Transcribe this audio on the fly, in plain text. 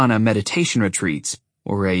meditation retreats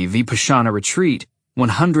or a Vipassana retreat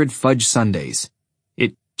 100 fudge sundaes.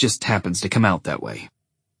 It just happens to come out that way.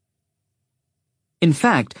 In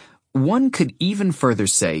fact, one could even further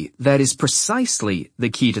say that is precisely the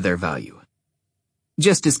key to their value.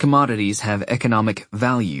 Just as commodities have economic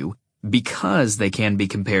value because they can be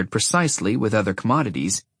compared precisely with other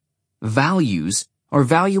commodities, values are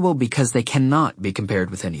valuable because they cannot be compared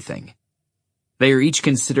with anything. They are each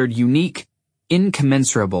considered unique,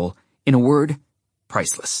 incommensurable, in a word,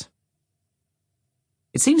 priceless.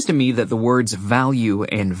 It seems to me that the words value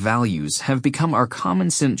and values have become our common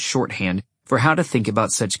sense shorthand for how to think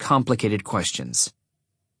about such complicated questions.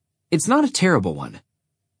 It's not a terrible one.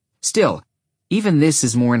 Still, even this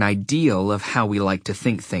is more an ideal of how we like to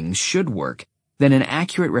think things should work than an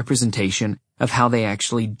accurate representation of how they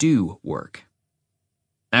actually do work.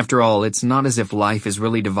 After all, it's not as if life is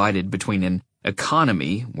really divided between an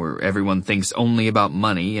economy, where everyone thinks only about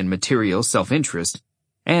money and material self-interest,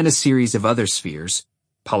 and a series of other spheres,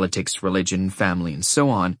 politics, religion, family, and so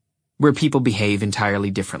on, where people behave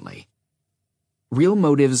entirely differently. Real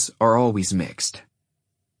motives are always mixed.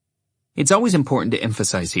 It's always important to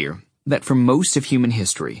emphasize here that for most of human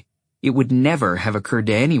history, it would never have occurred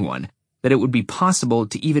to anyone that it would be possible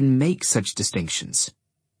to even make such distinctions.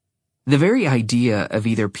 The very idea of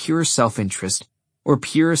either pure self-interest or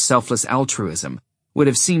pure selfless altruism would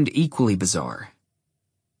have seemed equally bizarre.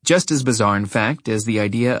 Just as bizarre, in fact, as the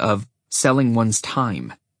idea of selling one's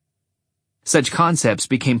time. Such concepts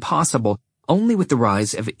became possible only with the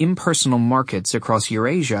rise of impersonal markets across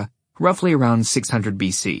Eurasia roughly around 600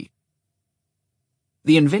 BC.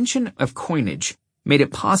 The invention of coinage made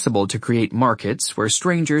it possible to create markets where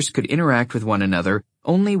strangers could interact with one another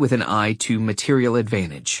only with an eye to material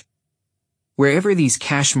advantage. Wherever these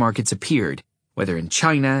cash markets appeared, whether in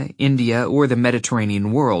China, India, or the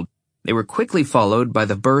Mediterranean world, they were quickly followed by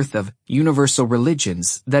the birth of universal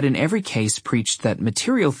religions that in every case preached that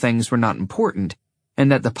material things were not important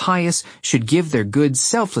and that the pious should give their goods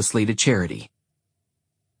selflessly to charity.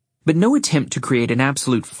 But no attempt to create an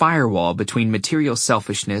absolute firewall between material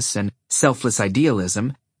selfishness and selfless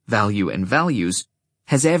idealism, value and values,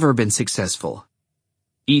 has ever been successful.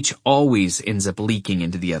 Each always ends up leaking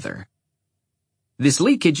into the other. This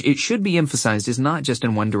leakage, it should be emphasized, is not just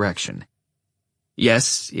in one direction.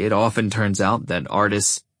 Yes, it often turns out that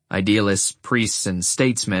artists, idealists, priests, and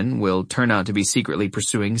statesmen will turn out to be secretly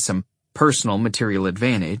pursuing some personal material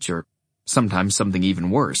advantage, or sometimes something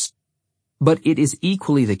even worse. But it is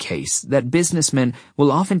equally the case that businessmen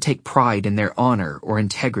will often take pride in their honor or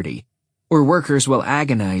integrity, or workers will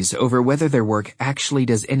agonize over whether their work actually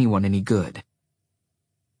does anyone any good.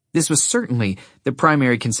 This was certainly the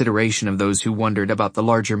primary consideration of those who wondered about the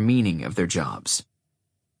larger meaning of their jobs.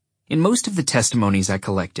 In most of the testimonies I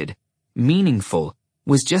collected, meaningful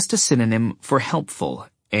was just a synonym for helpful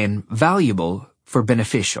and valuable for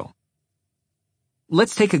beneficial.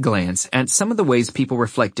 Let's take a glance at some of the ways people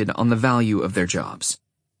reflected on the value of their jobs.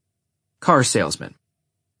 Car salesman.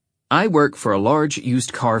 I work for a large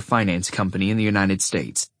used car finance company in the United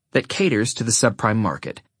States that caters to the subprime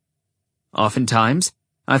market. Oftentimes,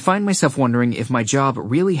 I find myself wondering if my job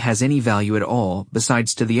really has any value at all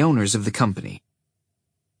besides to the owners of the company.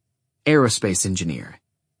 Aerospace engineer.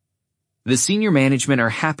 The senior management are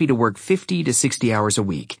happy to work 50 to 60 hours a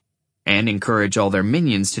week and encourage all their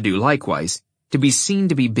minions to do likewise, to be seen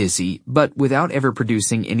to be busy, but without ever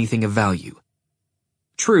producing anything of value.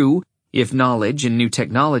 True, if knowledge and new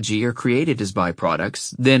technology are created as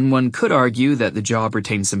byproducts, then one could argue that the job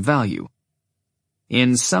retains some value.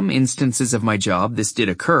 In some instances of my job, this did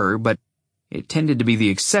occur, but it tended to be the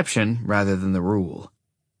exception rather than the rule.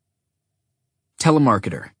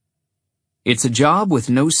 Telemarketer. It's a job with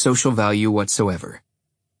no social value whatsoever.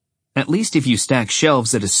 At least if you stack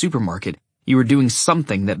shelves at a supermarket, you are doing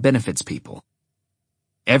something that benefits people.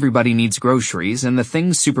 Everybody needs groceries and the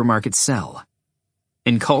things supermarkets sell.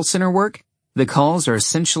 In call center work, the calls are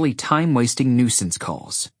essentially time-wasting nuisance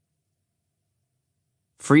calls.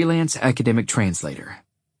 Freelance academic translator.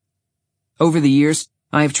 Over the years,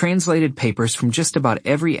 I have translated papers from just about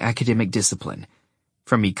every academic discipline,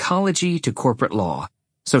 from ecology to corporate law,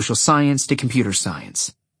 social science to computer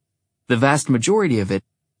science. The vast majority of it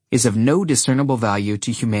is of no discernible value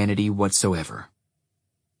to humanity whatsoever.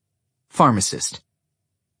 Pharmacist.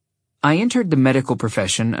 I entered the medical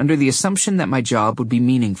profession under the assumption that my job would be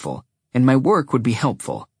meaningful and my work would be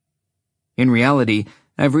helpful. In reality,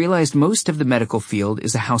 I've realized most of the medical field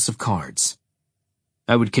is a house of cards.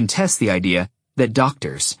 I would contest the idea that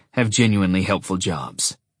doctors have genuinely helpful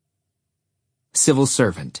jobs. Civil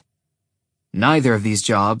servant. Neither of these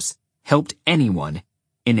jobs helped anyone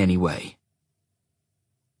in any way.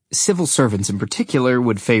 Civil servants in particular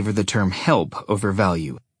would favor the term help over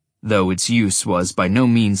value, though its use was by no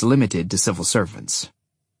means limited to civil servants.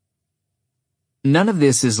 None of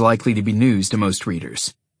this is likely to be news to most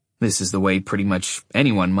readers. This is the way pretty much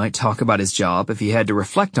anyone might talk about his job if he had to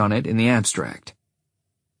reflect on it in the abstract.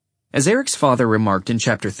 As Eric's father remarked in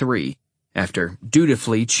Chapter 3, after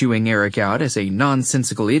dutifully chewing Eric out as a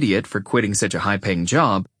nonsensical idiot for quitting such a high-paying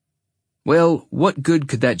job, well, what good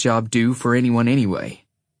could that job do for anyone anyway?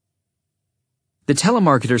 The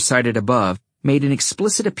telemarketer cited above made an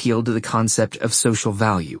explicit appeal to the concept of social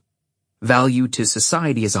value to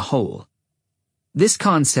society as a whole. This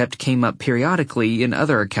concept came up periodically in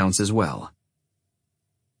other accounts as well.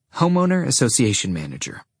 Homeowner Association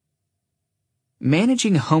Manager.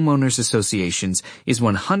 Managing homeowners associations is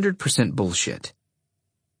 100% bullshit.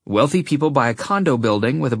 Wealthy people buy a condo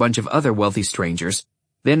building with a bunch of other wealthy strangers,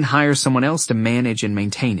 then hire someone else to manage and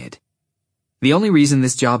maintain it. The only reason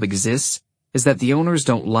this job exists is that the owners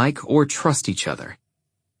don't like or trust each other.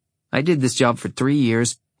 I did this job for 3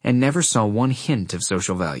 years and never saw one hint of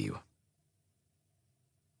social value.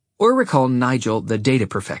 Or recall Nigel, the data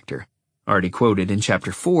perfecter, already quoted in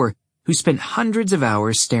Chapter 4, who spent hundreds of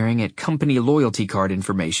hours staring at company loyalty card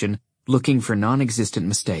information looking for non-existent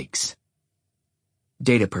mistakes.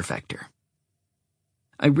 Data perfecter.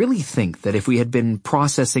 I really think that if we had been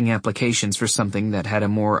processing applications for something that had a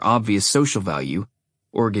more obvious social value,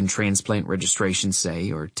 organ transplant registration,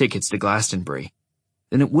 say, or tickets to Glastonbury,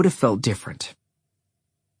 then it would have felt different.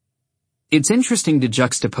 It's interesting to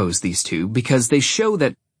juxtapose these two because they show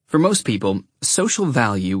that, for most people, social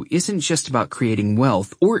value isn't just about creating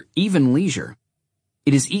wealth or even leisure.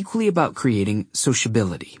 It is equally about creating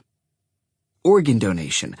sociability. Organ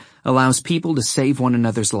donation allows people to save one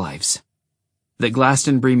another's lives. The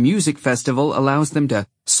Glastonbury Music Festival allows them to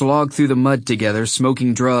slog through the mud together,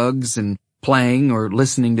 smoking drugs and playing or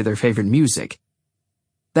listening to their favorite music.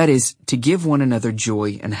 That is, to give one another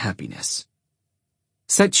joy and happiness.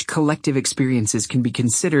 Such collective experiences can be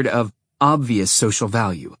considered of obvious social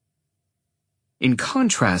value. In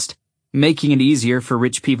contrast, making it easier for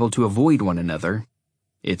rich people to avoid one another,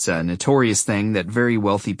 it's a notorious thing that very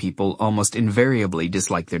wealthy people almost invariably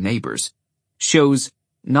dislike their neighbors, shows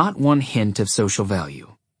not one hint of social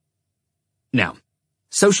value. Now,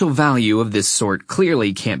 social value of this sort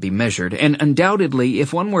clearly can't be measured, and undoubtedly,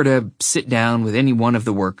 if one were to sit down with any one of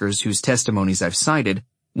the workers whose testimonies I've cited,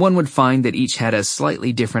 one would find that each had a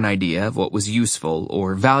slightly different idea of what was useful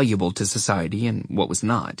or valuable to society and what was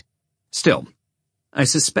not. Still, I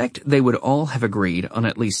suspect they would all have agreed on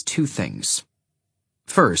at least 2 things.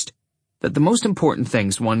 First, that the most important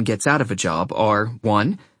things one gets out of a job are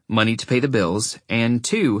 1, money to pay the bills, and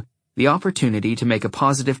 2, the opportunity to make a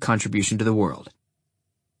positive contribution to the world.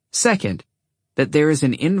 Second, that there is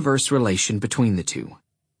an inverse relation between the two.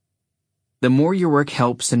 The more your work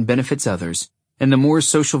helps and benefits others, and the more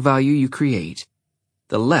social value you create,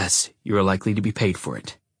 the less you are likely to be paid for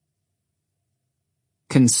it.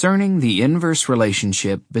 Concerning the inverse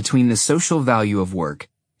relationship between the social value of work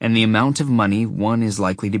and the amount of money one is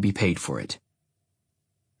likely to be paid for it.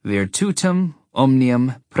 Virtutum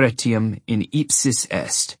omnium pretium in ipsis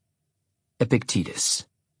est. Epictetus.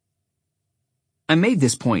 I made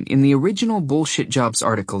this point in the original Bullshit Jobs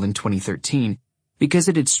article in 2013 because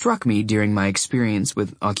it had struck me during my experience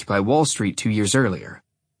with Occupy Wall Street 2 years earlier.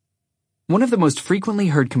 One of the most frequently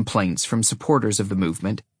heard complaints from supporters of the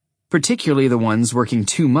movement, particularly the ones working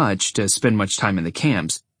too much to spend much time in the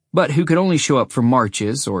camps, but who could only show up for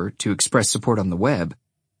marches or to express support on the web,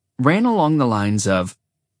 ran along the lines of,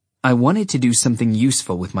 I wanted to do something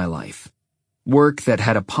useful with my life. Work that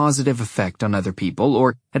had a positive effect on other people,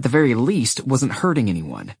 or at the very least wasn't hurting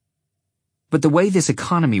anyone. But the way this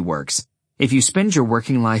economy works, if you spend your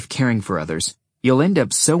working life caring for others, you'll end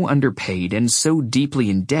up so underpaid and so deeply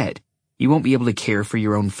in debt, you won't be able to care for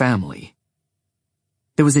your own family.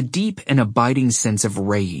 There was a deep and abiding sense of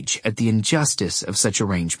rage at the injustice of such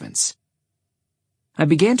arrangements. I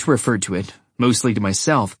began to refer to it, mostly to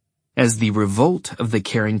myself, as the revolt of the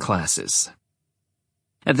caring classes.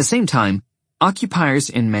 At the same time, occupiers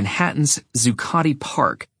in Manhattan's Zuccotti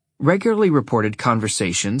Park regularly reported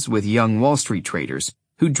conversations with young Wall Street traders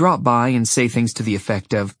who drop by and say things to the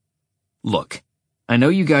effect of, Look, I know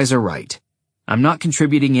you guys are right. I'm not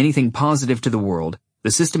contributing anything positive to the world,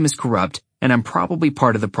 the system is corrupt, and I'm probably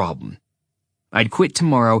part of the problem. I'd quit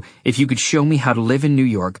tomorrow if you could show me how to live in New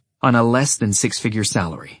York on a less than 6-figure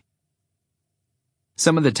salary.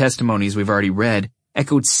 Some of the testimonies we've already read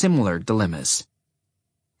echoed similar dilemmas.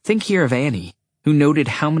 Think here of Annie, who noted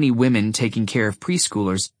how many women taking care of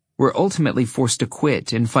preschoolers were ultimately forced to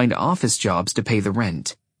quit and find office jobs to pay the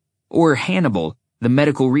rent. Or Hannibal, the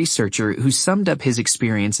medical researcher who summed up his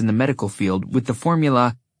experience in the medical field with the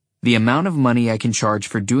formula, "The amount of money I can charge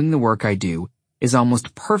for doing the work I do is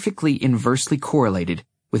almost perfectly inversely correlated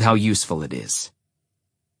with how useful it is."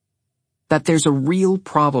 That there's a real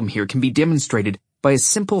problem here can be demonstrated by a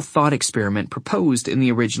simple thought experiment proposed in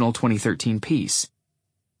the original 2013 piece.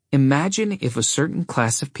 Imagine if a certain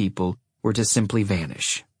class of people were to simply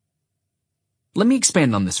vanish. Let me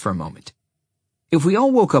expand on this for a moment. If we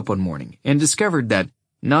all woke up one morning and discovered that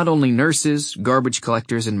not only nurses, garbage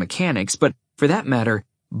collectors, and mechanics, but for that matter,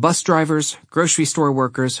 bus drivers, grocery store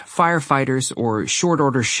workers, firefighters, or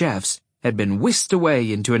short-order chefs had been whisked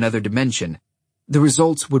away into another dimension, the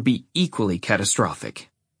results would be equally catastrophic.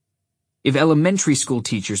 If elementary school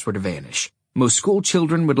teachers were to vanish, most school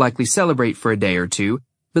children would likely celebrate for a day or two,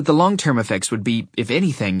 but the long-term effects would be, if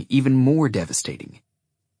anything, even more devastating.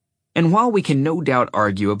 And while we can no doubt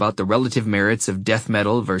argue about the relative merits of death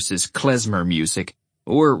metal versus klezmer music,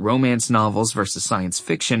 or romance novels versus science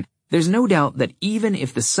fiction, there's no doubt that even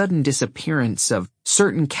if the sudden disappearance of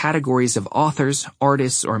certain categories of authors,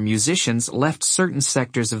 artists, or musicians left certain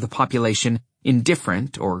sectors of the population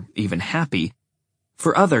indifferent or even happy,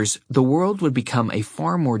 for others, the world would become a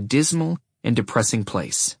far more dismal and depressing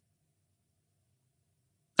place.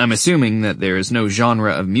 I'm assuming that there is no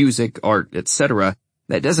genre of music, art, etc.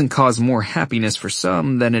 that doesn't cause more happiness for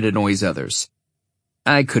some than it annoys others.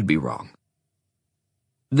 I could be wrong.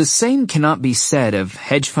 The same cannot be said of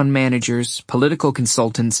hedge fund managers, political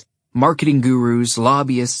consultants, marketing gurus,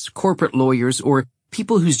 lobbyists, corporate lawyers, or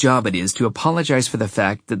people whose job it is to apologize for the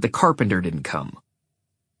fact that the carpenter didn't come.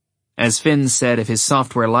 As Finn said of his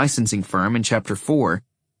software licensing firm in Chapter 4,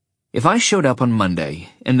 "If I showed up on Monday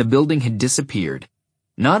and the building had disappeared,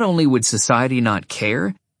 not only would society not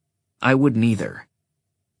care, I would neither."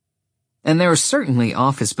 And there are certainly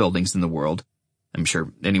office buildings in the world, I'm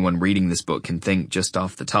sure anyone reading this book can think just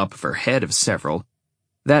off the top of her head of several,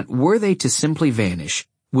 that were they to simply vanish,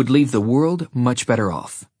 would leave the world much better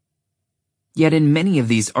off. Yet in many of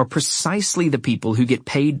these are precisely the people who get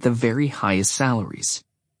paid the very highest salaries.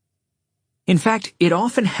 In fact, it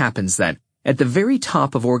often happens that, at the very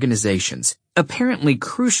top of organizations, apparently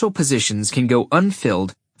crucial positions can go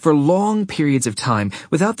unfilled for long periods of time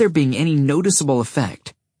without there being any noticeable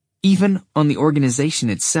effect, even on the organization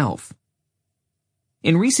itself.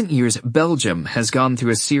 In recent years, Belgium has gone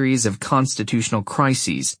through a series of constitutional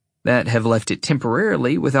crises that have left it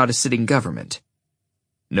temporarily without a sitting government.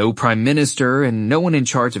 No prime minister and no one in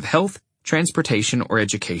charge of health, transportation, or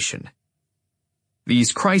education.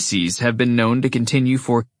 These crises have been known to continue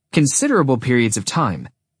for considerable periods of time,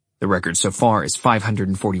 the record so far is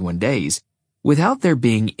 541 days, without there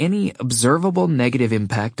being any observable negative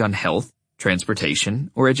impact on health,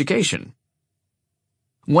 transportation, or education.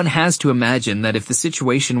 One has to imagine that if the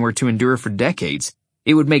situation were to endure for decades,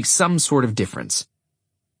 it would make some sort of difference.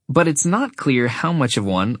 But it's not clear how much of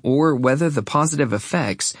one or whether the positive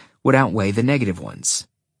effects would outweigh the negative ones.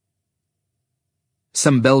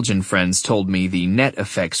 Some Belgian friends told me the net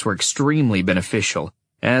effects were extremely beneficial,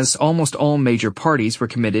 as almost all major parties were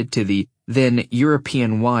committed to the then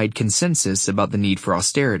European-wide consensus about the need for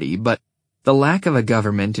austerity, but the lack of a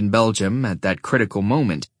government in Belgium at that critical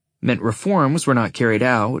moment meant reforms were not carried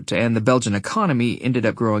out, and the Belgian economy ended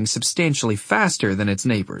up growing substantially faster than its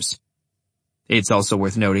neighbors. It's also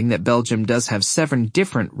worth noting that Belgium does have 7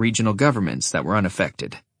 different regional governments that were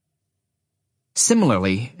unaffected.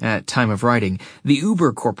 Similarly, at time of writing, the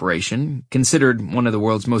Uber Corporation, considered one of the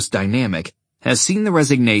world's most dynamic, has seen the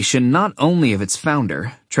resignation not only of its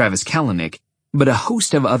founder, Travis Kalanick, but a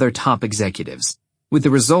host of other top executives, with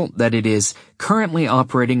the result that it is currently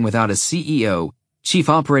operating without a CEO, Chief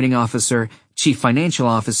Operating Officer, Chief Financial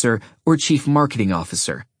Officer, or Chief Marketing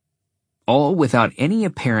Officer, all without any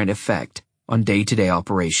apparent effect on day-to-day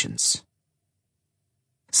operations.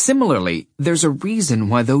 Similarly, there's a reason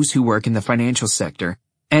why those who work in the financial sector,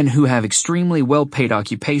 and who have extremely well-paid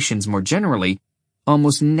occupations more generally,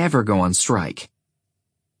 almost never go on strike.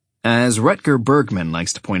 As Rutger Bergman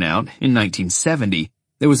likes to point out, in 1970,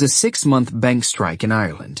 there was a 6-month bank strike in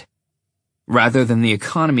Ireland. Rather than the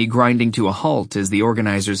economy grinding to a halt as the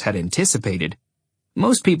organizers had anticipated,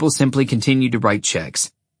 most people simply continued to write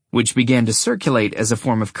checks, which began to circulate as a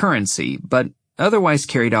form of currency, but otherwise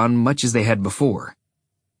carried on much as they had before.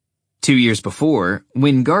 2 years before,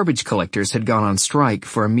 when garbage collectors had gone on strike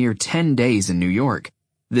for a mere 10 days in New York,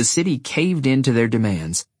 the city caved into their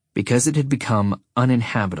demands because it had become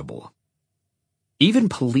uninhabitable. Even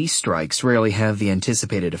police strikes rarely have the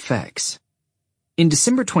anticipated effects. In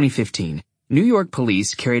December 2015, New York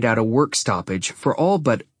police carried out a work stoppage for all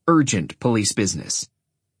but urgent police business.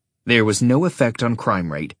 There was no effect on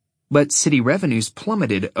crime rate, but city revenues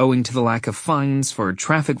plummeted owing to the lack of fines for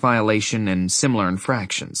traffic violation and similar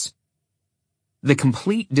infractions. The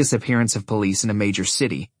complete disappearance of police in a major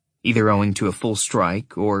city, either owing to a full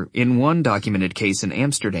strike or, in one documented case in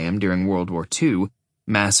Amsterdam during World War II,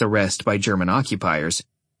 mass arrest by German occupiers,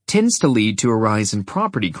 tends to lead to a rise in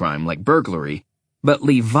property crime like burglary, but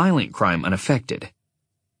leave violent crime unaffected.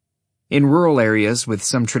 In rural areas with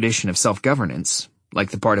some tradition of self-governance,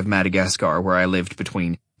 like the part of Madagascar where I lived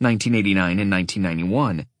between 1989 and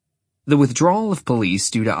 1991, the withdrawal of police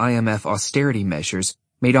due to IMF austerity measures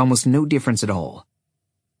made almost no difference at all.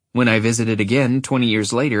 When I visited again 20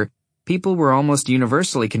 years later, people were almost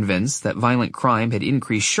universally convinced that violent crime had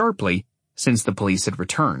increased sharply since the police had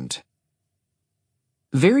returned.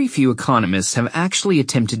 Very few economists have actually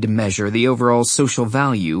attempted to measure the overall social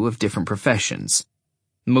value of different professions.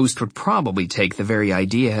 Most would probably take the very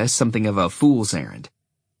idea as something of a fool's errand.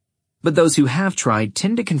 But those who have tried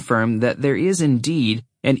tend to confirm that there is indeed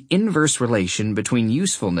an inverse relation between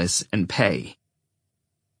usefulness and pay.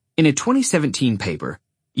 In a 2017 paper,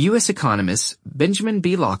 U.S. economists Benjamin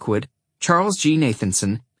B. Lockwood, Charles G.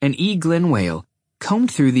 Nathanson, and E. Glenn Whale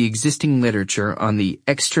combed through the existing literature on the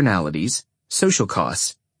externalities, social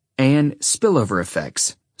costs, and spillover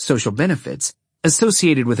effects, social benefits,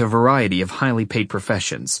 associated with a variety of highly paid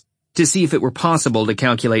professions, to see if it were possible to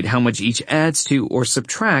calculate how much each adds to or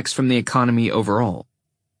subtracts from the economy overall.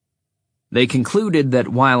 They concluded that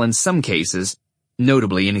while in some cases,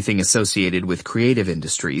 notably anything associated with creative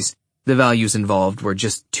industries, the values involved were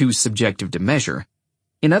just too subjective to measure,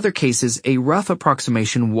 in other cases a rough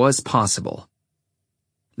approximation was possible.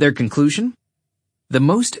 Their conclusion? The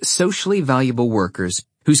most socially valuable workers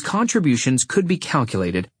whose contributions could be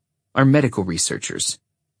calculated are medical researchers,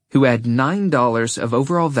 who add $9 of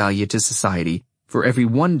overall value to society for every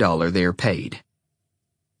 $1 they are paid.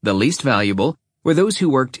 The least valuable were those who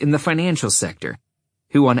worked in the financial sector,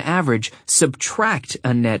 who on average subtract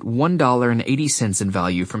a net $1.80 in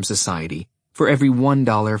value from society for every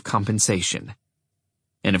 $1 of compensation.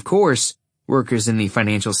 And of course, workers in the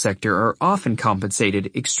financial sector are often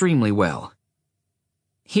compensated extremely well.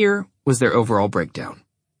 Here was their overall breakdown.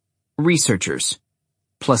 Researchers,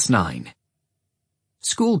 +9.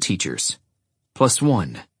 School teachers,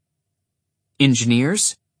 +1.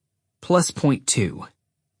 Engineers, +0.2.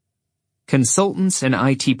 Consultants and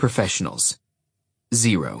IT professionals,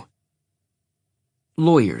 0.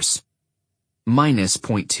 Lawyers,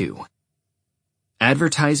 -0.2.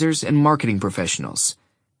 Advertisers and marketing professionals,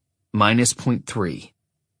 -0.3.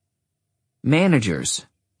 Managers,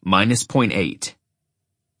 -0.8.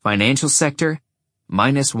 Financial sector,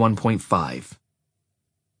 -1.5.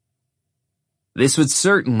 This would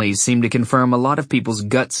certainly seem to confirm a lot of people's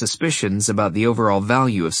gut suspicions about the overall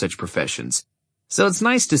value of such professions, so it's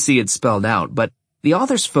nice to see it spelled out, but the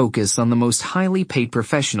author's focus on the most highly paid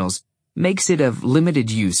professionals makes it of limited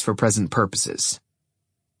use for present purposes.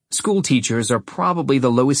 School teachers are probably the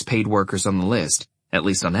lowest paid workers on the list, at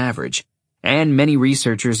least on average, and many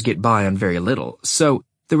researchers get by on very little, so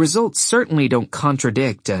the results certainly don't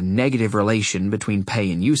contradict a negative relation between pay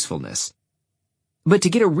and usefulness. But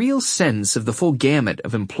to get a real sense of the full gamut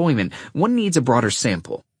of employment, one needs a broader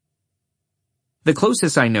sample. The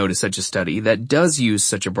closest I know to such a study that does use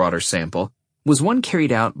such a broader sample was one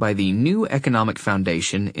carried out by the New Economic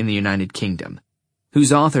Foundation in the United Kingdom,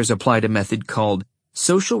 whose authors applied a method called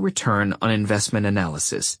Social Return on Investment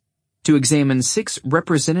Analysis to examine 6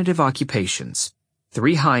 representative occupations,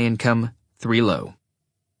 3 high income, 3 low.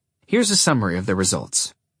 Here's a summary of the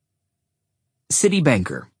results. City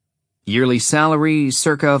banker. Yearly salary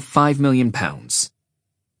circa £5 million.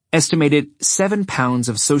 Estimated £7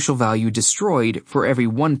 of social value destroyed for every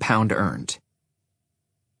 £1 earned.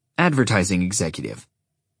 Advertising executive.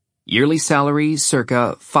 Yearly salary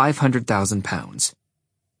circa £500,000.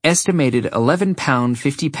 Estimated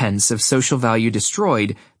 £11.50 of social value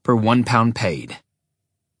destroyed per £1 paid.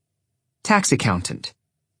 Tax accountant.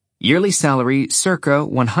 Yearly salary circa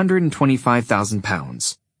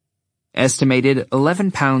 £125,000. Estimated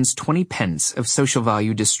 £11.20 of social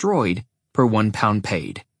value destroyed per £1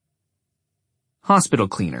 paid. Hospital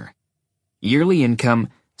cleaner. Yearly income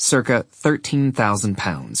circa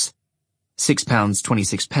 £13,000.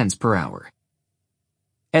 £6.26 per hour.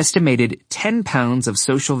 Estimated £10 of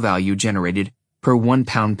social value generated per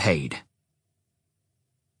 £1 paid.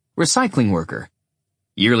 Recycling worker.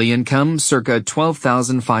 Yearly income circa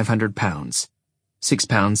 £12,500.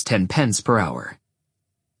 £6.10 per hour.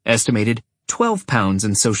 Estimated £12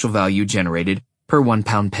 in social value generated per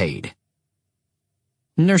 £1 paid.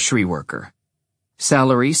 Nursery worker.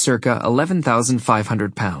 Salary circa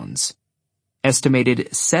 £11,500. Estimated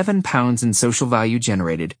 £7 in social value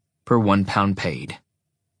generated per £1 paid.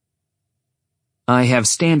 I have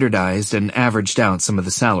standardized and averaged out some of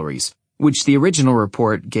the salaries, which the original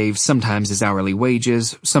report gave sometimes as hourly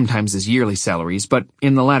wages, sometimes as yearly salaries, but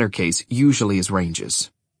in the latter case, usually as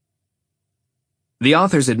ranges. The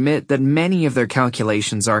authors admit that many of their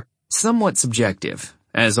calculations are somewhat subjective,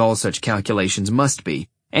 as all such calculations must be,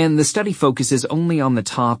 and the study focuses only on the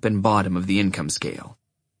top and bottom of the income scale.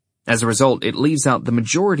 As a result, it leaves out the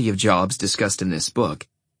majority of jobs discussed in this book,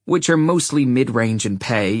 which are mostly mid-range in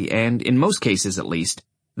pay, and in most cases at least,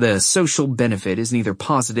 the social benefit is neither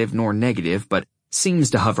positive nor negative, but seems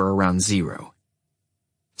to hover around zero.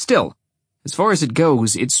 Still, as far as it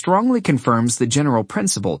goes, it strongly confirms the general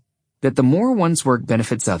principle that the more one's work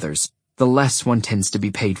benefits others, the less one tends to be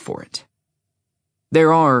paid for it.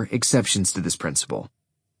 There are exceptions to this principle.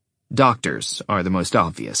 Doctors are the most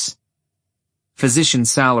obvious. Physician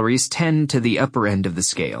salaries tend to the upper end of the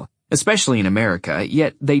scale, especially in America,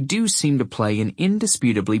 yet they do seem to play an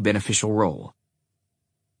indisputably beneficial role.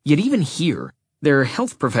 Yet even here, there are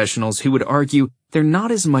health professionals who would argue they're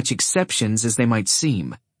not as much exceptions as they might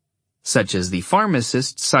seem, such as the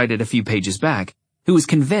pharmacist cited a few pages back, who is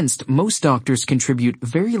convinced most doctors contribute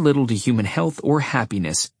very little to human health or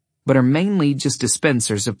happiness, but are mainly just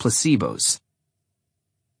dispensers of placebos.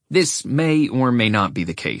 This may or may not be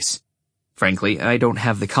the case. Frankly, I don't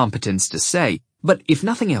have the competence to say, but if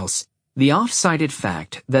nothing else, the oft-cited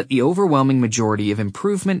fact that the overwhelming majority of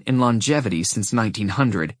improvement in longevity since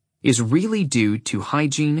 1900 is really due to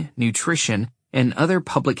hygiene, nutrition, and other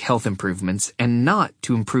public health improvements and not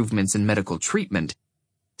to improvements in medical treatment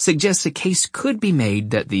suggests a case could be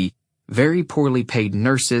made that the very poorly paid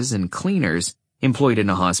nurses and cleaners employed in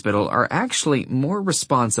a hospital are actually more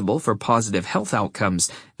responsible for positive health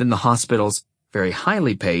outcomes than the hospital's very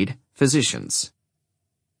highly paid physicians.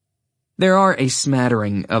 There are a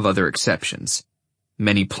smattering of other exceptions.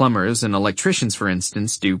 Many plumbers and electricians, for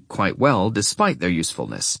instance, do quite well despite their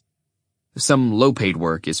usefulness. Some low-paid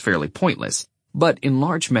work is fairly pointless, but in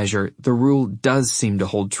large measure, the rule does seem to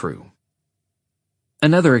hold true.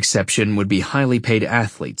 Another exception would be highly paid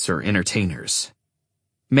athletes or entertainers.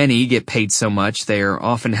 Many get paid so much they are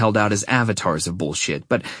often held out as avatars of bullshit,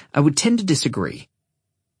 but I would tend to disagree.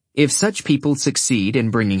 If such people succeed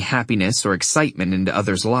in bringing happiness or excitement into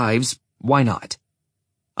others' lives, why not?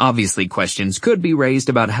 Obviously, questions could be raised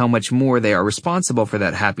about how much more they are responsible for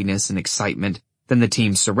that happiness and excitement than the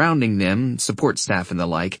teams surrounding them, support staff and the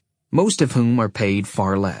like, most of whom are paid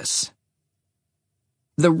far less.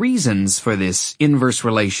 The reasons for this inverse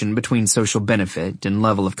relation between social benefit and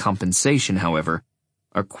level of compensation, however,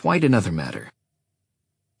 are quite another matter.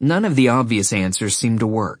 None of the obvious answers seem to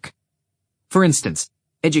work. For instance,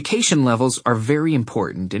 education levels are very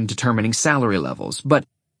important in determining salary levels, but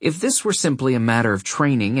if this were simply a matter of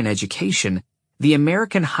training and education, the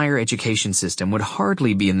American higher education system would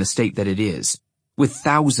hardly be in the state that it is, with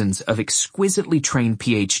thousands of exquisitely trained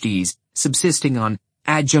PhDs subsisting on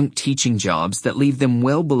adjunct teaching jobs that leave them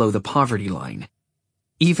well below the poverty line,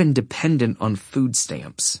 even dependent on food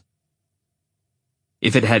stamps.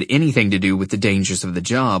 If it had anything to do with the dangers of the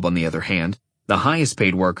job, on the other hand, the highest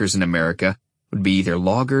paid workers in America would be either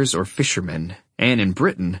loggers or fishermen, and in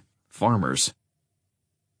Britain, farmers.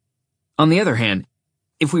 On the other hand,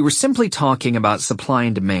 if we were simply talking about supply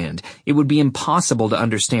and demand, it would be impossible to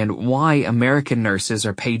understand why American nurses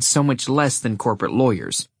are paid so much less than corporate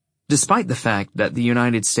lawyers, despite the fact that the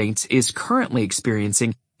United States is currently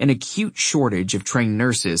experiencing an acute shortage of trained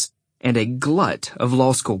nurses and a glut of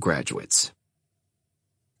law school graduates.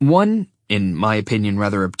 One, in my opinion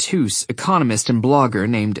rather obtuse, economist and blogger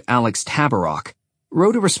named Alex Tabarrok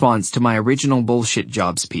wrote a response to my original bullshit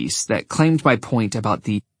jobs piece that claimed my point about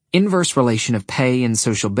the inverse relation of pay and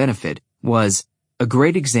social benefit was a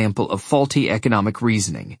great example of faulty economic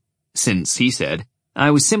reasoning, since, he said,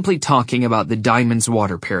 I was simply talking about the diamond's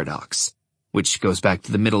water paradox, which goes back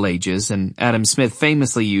to the Middle Ages and Adam Smith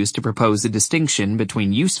famously used to propose a distinction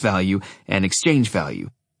between use value and exchange value,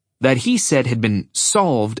 that he said had been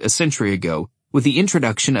solved a century ago with the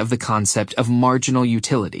introduction of the concept of marginal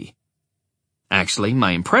utility. Actually,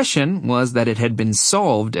 my impression was that it had been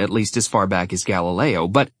solved at least as far back as Galileo,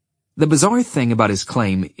 but the bizarre thing about his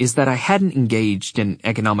claim is that I hadn't engaged in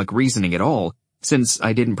economic reasoning at all, since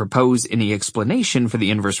I didn't propose any explanation for the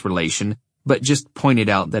inverse relation, but just pointed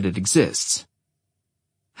out that it exists.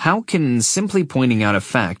 How can simply pointing out a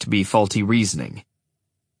fact be faulty reasoning?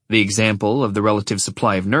 The example of the relative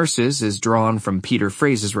supply of nurses is drawn from Peter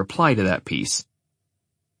Frase's reply to that piece.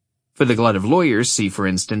 For the glut of lawyers, see for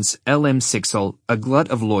instance L.M. Sixel, A Glut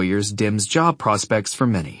of Lawyers Dims Job Prospects for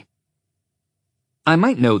Many. I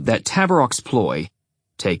might note that Tabarrok's ploy,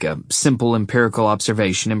 take a simple empirical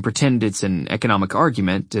observation and pretend it's an economic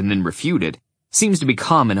argument and then refute it, seems to be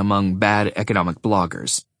common among bad economic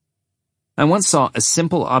bloggers. I once saw a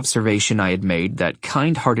simple observation I had made that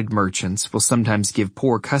kind-hearted merchants will sometimes give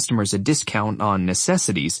poor customers a discount on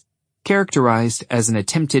necessities, characterized as an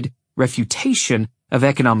attempted refutation of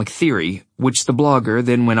economic theory, which the blogger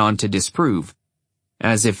then went on to disprove,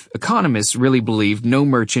 as if economists really believed no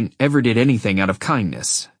merchant ever did anything out of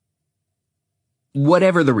kindness.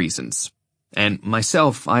 Whatever the reasons, and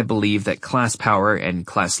myself, I believe that class power and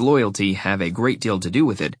class loyalty have a great deal to do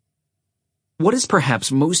with it, what is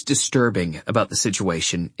perhaps most disturbing about the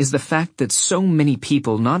situation is the fact that so many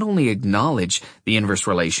people not only acknowledge the inverse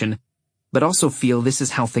relation, but also feel this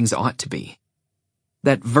is how things ought to be.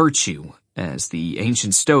 That virtue, as the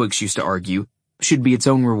ancient Stoics used to argue, should be its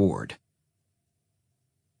own reward.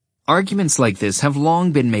 Arguments like this have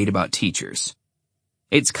long been made about teachers.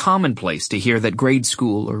 It's commonplace to hear that grade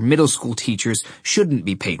school or middle school teachers shouldn't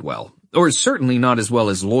be paid well, or certainly not as well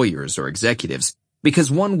as lawyers or executives,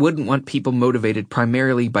 because one wouldn't want people motivated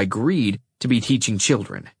primarily by greed to be teaching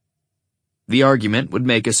children. The argument would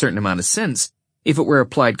make a certain amount of sense if it were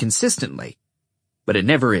applied consistently, but it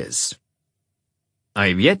never is. I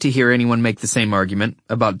have yet to hear anyone make the same argument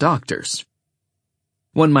about doctors.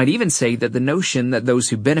 One might even say that the notion that those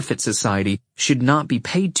who benefit society should not be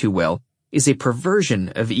paid too well is a perversion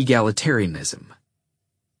of egalitarianism.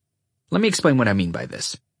 Let me explain what I mean by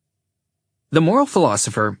this. The moral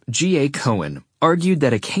philosopher G.A. Cohen argued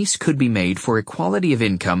that a case could be made for equality of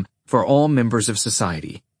income for all members of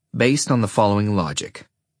society based on the following logic,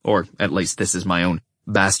 or at least this is my own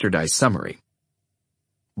bastardized summary.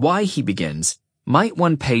 Why, he begins, might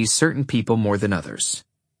one pay certain people more than others?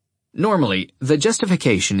 Normally, the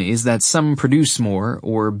justification is that some produce more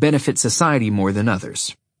or benefit society more than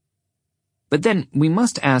others. But then we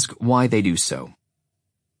must ask why they do so.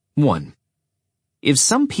 1. If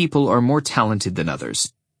some people are more talented than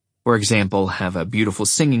others, for example, have a beautiful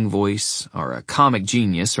singing voice, are a comic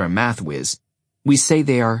genius, or a math whiz, we say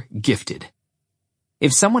they are gifted.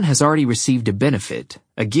 If someone has already received a benefit,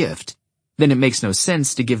 a gift, then it makes no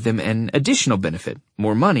sense to give them an additional benefit,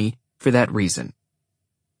 more money, for that reason.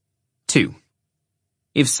 2.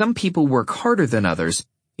 If some people work harder than others,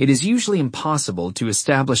 it is usually impossible to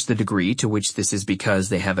establish the degree to which this is because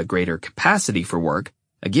they have a greater capacity for work,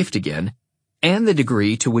 a gift again, and the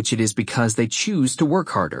degree to which it is because they choose to work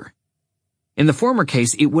harder. In the former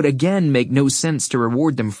case, it would again make no sense to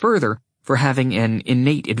reward them further for having an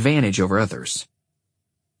innate advantage over others.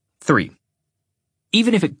 3.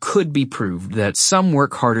 Even if it could be proved that some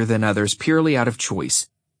work harder than others purely out of choice,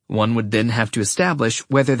 one would then have to establish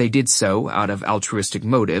whether they did so out of altruistic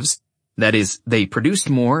motives, that is, they produced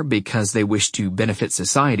more because they wished to benefit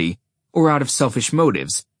society, or out of selfish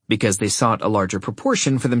motives because they sought a larger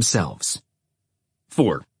proportion for themselves.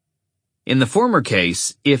 4. In the former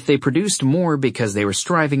case, if they produced more because they were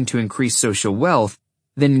striving to increase social wealth,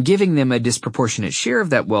 then giving them a disproportionate share of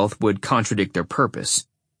that wealth would contradict their purpose.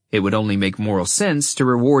 It would only make moral sense to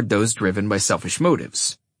reward those driven by selfish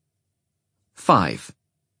motives. 5.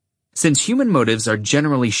 Since human motives are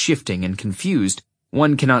generally shifting and confused,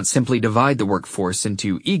 one cannot simply divide the workforce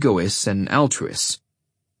into egoists and altruists.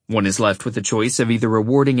 One is left with the choice of either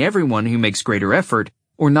rewarding everyone who makes greater effort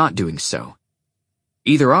or not doing so.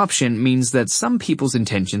 Either option means that some people's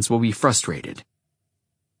intentions will be frustrated.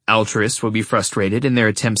 Altruists will be frustrated in their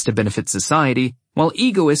attempts to benefit society, while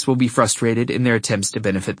egoists will be frustrated in their attempts to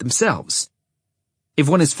benefit themselves. If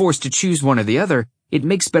one is forced to choose one or the other, it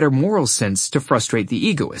makes better moral sense to frustrate the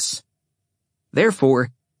egoists. Therefore,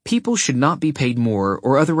 people should not be paid more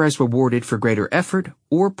or otherwise rewarded for greater effort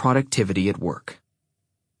or productivity at work.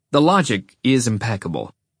 The logic is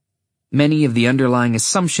impeccable. Many of the underlying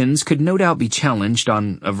assumptions could no doubt be challenged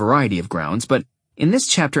on a variety of grounds, but in this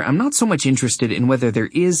chapter I'm not so much interested in whether there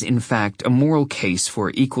is in fact a moral case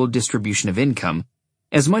for equal distribution of income,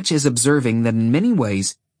 as much as observing that in many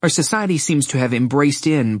ways our society seems to have embraced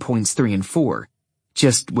in points 3 and 4,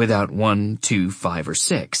 just without 1, 2, 5, or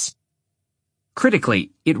 6.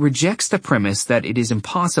 Critically, it rejects the premise that it is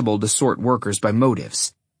impossible to sort workers by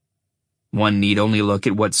motives. One need only look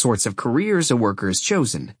at what sorts of careers a worker has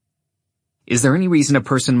chosen. Is there any reason a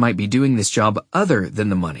person might be doing this job other than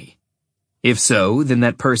the money? If so, then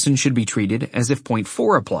that person should be treated as if point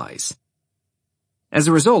 4 applies. As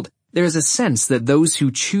a result, there is a sense that those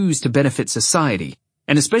who choose to benefit society,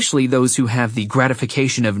 and especially those who have the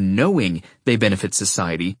gratification of knowing they benefit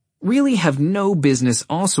society, really have no business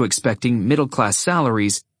also expecting middle-class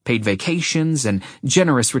salaries, paid vacations, and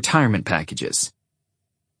generous retirement packages.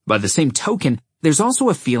 By the same token, there's also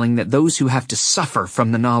a feeling that those who have to suffer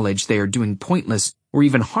from the knowledge they are doing pointless or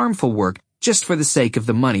even harmful work just for the sake of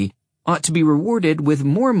the money ought to be rewarded with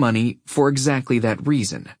more money for exactly that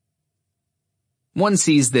reason. One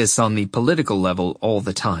sees this on the political level all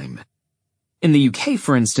the time. In the UK,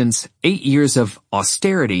 for instance, 8 years of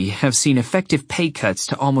austerity have seen effective pay cuts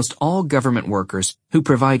to almost all government workers who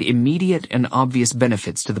provide immediate and obvious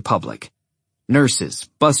benefits to the public. Nurses,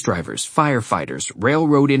 bus drivers, firefighters,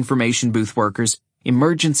 railroad information booth workers,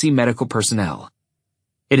 emergency medical personnel.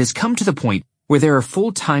 It has come to the point where there are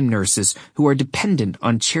full-time nurses who are dependent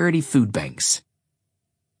on charity food banks.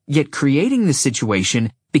 Yet creating this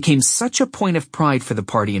situation became such a point of pride for the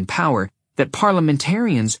party in power that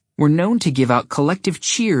parliamentarians were known to give out collective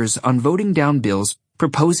cheers on voting down bills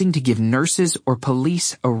proposing to give nurses or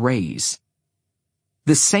police a raise.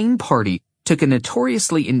 The same party took a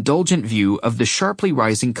notoriously indulgent view of the sharply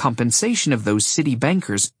rising compensation of those city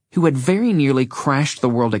bankers who had very nearly crashed the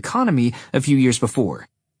world economy a few years before.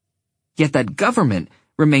 Yet that government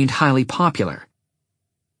remained highly popular.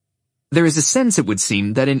 There is a sense, it would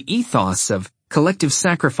seem, that an ethos of collective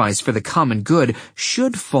sacrifice for the common good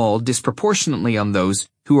should fall disproportionately on those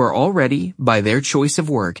who are already, by their choice of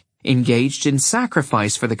work, engaged in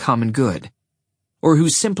sacrifice for the common good, or who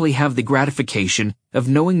simply have the gratification of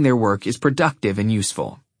knowing their work is productive and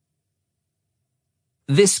useful.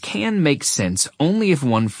 This can make sense only if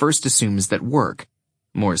one first assumes that work,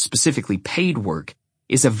 more specifically paid work,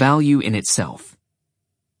 is a value in itself.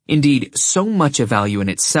 Indeed, so much a value in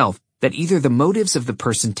itself that either the motives of the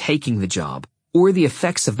person taking the job or the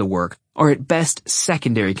effects of the work are at best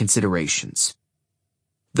secondary considerations.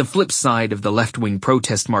 The flip side of the left-wing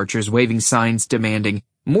protest marchers waving signs demanding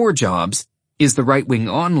more jobs is the right-wing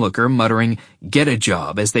onlooker muttering, "Get a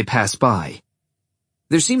job," as they pass by.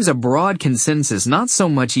 There seems a broad consensus not so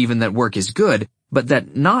much even that work is good, but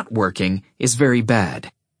that not working is very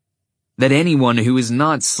bad. That anyone who is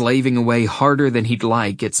not slaving away harder than he'd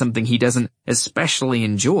like at something he doesn't especially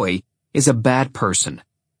enjoy is a bad person,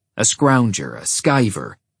 a scrounger, a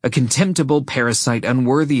skiver, a contemptible parasite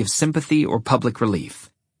unworthy of sympathy or public relief.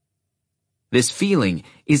 This feeling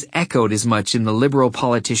is echoed as much in the liberal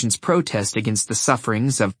politicians' protest against the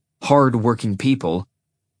sufferings of hard-working people.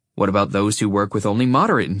 What about those who work with only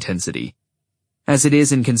moderate intensity? As it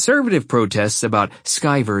is in conservative protests about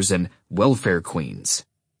skivers and welfare queens.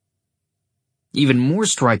 Even more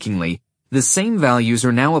strikingly, the same values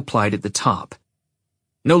are now applied at the top.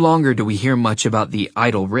 No longer do we hear much about the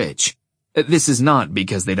idle rich. This is not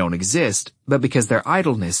because they don't exist, but because their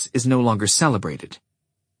idleness is no longer celebrated.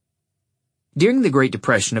 During the Great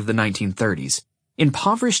Depression of the 1930s,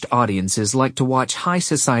 impoverished audiences liked to watch high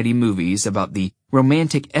society movies about the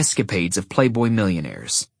romantic escapades of playboy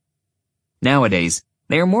millionaires. Nowadays,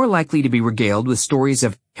 they are more likely to be regaled with stories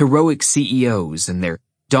of heroic CEOs and their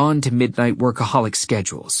dawn-to-midnight workaholic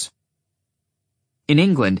schedules. In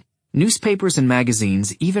England, newspapers and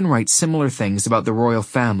magazines even write similar things about the royal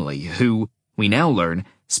family who, we now learn,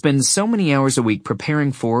 spend so many hours a week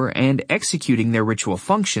preparing for and executing their ritual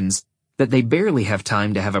functions that they barely have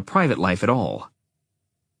time to have a private life at all.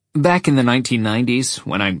 Back in the 1990s,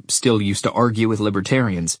 when I still used to argue with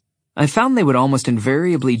libertarians, I found they would almost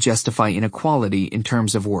invariably justify inequality in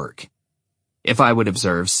terms of work. If I would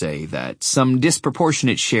observe, say, that some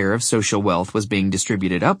disproportionate share of social wealth was being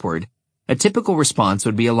distributed upward, a typical response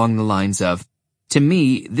would be along the lines of, "To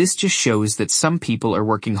me, this just shows that some people are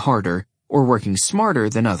working harder or working smarter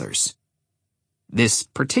than others." This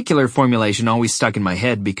particular formulation always stuck in my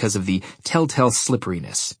head because of the telltale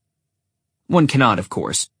slipperiness. One cannot, of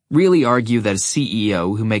course, really argue that a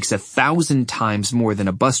CEO who makes 1,000 times more than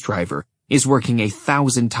a bus driver is working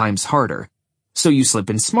 1,000 times harder, so you slip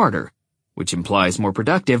in smarter, which implies more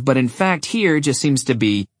productive, but in fact here just seems to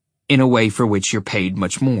be in a way for which you're paid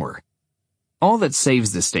much more. All that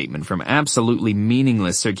saves this statement from absolutely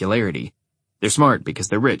meaningless circularity, they're smart because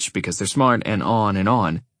they're rich because they're smart and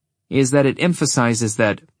on, is that it emphasizes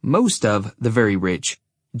that most of the very rich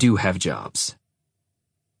do have jobs.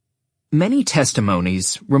 Many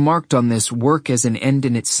testimonies remarked on this work as an end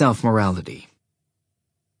in itself morality.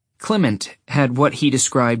 Clement had what he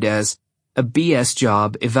described as a BS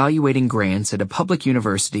job evaluating grants at a public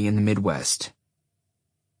university in the Midwest.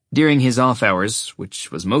 During his off hours,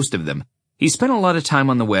 which was most of them, he spent a lot of time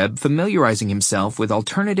on the web familiarizing himself with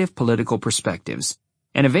alternative political perspectives,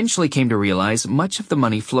 and eventually came to realize much of the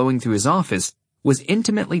money flowing through his office was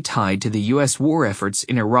intimately tied to the U.S. war efforts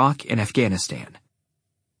in Iraq and Afghanistan.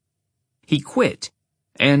 He quit,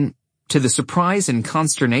 and, to the surprise and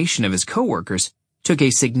consternation of his coworkers, took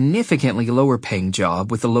a significantly lower-paying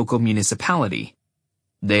job with the local municipality.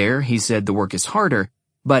 There, he said the work is harder,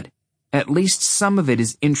 but at least some of it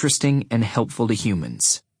is interesting and helpful to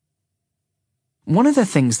humans. One of the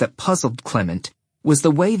things that puzzled Clement was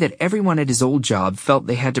the way that everyone at his old job felt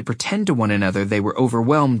they had to pretend to one another they were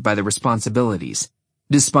overwhelmed by the responsibilities,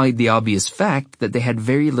 despite the obvious fact that they had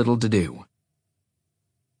very little to do.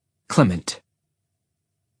 Clement.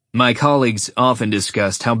 My colleagues often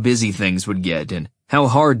discussed how busy things would get and how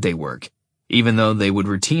hard they work, even though they would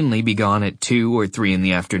routinely be gone at 2 or 3 in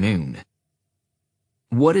the afternoon.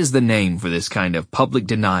 What is the name for this kind of public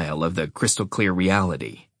denial of the crystal clear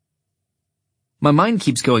reality? My mind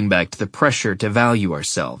keeps going back to the pressure to value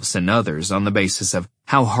ourselves and others on the basis of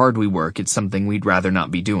how hard we work at something we'd rather not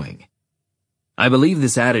be doing. I believe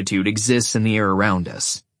this attitude exists in the air around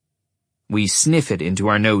us. We sniff it into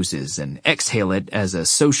our noses and exhale it as a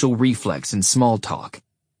social reflex in small talk.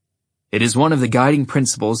 It is one of the guiding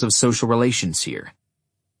principles of social relations here.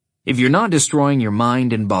 If you're not destroying your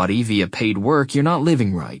mind and body via paid work, you're not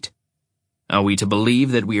living right. Are we to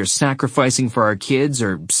believe that we are sacrificing for our kids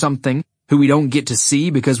or something who we don't get to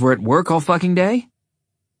see because we're at work all fucking day?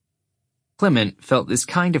 Clement felt this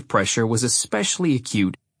kind of pressure was especially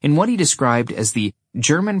acute in what he described as the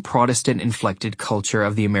German Protestant-inflected culture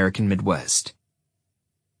of the American Midwest.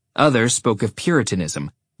 Others spoke of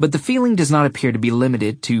Puritanism, but the feeling does not appear to be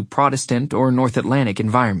limited to Protestant or North Atlantic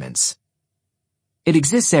environments. It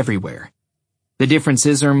exists everywhere. The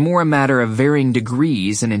differences are more a matter of varying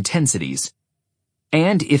degrees and intensities.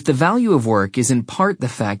 And if the value of work is in part the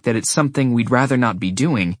fact that it's something we'd rather not be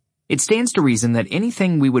doing, it stands to reason that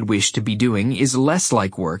anything we would wish to be doing is less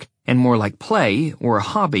like work and more like play or a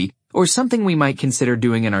hobby or something we might consider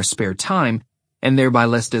doing in our spare time and thereby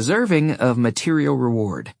less deserving of material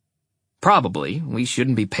reward. Probably, we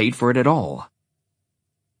shouldn't be paid for it at all.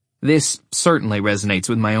 This certainly resonates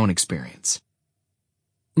with my own experience.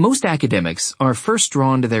 Most academics are first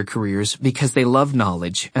drawn to their careers because they love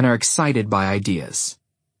knowledge and are excited by ideas.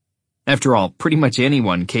 After all, pretty much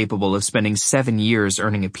anyone capable of spending 7 years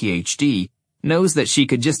earning a PhD knows that she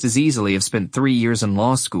could just as easily have spent 3 years in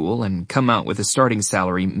law school and come out with a starting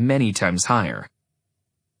salary many times higher.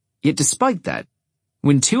 Yet despite that,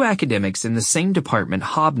 when two academics in the same department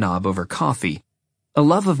hobnob over coffee, a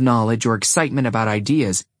love of knowledge or excitement about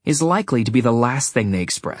ideas is likely to be the last thing they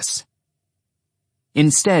express.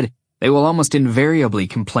 Instead, they will almost invariably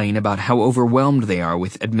complain about how overwhelmed they are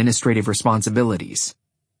with administrative responsibilities.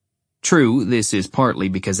 True, this is partly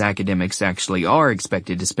because academics actually are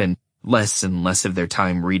expected to spend less and less of their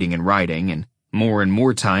time reading and writing and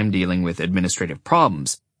more time dealing with administrative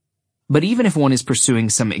problems. But even if one is pursuing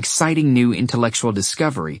some exciting new intellectual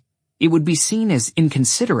discovery, it would be seen as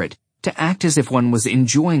inconsiderate to act as if one was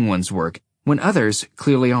enjoying one's work when others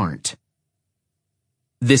clearly aren't.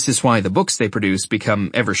 This is why the books they produce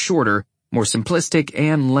become ever shorter, more simplistic,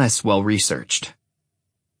 and less well-researched.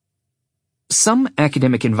 Some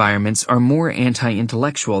academic environments are more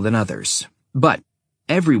anti-intellectual than others, but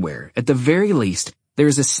everywhere, at the very least, there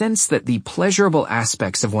is a sense that the pleasurable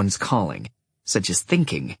aspects of one's calling, such as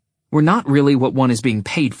thinking, were not really what one is being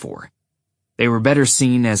paid for. They were better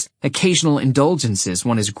seen as occasional indulgences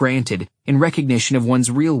one is granted in recognition of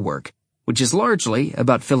one's real work, which is largely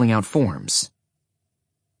about filling out forms.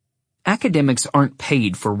 Academics aren't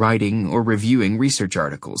paid for writing or reviewing research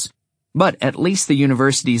articles, but at least the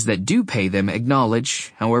universities that do pay them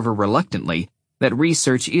acknowledge, however reluctantly, that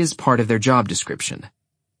research is part of their job description.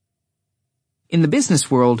 In the business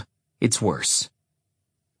world, it's worse.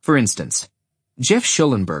 For instance, Jeff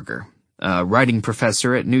Schellenberger, a writing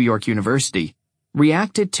professor at New York University,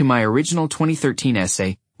 reacted to my original 2013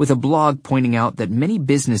 essay with a blog pointing out that many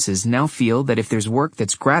businesses now feel that if there's work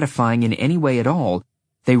that's gratifying in any way at all,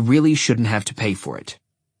 they really shouldn't have to pay for it.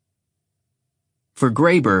 For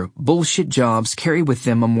Graeber, bullshit jobs carry with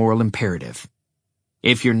them a moral imperative.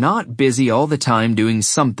 If you're not busy all the time doing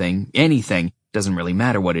something, anything, doesn't really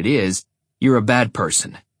matter what it is, you're a bad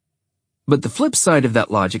person. But the flip side of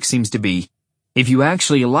that logic seems to be, if you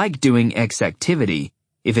actually like doing X activity,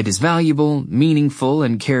 if it is valuable, meaningful,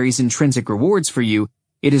 and carries intrinsic rewards for you,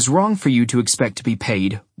 it is wrong for you to expect to be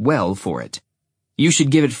paid well for it. You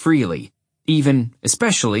should give it freely, even,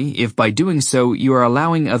 especially, if by doing so you are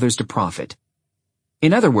allowing others to profit.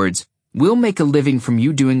 In other words, we'll make a living from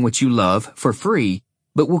you doing what you love for free,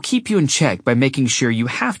 but we'll keep you in check by making sure you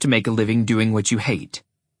have to make a living doing what you hate.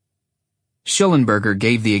 Schellenberger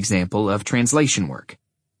gave the example of translation work.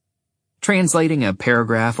 Translating a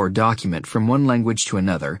paragraph or document from one language to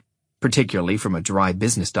another, particularly from a dry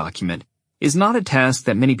business document, is not a task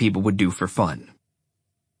that many people would do for fun.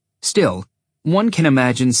 Still, one can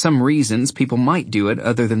imagine some reasons people might do it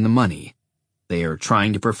other than the money. They are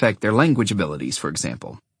trying to perfect their language abilities, for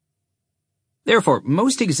example. Therefore,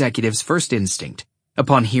 most executives' first instinct,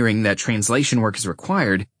 upon hearing that translation work is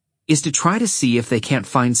required, is to try to see if they can't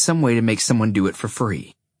find some way to make someone do it for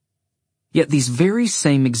free. Yet these very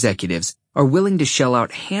same executives are willing to shell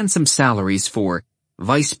out handsome salaries for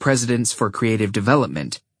vice presidents for creative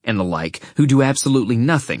development and the like who do absolutely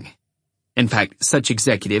nothing. In fact, such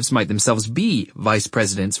executives might themselves be vice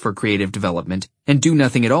presidents for creative development and do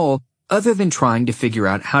nothing at all other than trying to figure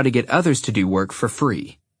out how to get others to do work for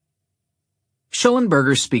free.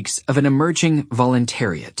 Schellenberger speaks of an emerging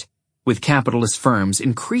voluntariat, with capitalist firms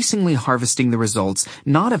increasingly harvesting the results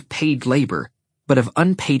not of paid labor, but of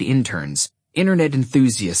unpaid interns, internet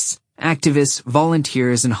enthusiasts, activists,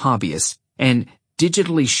 volunteers, and hobbyists, and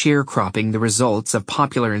digitally sharecropping the results of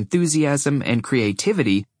popular enthusiasm and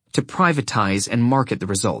creativity to privatize and market the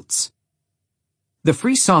results. The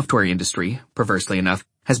free software industry, perversely enough,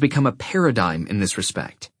 has become a paradigm in this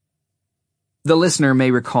respect. The listener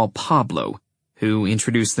may recall Pablo, who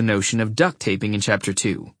introduced the notion of duct taping in Chapter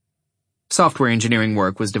 2. Software engineering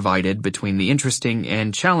work was divided between the interesting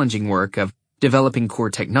and challenging work of developing core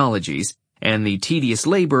technologies and the tedious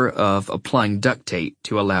labor of applying duct tape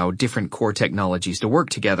to allow different core technologies to work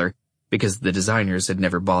together because the designers had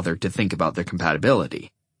never bothered to think about their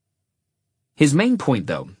compatibility. His main point,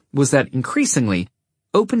 though, was that increasingly,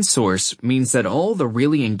 open source means that all the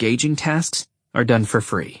really engaging tasks are done for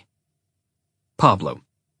free. Pablo.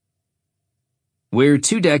 Where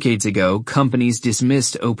 2 decades ago companies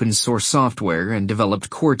dismissed open source software and developed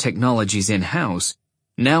core technologies in-house,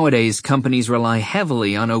 nowadays companies rely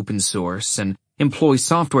heavily on open source and employ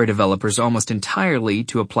software developers almost entirely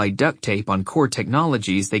to apply duct tape on core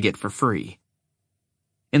technologies they get for free.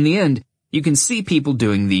 In the end, you can see people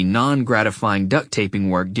doing the non-gratifying duct taping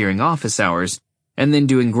work during office hours and then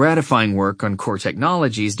doing gratifying work on core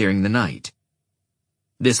technologies during the night.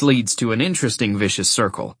 This leads to an interesting vicious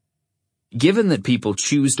circle. Given that people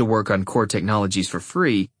choose to work on core technologies for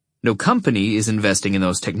free, no company is investing in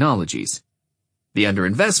those technologies. The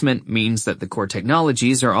underinvestment means that the core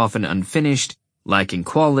technologies are often unfinished, lacking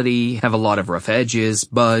quality, have a lot of rough edges,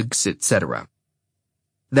 bugs, etc.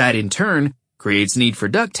 That in turn creates need for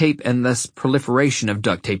duct tape and thus proliferation of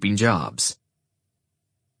duct taping jobs.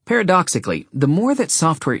 Paradoxically, the more that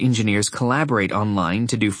software engineers collaborate online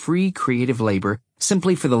to do free creative labor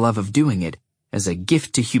simply for the love of doing it, as a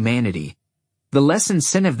gift to humanity, the less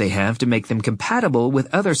incentive they have to make them compatible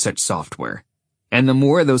with other such software, and the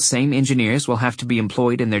more those same engineers will have to be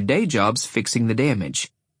employed in their day jobs fixing the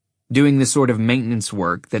damage, doing the sort of maintenance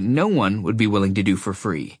work that no one would be willing to do for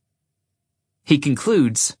free. He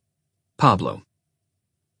concludes, Pablo.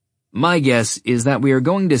 My guess is that we are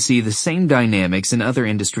going to see the same dynamics in other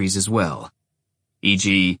industries as well.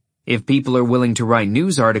 E.g., if people are willing to write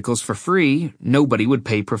news articles for free, nobody would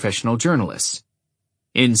pay professional journalists.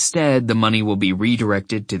 Instead, the money will be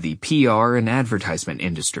redirected to the PR and advertisement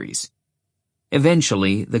industries.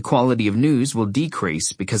 Eventually, the quality of news will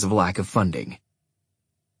decrease because of lack of funding.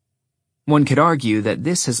 One could argue that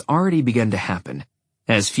this has already begun to happen,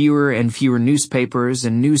 as fewer and fewer newspapers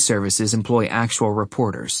and news services employ actual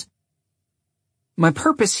reporters. My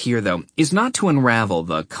purpose here, though, is not to unravel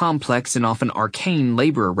the complex and often arcane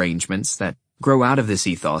labor arrangements that grow out of this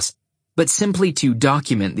ethos, but simply to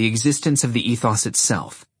document the existence of the ethos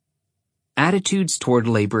itself. Attitudes toward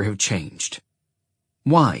labor have changed.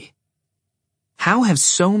 Why? How have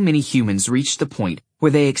so many humans reached the point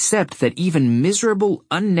where they accept that even miserable,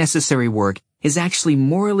 unnecessary work is actually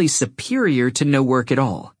morally superior to no work at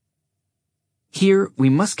all? Here, we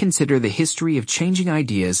must consider the history of changing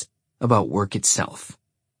ideas about work itself.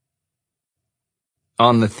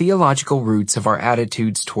 On the theological roots of our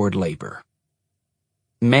attitudes toward labor.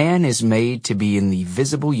 Man is made to be in the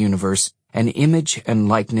visible universe an image and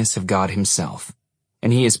likeness of God himself,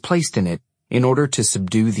 and he is placed in it in order to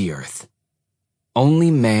subdue the earth.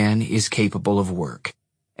 Only man is capable of work,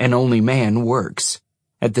 and only man works,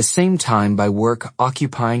 at the same time by work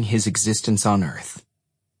occupying his existence on earth.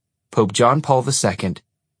 Pope John Paul II,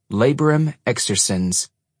 Laborem Exercens,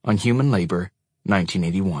 on Human Labor,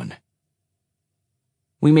 1981.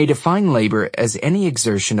 We may define labor as any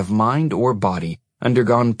exertion of mind or body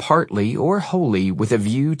undergone partly or wholly with a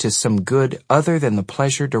view to some good other than the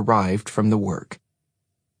pleasure derived from the work.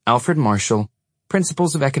 Alfred Marshall,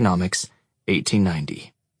 Principles of Economics,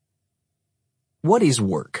 1890. What is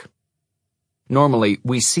work? Normally,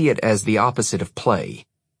 we see it as the opposite of play.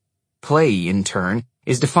 Play, in turn,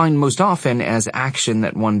 is defined most often as action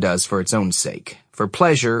that one does for its own sake, for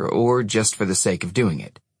pleasure, or just for the sake of doing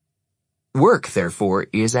it. Work, therefore,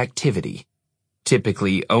 is activity,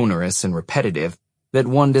 typically onerous and repetitive, that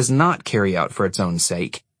one does not carry out for its own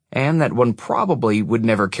sake, and that one probably would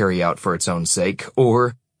never carry out for its own sake,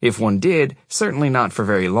 or, If one did, certainly not for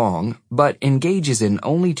very long, but engages in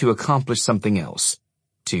only to accomplish something else,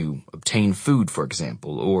 to obtain food, for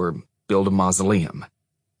example, or build a mausoleum.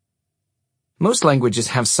 Most languages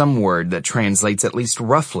have some word that translates at least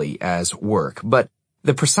roughly as work, but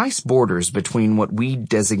the precise borders between what we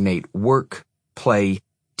designate work, play,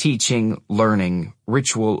 teaching, learning,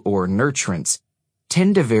 ritual, or nurturance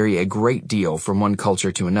tend to vary a great deal from one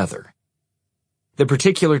culture to another. The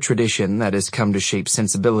particular tradition that has come to shape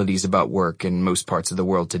sensibilities about work in most parts of the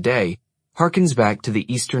world today harkens back to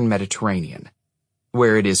the Eastern Mediterranean,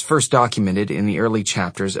 where it is first documented in the early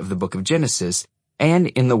chapters of the book of Genesis and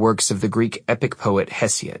in the works of the Greek epic poet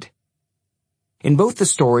Hesiod. In both the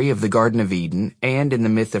story of the Garden of Eden and in the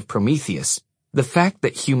myth of Prometheus, the fact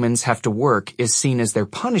that humans have to work is seen as their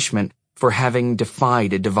punishment for having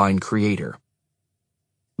defied a divine creator.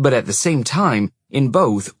 But at the same time, in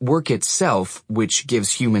both, work itself, which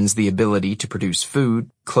gives humans the ability to produce food,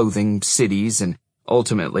 clothing, cities, and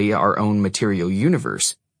ultimately our own material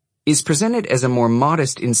universe, is presented as a more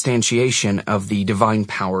modest instantiation of the divine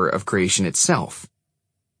power of creation itself.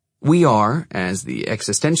 We are, as the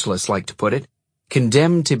existentialists like to put it,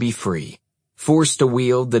 condemned to be free, forced to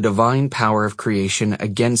wield the divine power of creation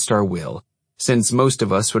against our will, since most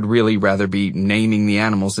of us would really rather be naming the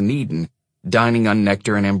animals in Eden, dining on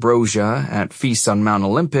nectar and ambrosia at feasts on Mount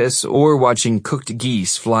Olympus, or watching cooked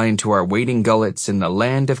geese fly into our waiting gullets in the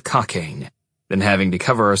land of Cockaigne, than having to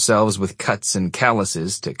cover ourselves with cuts and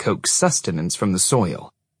calluses to coax sustenance from the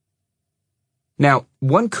soil. Now,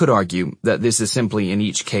 one could argue that this is simply in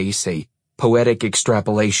each case a poetic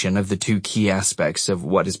extrapolation of the two key aspects of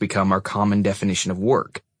what has become our common definition of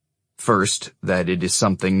work. First, that it is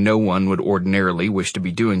something no one would ordinarily wish to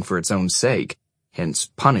be doing for its own sake, hence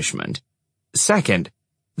punishment. Second,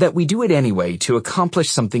 that we do it anyway to accomplish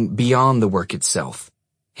something beyond the work itself,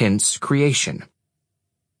 hence creation.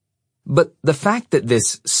 But the fact that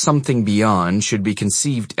this something beyond should be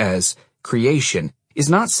conceived as creation is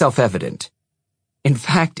not self-evident. In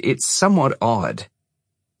fact, it's somewhat odd.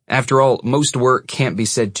 After all, most work can't be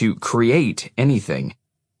said to create anything.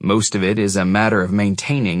 Most of it is a matter of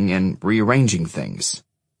maintaining and rearranging things.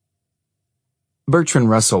 Bertrand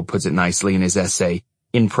Russell puts it nicely in his essay,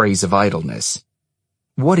 In Praise of Idleness.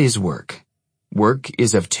 What is work? Work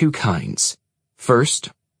is of two kinds. First,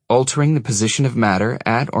 altering the position of matter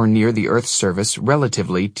at or near the Earth's surface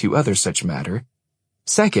relatively to other such matter.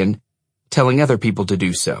 Second, telling other people to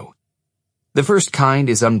do so. The first kind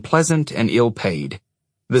is unpleasant and ill-paid.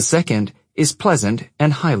 The second is pleasant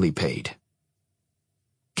and highly paid.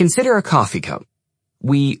 Consider a coffee cup.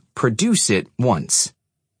 We produce it once.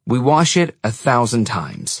 We wash it 1,000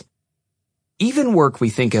 times. Even work we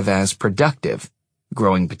think of as productive,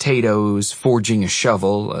 growing potatoes, forging a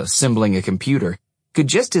shovel, assembling a computer, could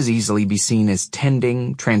just as easily be seen as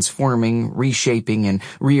tending, transforming, reshaping, and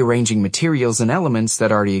rearranging materials and elements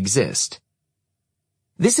that already exist.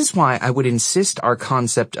 This is why I would insist our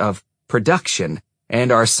concept of production and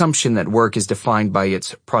our assumption that work is defined by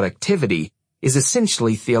its productivity is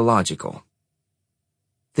essentially theological.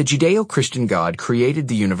 The Judeo-Christian God created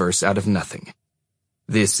the universe out of nothing.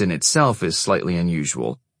 This in itself is slightly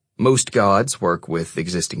unusual. Most gods work with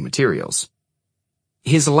existing materials.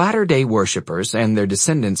 His latter-day worshippers and their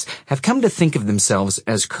descendants have come to think of themselves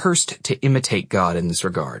as cursed to imitate God in this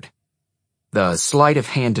regard. The sleight of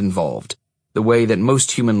hand involved, the way that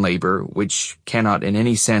most human labor, which cannot in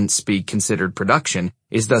any sense be considered production,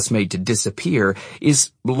 is thus made to disappear,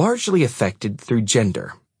 is largely affected through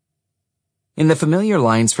gender. In the familiar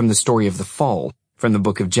lines from the story of the fall, from the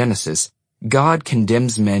book of Genesis, God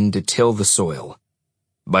condemns men to till the soil.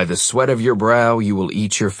 By the sweat of your brow you will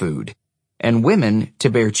eat your food, and women to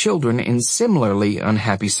bear children in similarly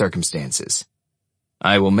unhappy circumstances.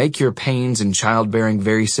 I will make your pains in childbearing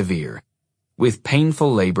very severe. With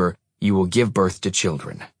painful labor you will give birth to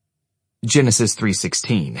children. Genesis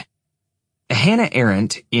 3:16. Hannah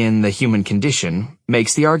Arendt, in The Human Condition,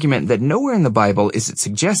 makes the argument that nowhere in the Bible is it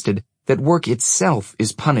suggested that work itself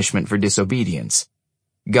is punishment for disobedience.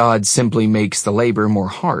 God simply makes the labor more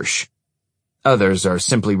harsh. Others are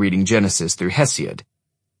simply reading Genesis through Hesiod.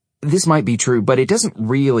 This might be true, but it doesn't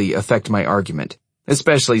really affect my argument,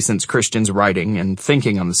 especially since Christians writing and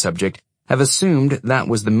thinking on the subject have assumed that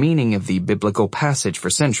was the meaning of the biblical passage for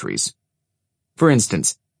centuries. For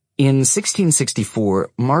instance, in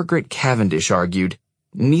 1664, Margaret Cavendish argued,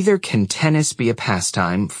 "Neither can tennis be a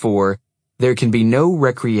pastime, for there can be no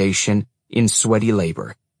recreation in sweaty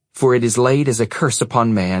labor, for it is laid as a curse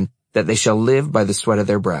upon man that they shall live by the sweat of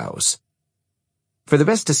their brows." For the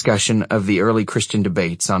best discussion of the early Christian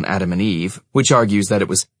debates on Adam and Eve, which argues that it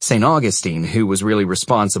was St. Augustine who was really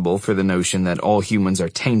responsible for the notion that all humans are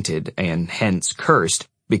tainted and hence cursed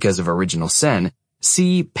because of original sin,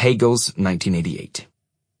 see Pagel's 1988.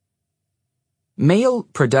 Male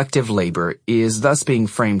productive labor is thus being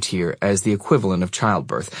framed here as the equivalent of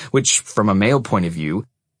childbirth, which, from a male point of view,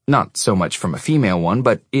 not so much from a female one,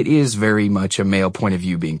 but it is very much a male point of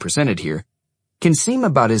view being presented here, can seem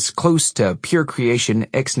about as close to pure creation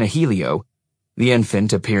ex nihilo, the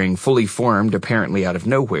infant appearing fully formed apparently out of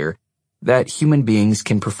nowhere, that human beings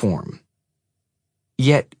can perform.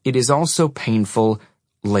 Yet it is also painful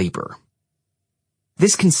labor.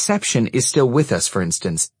 This conception is still with us, for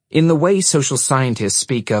instance, in the way social scientists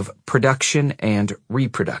speak of production and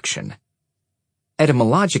reproduction.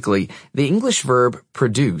 Etymologically, the English verb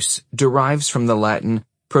produce derives from the Latin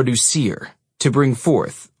producere, to bring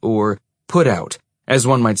forth, or put out, as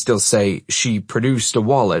one might still say, she produced a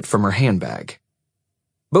wallet from her handbag.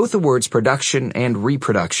 Both the words production and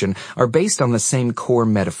reproduction are based on the same core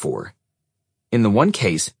metaphor. In the one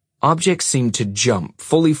case, objects seem to jump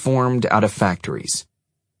fully formed out of factories.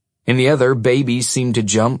 In the other, babies seem to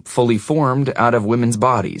jump fully formed out of women's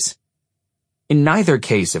bodies. In neither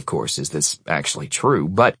case, of course, is this actually true,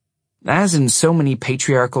 but as in so many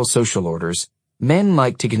patriarchal social orders, men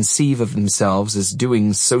like to conceive of themselves as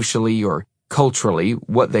doing socially or culturally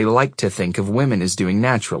what they like to think of women as doing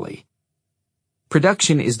naturally.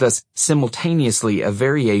 Production is thus simultaneously a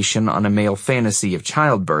variation on a male fantasy of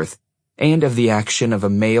childbirth and of the action of a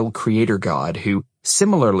male creator god who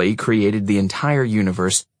similarly created the entire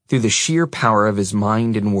universe through the sheer power of his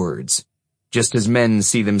mind and words, just as men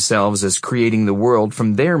see themselves as creating the world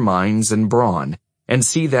from their minds and brawn, and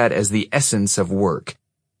see that as the essence of work,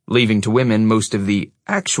 leaving to women most of the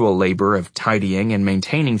actual labor of tidying and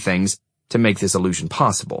maintaining things to make this illusion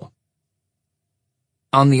possible.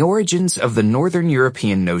 On the origins of the Northern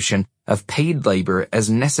European notion of paid labor as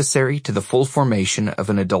necessary to the full formation of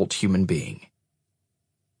an adult human being.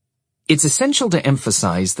 It's essential to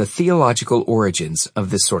emphasize the theological origins of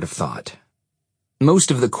this sort of thought.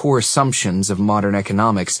 Most of the core assumptions of modern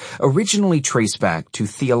economics originally trace back to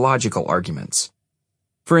theological arguments.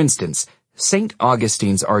 For instance, St.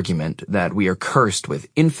 Augustine's argument that we are cursed with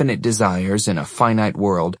infinite desires in a finite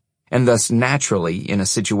world and thus naturally in a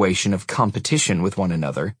situation of competition with one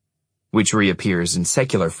another, which reappears in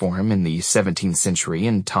secular form in the 17th century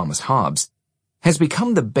in Thomas Hobbes, has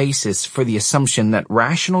become the basis for the assumption that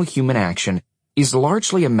rational human action is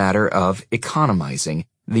largely a matter of economizing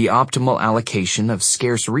the optimal allocation of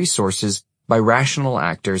scarce resources by rational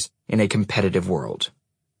actors in a competitive world.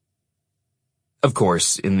 Of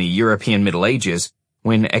course, in the European Middle Ages,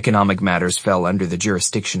 when economic matters fell under the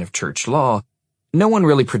jurisdiction of church law, no one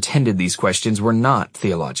really pretended these questions were not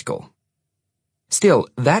theological. Still,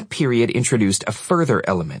 that period introduced a further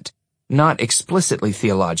element, not explicitly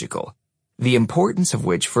theological, the importance of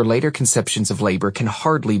which for later conceptions of labor can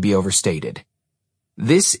hardly be overstated.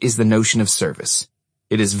 This is the notion of service.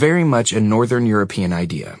 It is very much a Northern European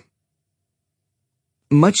idea.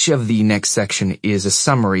 Much of the next section is a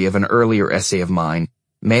summary of an earlier essay of mine,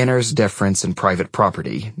 Manners, Deference, and Private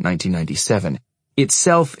Property, 1997,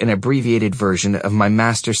 itself an abbreviated version of my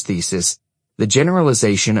master's thesis, The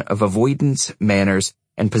Generalization of Avoidance, Manners,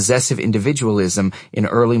 and Possessive Individualism in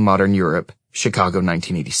Early Modern Europe, Chicago,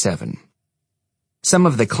 1987. Some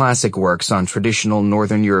of the classic works on traditional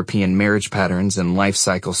Northern European marriage patterns and life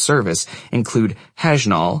cycle service include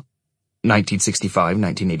Hajnal,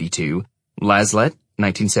 1965-1982, Laslett,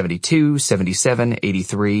 1972, 77,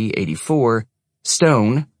 83, 84,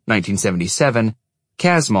 Stone, 1977,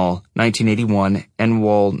 Casmal, 1981, and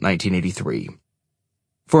Wall, 1983.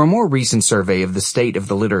 For a more recent survey of the state of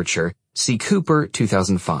the literature, see Cooper,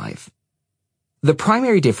 2005. The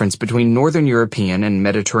primary difference between Northern European and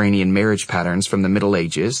Mediterranean marriage patterns from the Middle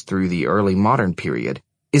Ages through the early modern period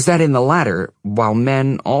is that in the latter, while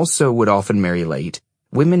men also would often marry late,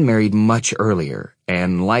 women married much earlier,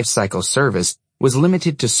 and life cycle service was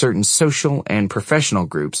limited to certain social and professional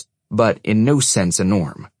groups, but in no sense a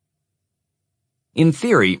norm. In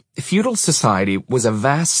theory, feudal society was a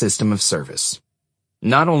vast system of service.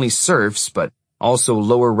 Not only serfs, but also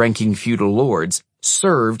lower-ranking feudal lords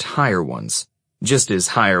served higher ones, just as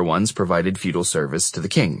higher ones provided feudal service to the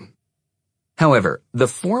king. However, the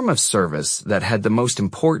form of service that had the most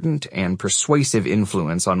important and persuasive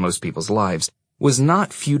influence on most people's lives was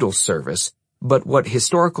not feudal service, but what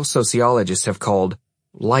historical sociologists have called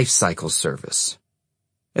life cycle service.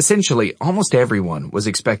 Essentially, almost everyone was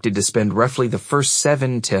expected to spend roughly the first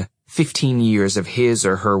 7 to 15 years of his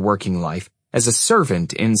or her working life as a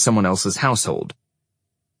servant in someone else's household.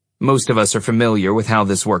 Most of us are familiar with how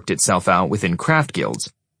this worked itself out within craft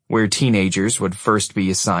guilds, where teenagers would first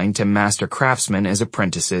be assigned to master craftsmen as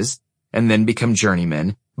apprentices, and then become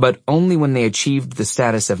journeymen, but only when they achieved the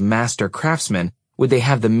status of master craftsmen would they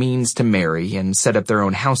have the means to marry and set up their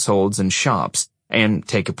own households and shops, and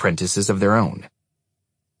take apprentices of their own.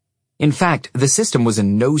 In fact, the system was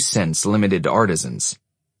in no sense limited to artisans.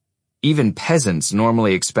 Even peasants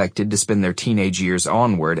normally expected to spend their teenage years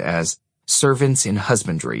onward as servants in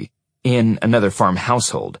husbandry, in another farm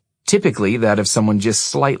household, typically that of someone just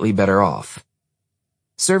slightly better off.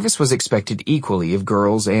 Service was expected equally of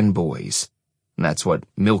girls and boys. That's what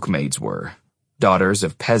milkmaids were, daughters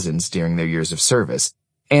of peasants during their years of service,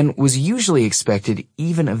 and was usually expected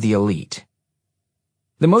even of the elite.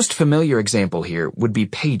 The most familiar example here would be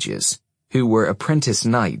pages, who were apprentice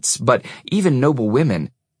knights, but even noble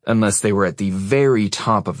women, unless they were at the very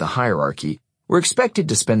top of the hierarchy, were expected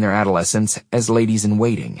to spend their adolescence as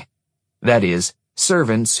ladies-in-waiting. That is,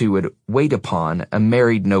 servants who would wait upon a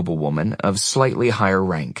married noblewoman of slightly higher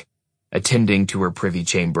rank, attending to her privy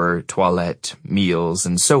chamber, toilette, meals,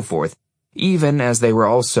 and so forth, even as they were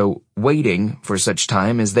also waiting for such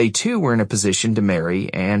time as they too were in a position to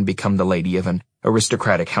marry and become the lady of an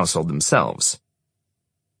aristocratic household themselves.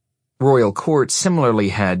 Royal courts similarly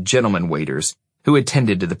had gentlemen waiters who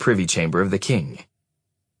attended to the privy chamber of the king.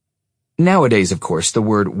 Nowadays, of course, the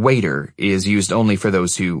word waiter is used only for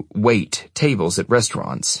those who wait tables at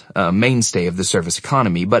restaurants, a mainstay of the service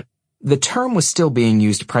economy, but the term was still being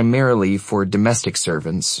used primarily for domestic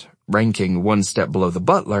servants, ranking one step below the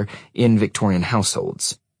butler in Victorian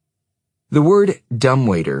households. The word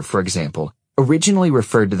dumbwaiter, for example, originally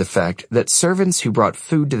referred to the fact that servants who brought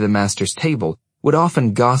food to the master's table would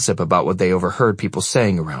often gossip about what they overheard people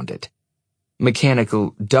saying around it.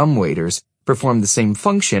 Mechanical dumbwaiters performed the same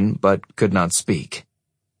function but could not speak.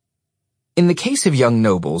 In the case of young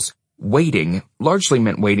nobles, waiting largely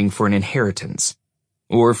meant waiting for an inheritance,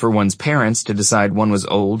 or for one's parents to decide one was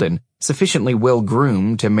old and sufficiently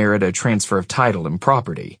well-groomed to merit a transfer of title and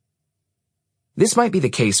property. This might be the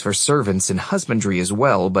case for servants in husbandry as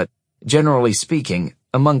well, but generally speaking,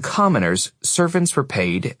 among commoners, servants were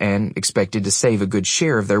paid and expected to save a good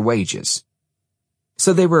share of their wages.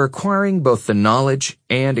 So they were acquiring both the knowledge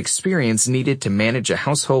and experience needed to manage a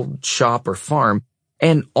household, shop, or farm,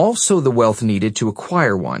 and also the wealth needed to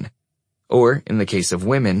acquire one, or, in the case of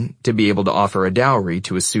women, to be able to offer a dowry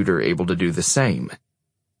to a suitor able to do the same.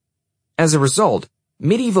 As a result,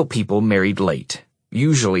 medieval people married late,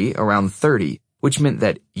 usually around 30, which meant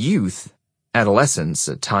that youth, adolescence,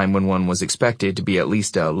 a time when one was expected to be at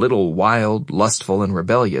least a little wild, lustful, and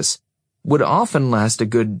rebellious, would often last a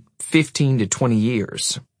good 15 to 20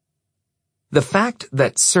 years. The fact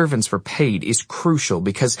that servants were paid is crucial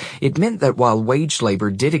because it meant that while wage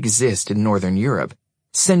labor did exist in Northern Europe,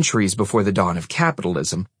 centuries before the dawn of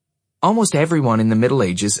capitalism, almost everyone in the Middle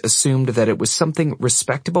Ages assumed that it was something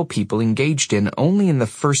respectable people engaged in only in the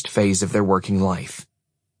first phase of their working life.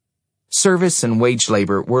 Service and wage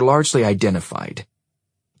labor were largely identified.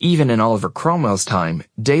 Even in Oliver Cromwell's time,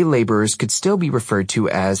 day laborers could still be referred to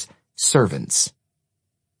as servants.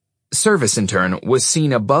 Service, in turn, was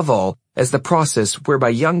seen above all as the process whereby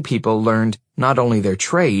young people learned not only their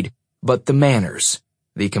trade, but the manners,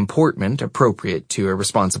 the comportment appropriate to a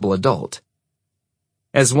responsible adult.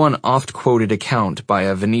 As one oft-quoted account by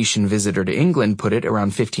a Venetian visitor to England put it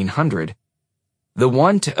around 1500, "The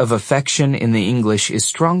want of affection in the English is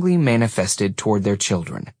strongly manifested toward their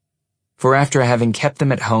children. For after having kept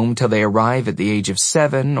them at home till they arrive at the age of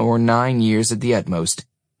 7 or 9 years at the utmost,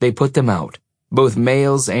 they put them out, both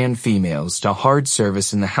males and females, to hard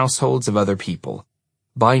service in the households of other people,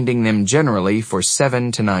 binding them generally for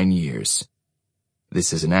 7 to 9 years.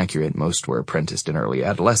 This is inaccurate, most were apprenticed in early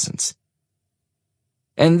adolescence.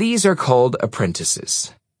 And these are called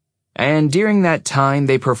apprentices. And during that time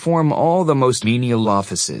they perform all the most menial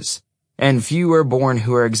offices, and few are born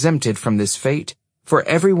who are exempted from this fate, for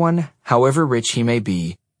everyone, however rich he may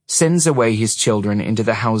be, sends away his children into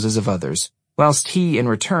the houses of others, whilst he, in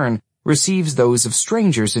return, receives those of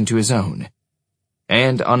strangers into his own.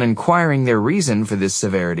 And on inquiring their reason for this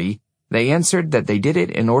severity, they answered that they did it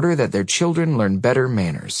in order that their children learn better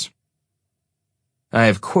manners." I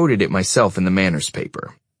have quoted it myself in the Manners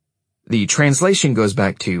paper. The translation goes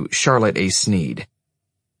back to Charlotte A. Sneed.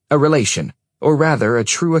 "A relation, or rather a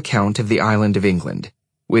true account of the island of England,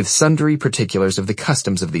 with sundry particulars of the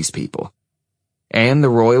customs of these people, and the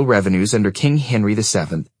royal revenues under King Henry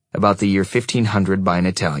VII, about the year 1500 by an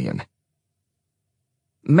Italian."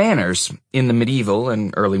 Manners, in the medieval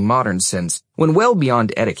and early modern sense, went well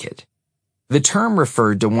beyond etiquette. The term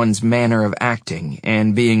referred to one's manner of acting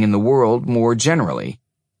and being in the world more generally,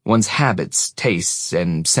 one's habits, tastes,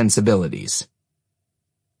 and sensibilities.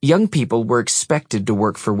 Young people were expected to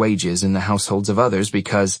work for wages in the households of others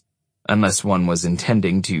because, unless one was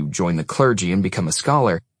intending to join the clergy and become a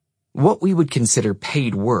scholar, what we would consider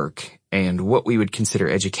paid work and what we would consider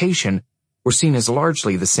education were seen as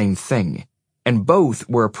largely the same thing, and both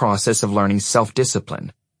were a process of learning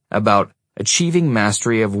self-discipline, about achieving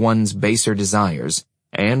mastery of one's baser desires,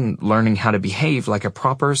 and learning how to behave like a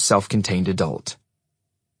proper self-contained adult.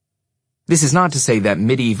 This is not to say that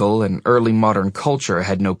medieval and early modern culture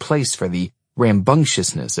had no place for the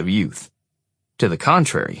rambunctiousness of youth. To the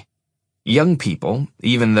contrary, young people,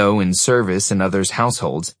 even though in service in others'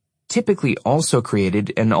 households, typically also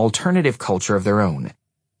created an alternative culture of their own,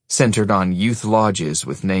 centered on youth lodges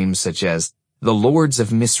with names such as the Lords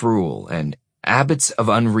of Misrule and Abbots of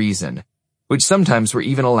Unreason, which sometimes were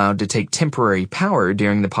even allowed to take temporary power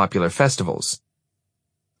during the popular festivals.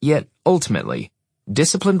 Yet, ultimately,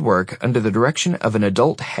 disciplined work under the direction of an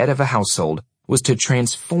adult head of a household was to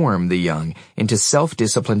transform the young into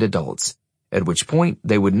self-disciplined adults, at which point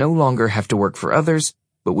they would no longer have to work for others,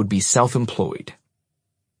 but would be self-employed.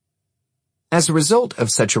 As a result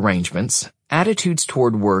of such arrangements, attitudes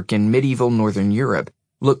toward work in medieval Northern Europe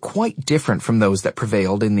look quite different from those that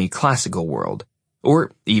prevailed in the classical world,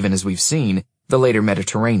 or, even as we've seen, the later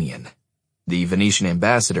Mediterranean. The Venetian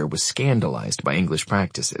ambassador was scandalized by English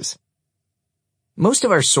practices. Most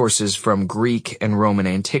of our sources from Greek and Roman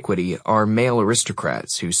antiquity are male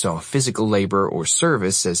aristocrats who saw physical labor or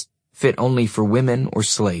service as fit only for women or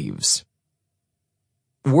slaves.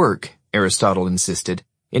 Work, Aristotle insisted,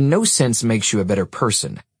 in no sense makes you a better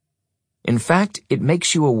person. In fact, it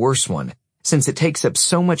makes you a worse one, since it takes up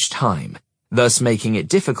so much time, thus making it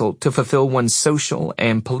difficult to fulfill one's social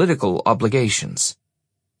and political obligations.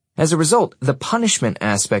 As a result, the punishment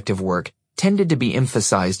aspect of work tended to be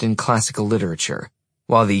emphasized in classical literature,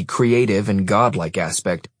 while the creative and godlike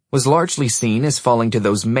aspect was largely seen as falling to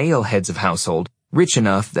those male heads of household rich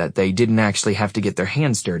enough that they didn't actually have to get their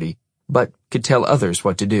hands dirty, but could tell others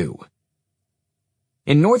what to do.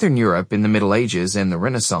 In Northern Europe in the Middle Ages and the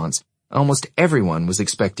Renaissance, almost everyone was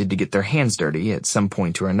expected to get their hands dirty at some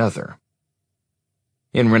point or another.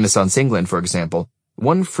 In Renaissance England, for example,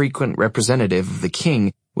 one frequent representative of the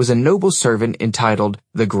king was a noble servant entitled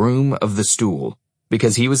the Groom of the Stool,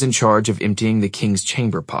 because he was in charge of emptying the king's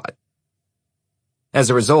chamber pot. As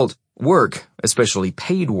a result, work, especially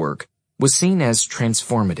paid work, was seen as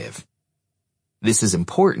transformative. This is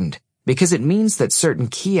important because it means that certain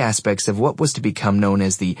key aspects of what was to become known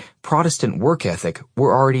as the Protestant work ethic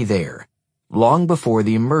were already there, long before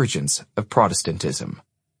the emergence of Protestantism.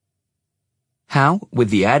 How, with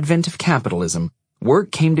the advent of capitalism,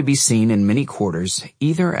 work came to be seen in many quarters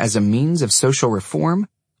either as a means of social reform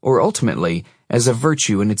or ultimately as a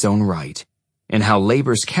virtue in its own right, and how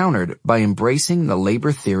labor's countered by embracing the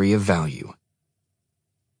labor theory of value.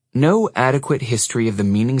 No adequate history of the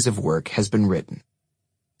meanings of work has been written.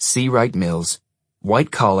 C. Wright Mills,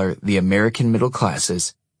 White Collar, The American Middle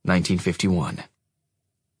Classes, 1951.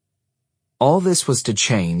 All this was to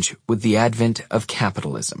change with the advent of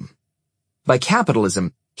capitalism. By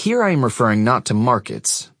capitalism, here I am referring not to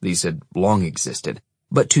markets, these had long existed,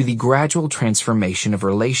 but to the gradual transformation of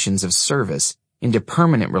relations of service into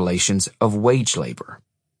permanent relations of wage labor.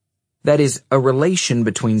 That is, a relation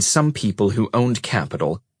between some people who owned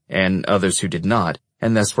capital and others who did not,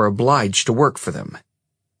 and thus were obliged to work for them.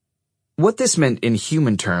 What this meant in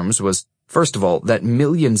human terms was, first of all, that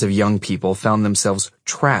millions of young people found themselves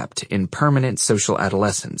trapped in permanent social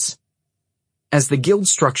adolescence. As the guild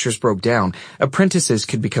structures broke down, apprentices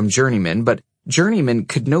could become journeymen, but journeymen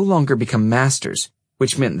could no longer become masters,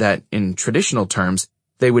 which meant that, in traditional terms,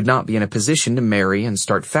 they would not be in a position to marry and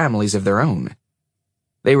start families of their own.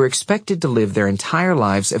 They were expected to live their entire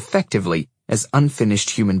lives effectively as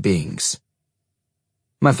unfinished human beings.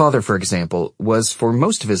 My father, for example, was for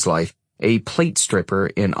most of his life a plate stripper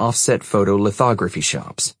in offset photo lithography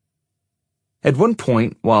shops. At one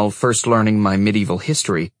point, while first learning my medieval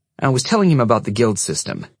history, I was telling him about the guild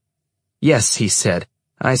system. Yes, he said,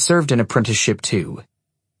 I served an apprenticeship too.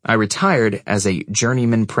 I retired as a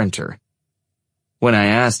journeyman printer. When I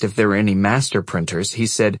asked if there were any master printers, he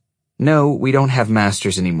said, no, we don't have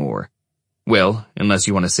masters anymore. Well, unless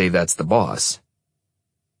you want to say that's the boss.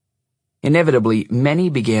 Inevitably, many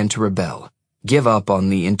began to rebel, give up on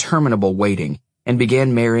the interminable waiting, and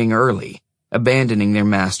began marrying early, abandoning their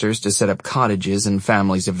masters to set up cottages and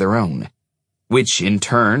families of their own, which in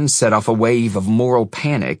turn set off a wave of moral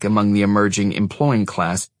panic among the emerging employing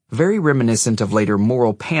class, very reminiscent of later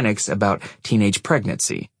moral panics about teenage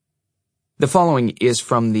pregnancy. The following is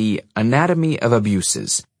from the Anatomy of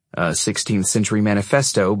Abuses, a 16th century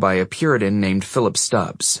manifesto by a Puritan named Philip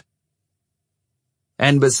Stubbs.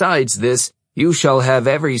 And besides this, you shall have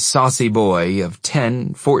every saucy boy of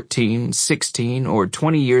 10, 14, 16, or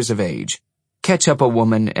 20 years of age catch up a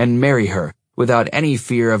woman and marry her without any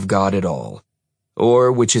fear of God at all,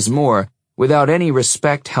 or, which is more, without any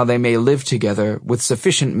respect how they may live together with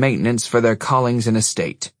sufficient maintenance for their callings and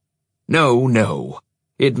estate. No, no,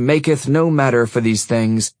 it maketh no matter for these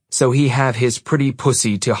things, so he have his pretty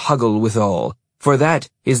pussy to huggle withal, for that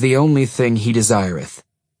is the only thing he desireth.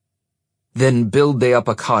 Then build they up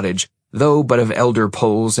a cottage, though but of elder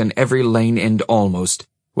poles in every lane end almost,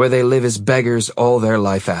 where they live as beggars all their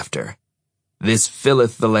life after. This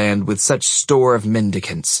filleth the land with such store of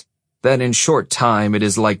mendicants, that in short time it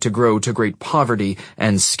is like to grow to great poverty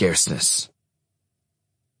and scarceness.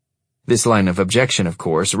 This line of objection, of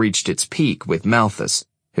course, reached its peak with Malthus,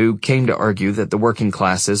 who came to argue that the working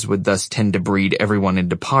classes would thus tend to breed everyone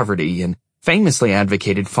into poverty and famously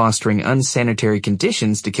advocated fostering unsanitary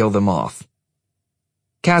conditions to kill them off.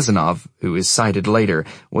 Kazanov, who is cited later,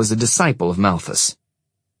 was a disciple of Malthus.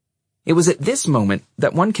 It was at this moment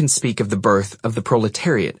that one can speak of the birth of the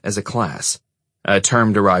proletariat as a class, a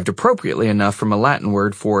term derived appropriately enough from a Latin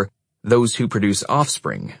word for those who produce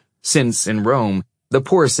offspring, since in Rome, the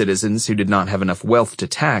poor citizens who did not have enough wealth to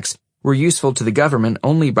tax were useful to the government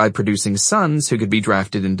only by producing sons who could be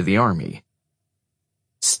drafted into the army.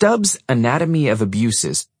 Stubbs' Anatomy of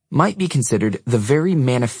Abuses might be considered the very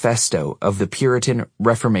manifesto of the Puritan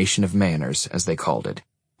Reformation of Manners, as they called it,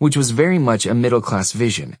 which was very much a middle-class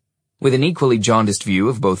vision, with an equally jaundiced view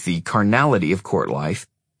of both the carnality of court life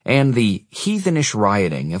and the heathenish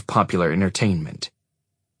rioting of popular entertainment.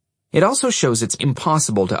 It also shows it's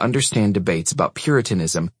impossible to understand debates about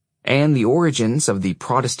Puritanism and the origins of the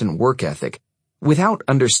Protestant work ethic without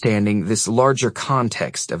understanding this larger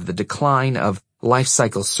context of the decline of life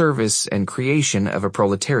cycle service and creation of a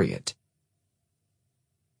proletariat.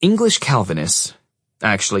 English Calvinists,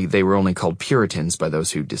 actually they were only called Puritans by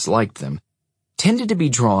those who disliked them, tended to be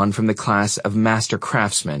drawn from the class of master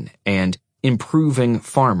craftsmen and improving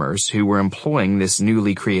farmers who were employing this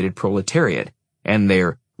newly created proletariat, and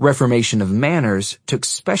their Reformation of Manners took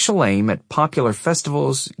special aim at popular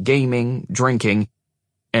festivals, gaming, drinking,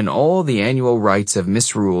 and all the annual rites of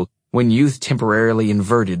misrule when youth temporarily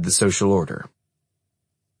inverted the social order.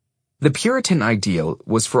 The Puritan ideal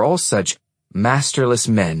was for all such masterless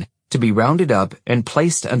men to be rounded up and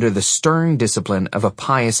placed under the stern discipline of a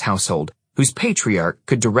pious household whose patriarch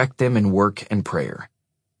could direct them in work and prayer.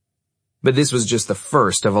 But this was just the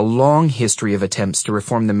first of a long history of attempts to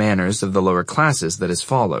reform the manners of the lower classes that has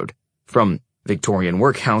followed, from Victorian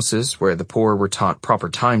workhouses where the poor were taught proper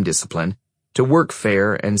time discipline, to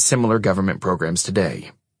workfare and similar government programs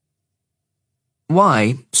today.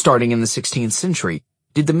 Why, starting in the 16th century,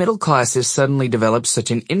 did the middle classes suddenly develop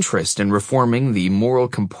such an interest in reforming the moral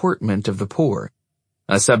comportment of the poor,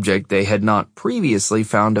 a subject they had not previously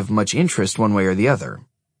found of much interest one way or the other?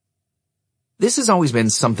 This has always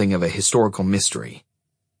been something of a historical mystery.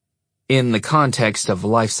 In the context of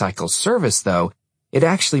life cycle service, though, it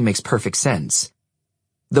actually makes perfect sense.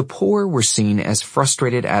 The poor were seen as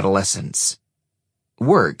frustrated adolescents.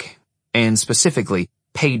 Work, and specifically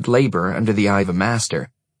paid labor under the eye of a master,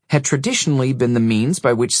 had traditionally been the means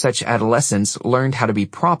by which such adolescents learned how to be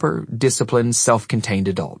proper, disciplined, self-contained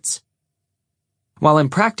adults. While in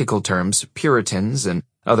practical terms, Puritans and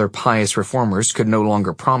other pious reformers could no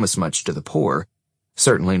longer promise much to the poor,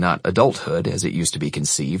 certainly not adulthood as it used to be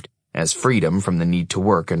conceived, as freedom from the need to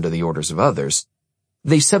work under the orders of others,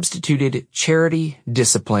 they substituted charity,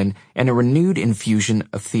 discipline, and a renewed infusion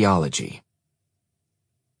of theology.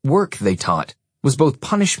 Work, they taught, was both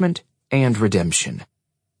punishment and redemption.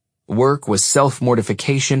 Work was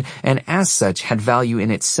self-mortification and as such had value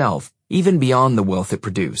in itself, even beyond the wealth it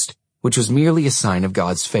produced, which was merely a sign of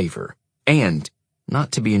God's favor, and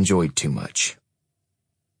not to be enjoyed too much.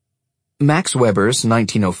 Max Weber's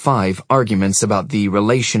 1905 arguments about the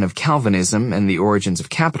relation of Calvinism and the origins of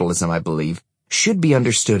capitalism, I believe, should be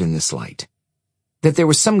understood in this light. That there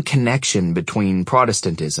was some connection between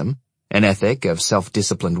Protestantism, an ethic of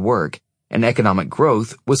self-disciplined work, and economic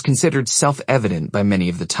growth was considered self-evident by many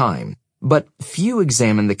of the time, but few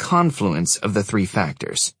examined the confluence of the three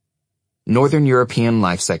factors: Northern European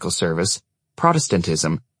life cycle service,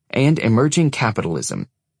 Protestantism, and emerging capitalism,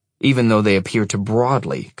 even though they appear to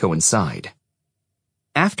broadly coincide.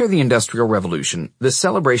 After the Industrial Revolution, the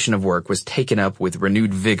celebration of work was taken up with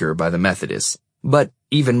renewed vigor by the Methodists, but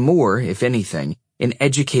even more, if anything, in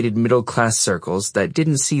educated middle-class circles that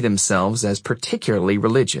didn't see themselves as particularly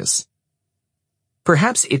religious.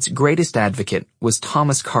 Perhaps its greatest advocate was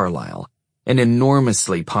Thomas Carlyle, an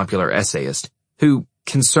enormously popular essayist who,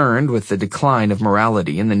 concerned with the decline of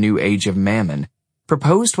morality in the new age of mammon,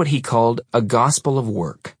 proposed what he called a gospel of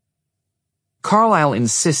work. Carlyle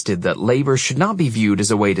insisted that labor should not be viewed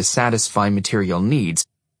as a way to satisfy material needs,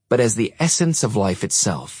 but as the essence of life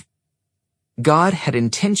itself. God had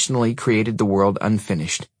intentionally created the world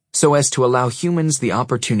unfinished, so as to allow humans the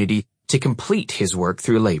opportunity to complete his work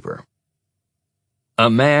through labor. A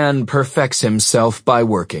man perfects himself by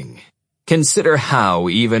working. Consider how,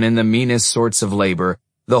 even in the meanest sorts of labor,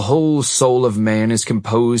 the whole soul of man is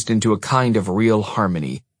composed into a kind of real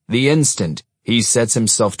harmony, the instant he sets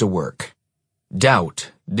himself to work.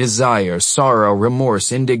 Doubt, desire, sorrow,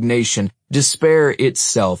 remorse, indignation, despair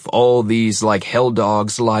itself, all these like hell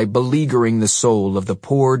dogs lie beleaguering the soul of the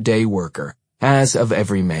poor day worker, as of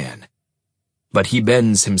every man. But he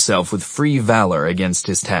bends himself with free valor against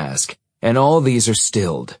his task, and all these are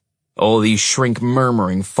stilled. All these shrink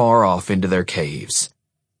murmuring far off into their caves.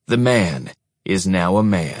 The man is now a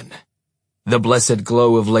man. The blessed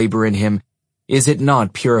glow of labor in him, is it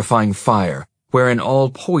not purifying fire, wherein all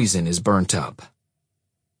poison is burnt up?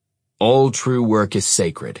 All true work is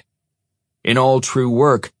sacred. In all true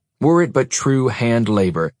work, were it but true hand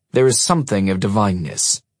labor, there is something of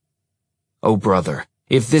divineness. O brother,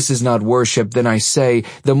 if this is not worship, then I say,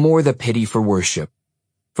 the more the pity for worship.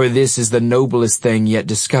 For this is the noblest thing yet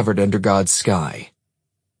discovered under God's sky.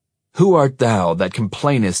 Who art thou that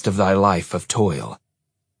complainest of thy life of toil?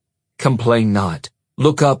 Complain not.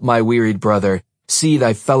 Look up, my wearied brother. See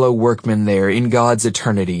thy fellow workmen there in God's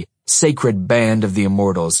eternity, sacred band of the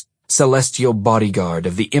immortals, celestial bodyguard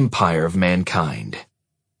of the empire of mankind.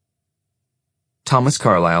 Thomas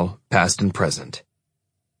Carlyle, Past and Present.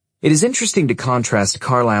 It is interesting to contrast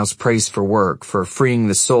Carlyle's praise for work for freeing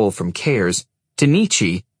the soul from cares to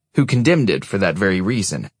Nietzsche, who condemned it for that very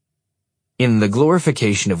reason. In the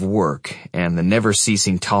glorification of work and the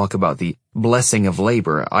never-ceasing talk about the blessing of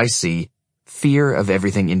labor, I see fear of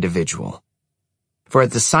everything individual. For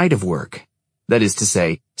at the sight of work, that is to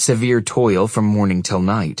say, severe toil from morning till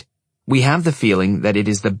night, we have the feeling that it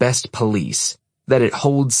is the best police, that it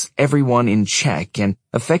holds everyone in check and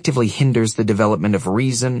effectively hinders the development of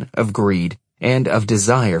reason, of greed, and of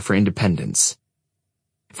desire for independence.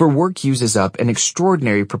 For work uses up an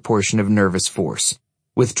extraordinary proportion of nervous force,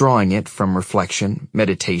 withdrawing it from reflection,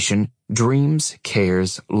 meditation, dreams,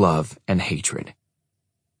 cares, love, and hatred.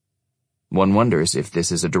 One wonders if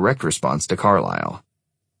this is a direct response to Carlyle.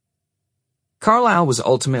 Carlyle was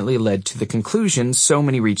ultimately led to the conclusion so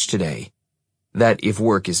many reach today, that if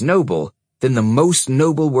work is noble, then the most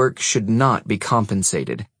noble work should not be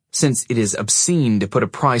compensated, since it is obscene to put a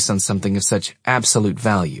price on something of such absolute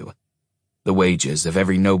value. The wages of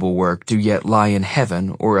every noble work do yet lie in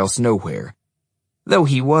heaven or else nowhere, though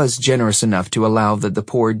he was generous enough to allow that the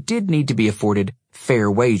poor did need to be afforded fair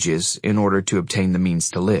wages in order to obtain the means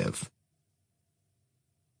to live.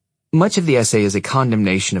 Much of the essay is a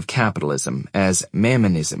condemnation of capitalism as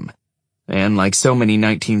mammonism, and like so many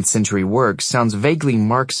 19th century works, sounds vaguely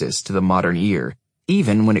Marxist to the modern ear,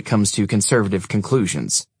 even when it comes to conservative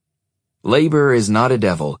conclusions. Labor is not a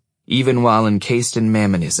devil, even while encased in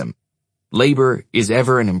mammonism. Labor is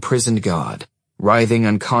ever an imprisoned god, writhing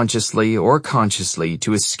unconsciously or consciously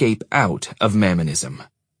to escape out of mammonism.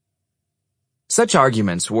 Such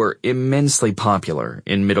arguments were immensely popular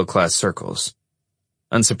in middle-class circles.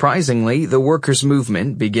 Unsurprisingly, the workers'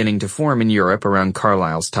 movement beginning to form in Europe around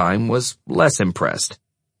Carlyle's time was less impressed.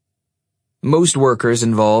 Most workers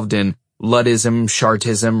involved in Luddism,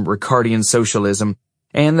 Chartism, Ricardian socialism,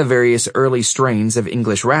 and the various early strains of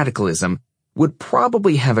English radicalism would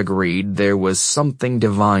probably have agreed there was something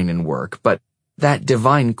divine in work, but that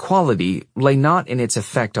divine quality lay not in its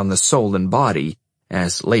effect on the soul and body,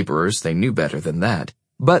 as laborers they knew better than that,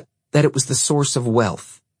 but that it was the source of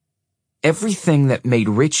wealth. Everything that made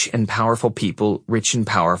rich and powerful people rich and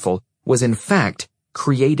powerful was in fact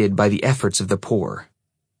created by the efforts of the poor.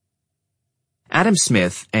 Adam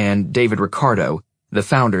Smith and David Ricardo, the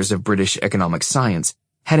founders of British economic science,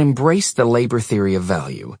 had embraced the labor theory of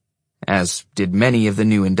value, as did many of the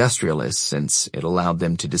new industrialists, since it allowed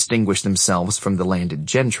them to distinguish themselves from the landed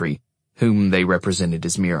gentry, whom they represented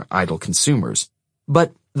as mere idle consumers.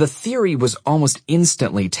 But the theory was almost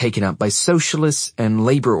instantly taken up by socialists and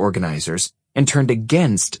labor organizers and turned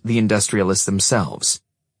against the industrialists themselves.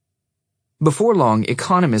 Before long,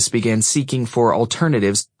 economists began seeking for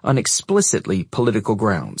alternatives on explicitly political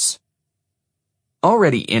grounds.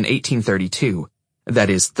 Already in 1832, that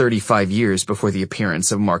is 35 years before the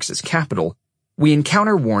appearance of Marx's Capital, we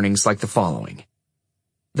encounter warnings like the following.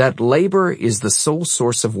 That labor is the sole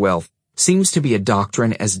source of wealth seems to be a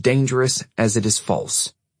doctrine as dangerous as it is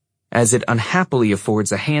false. as it unhappily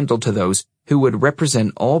affords a handle to those who would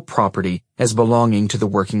represent all property as belonging to the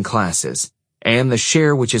working classes, and the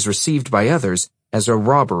share which is received by others as a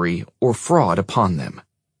robbery or fraud upon them.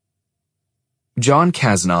 John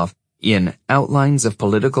Cazenove, in Outlines of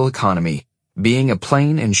Political Economy, being a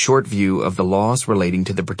plain and short view of the laws relating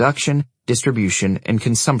to the production, distribution, and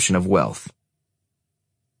consumption of wealth.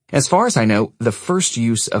 As far as I know, the first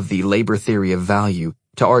use of the labor theory of value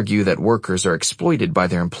to argue that workers are exploited by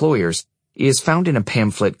their employers is found in a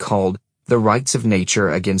pamphlet called The Rights of Nature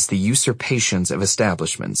Against the Usurpations of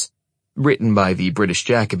Establishments, written by the British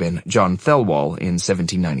Jacobin John Thelwall in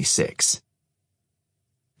 1796.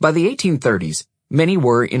 By the 1830s, many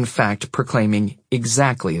were, in fact, proclaiming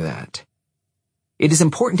exactly that. It is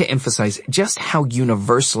important to emphasize just how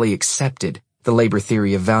universally accepted the labor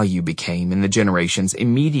theory of value became in the generations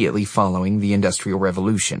immediately following the Industrial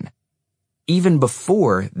Revolution, even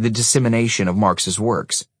before the dissemination of Marx's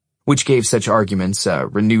works, which gave such arguments a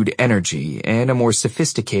renewed energy and a more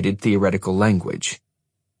sophisticated theoretical language.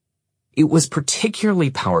 It was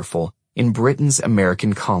particularly powerful in Britain's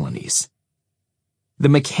American colonies. The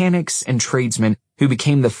mechanics and tradesmen who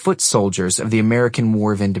became the foot soldiers of the American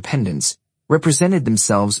War of Independence represented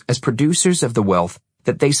themselves as producers of the wealth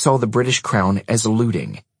that they saw the British Crown as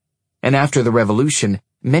looting, and after the Revolution,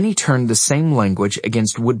 many turned the same language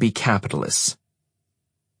against would-be capitalists.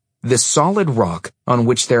 The solid rock on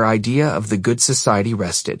which their idea of the good society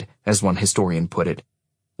rested, as one historian put it,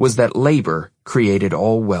 was that labor created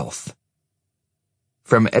all wealth.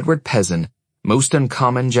 From Edward Pezen, Most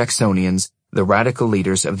Uncommon Jacksonians, the radical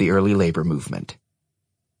leaders of the early labor movement.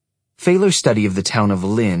 Fayler's study of the town of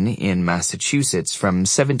Lynn in Massachusetts from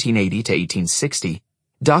 1780 to 1860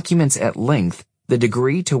 documents at length the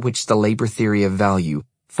degree to which the labor theory of value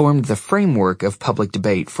formed the framework of public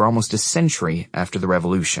debate for almost a century after the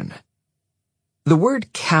Revolution. The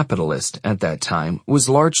word capitalist at that time was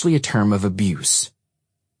largely a term of abuse.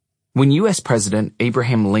 When U.S. President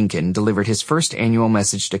Abraham Lincoln delivered his first annual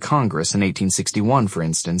message to Congress in 1861, for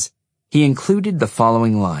instance, he included the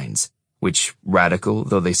following lines, which, radical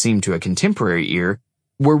though they seemed to a contemporary ear,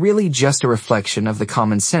 were really just a reflection of the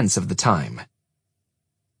common sense of the time.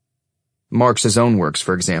 Marx's own works,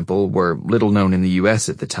 for example, were little known in the U.S.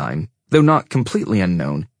 at the time, though not completely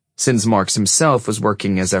unknown, since Marx himself was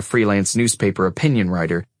working as a freelance newspaper opinion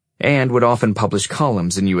writer and would often publish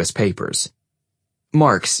columns in U.S. papers.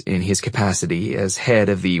 Marx, in his capacity as head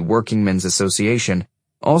of the Working Men's Association,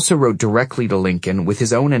 also wrote directly to Lincoln with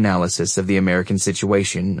his own analysis of the American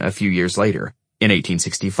situation a few years later, in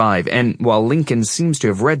 1865, and while Lincoln seems to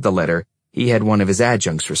have read the letter, he had one of his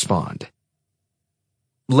adjuncts respond.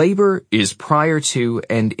 Labor is prior to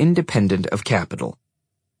and independent of capital.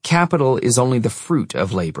 Capital is only the fruit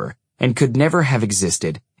of labor, and could never have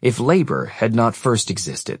existed if labor had not first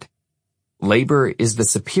existed. Labor is the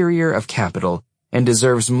superior of capital and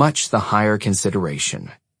deserves much the higher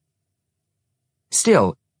consideration.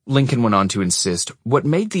 Still, Lincoln went on to insist, what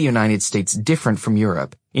made the United States different from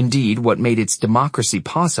Europe, indeed what made its democracy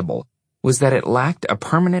possible, was that it lacked a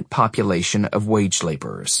permanent population of wage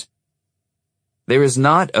laborers. There is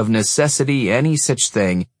not of necessity any such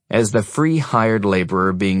thing as the free hired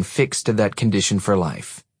laborer being fixed to that condition for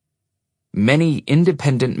life. Many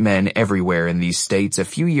independent men everywhere in these states a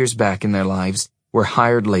few years back in their lives were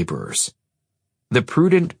hired laborers. The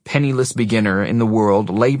prudent, penniless beginner in the world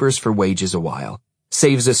labors for wages a while,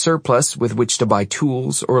 saves a surplus with which to buy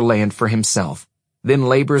tools or land for himself, then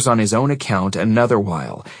labors on his own account another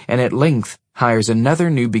while, and at length hires another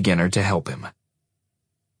new beginner to help him.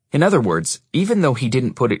 In other words, even though he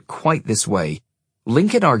didn't put it quite this way,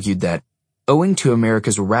 Lincoln argued that, owing to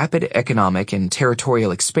America's rapid economic and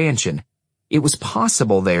territorial expansion, it was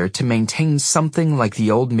possible there to maintain something like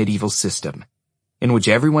the old medieval system, in which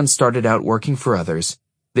everyone started out working for others,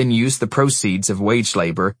 then used the proceeds of wage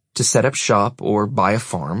labor to set up shop or buy a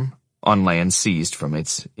farm, on land seized from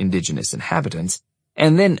its indigenous inhabitants,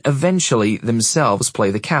 and then eventually themselves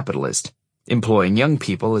play the capitalist, employing young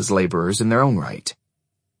people as laborers in their own right.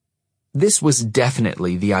 This was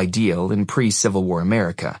definitely the ideal in pre-Civil War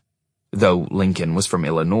America, though Lincoln was from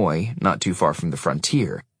Illinois, not too far from the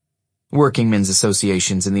frontier. Working men's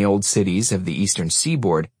associations in the old cities of the eastern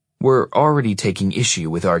seaboard were already taking issue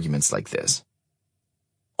with arguments like this.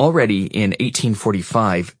 Already in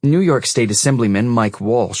 1845, New York State Assemblyman Mike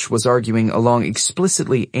Walsh was arguing along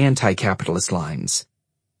explicitly anti-capitalist lines.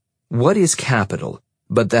 What is capital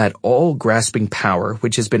but that all-grasping power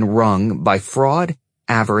which has been wrung by fraud,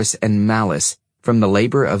 avarice, and malice from the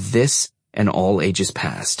labor of this and all ages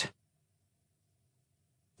past?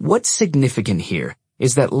 What's significant here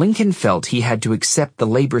is that Lincoln felt he had to accept the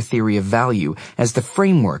labor theory of value as the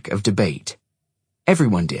framework of debate.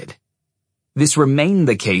 Everyone did. This remained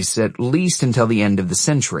the case at least until the end of the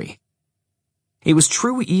century. It was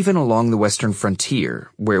true even along the western frontier,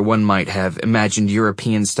 where one might have imagined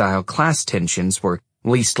European-style class tensions were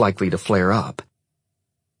least likely to flare up.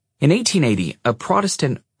 In 1880, a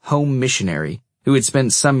Protestant home missionary who had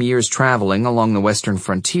spent some years traveling along the western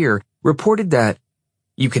frontier reported that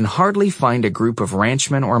you can hardly find a group of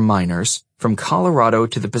ranchmen or miners from Colorado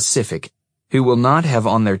to the Pacific who will not have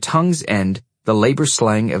on their tongue's end the labor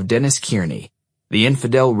slang of Dennis Kearney, the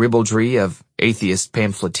infidel ribaldry of atheist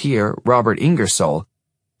pamphleteer Robert Ingersoll,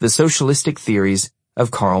 the socialistic theories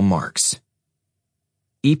of Karl Marx.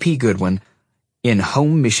 E.P. Goodwin, in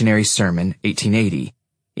Home Missionary Sermon, 1880,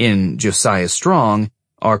 in Josiah Strong,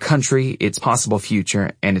 Our Country, Its Possible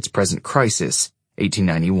Future, and Its Present Crisis,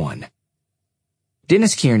 1891.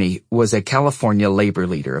 Dennis Kearney was a California labor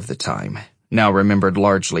leader of the time, now remembered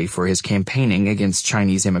largely for his campaigning against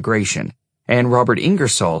Chinese immigration, and Robert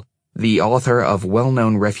Ingersoll, the author of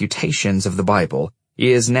well-known refutations of the Bible,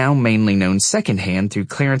 is now mainly known secondhand through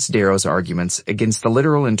Clarence Darrow's arguments against the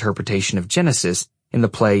literal interpretation of Genesis in the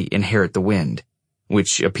play Inherit the Wind,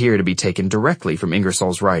 which appear to be taken directly from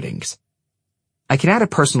Ingersoll's writings. I can add a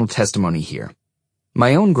personal testimony here.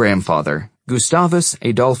 My own grandfather, Gustavus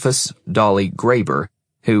Adolphus Dolly Graber,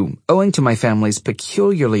 who, owing to my family's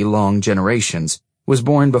peculiarly long generations, was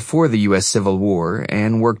born before the U.S. Civil War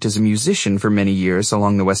and worked as a musician for many years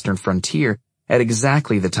along the western frontier at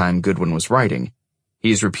exactly the time Goodwin was writing.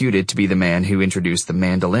 He is reputed to be the man who introduced the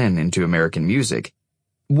mandolin into American music.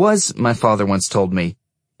 Was, my father once told me,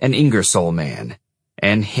 an Ingersoll man,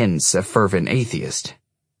 and hence a fervent atheist.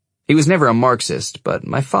 He was never a Marxist, but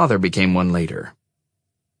my father became one later.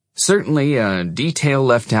 Certainly a detail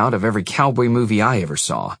left out of every cowboy movie I ever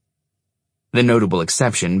saw. The notable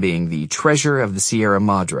exception being the Treasure of the Sierra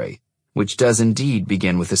Madre, which does indeed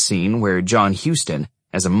begin with a scene where John Huston,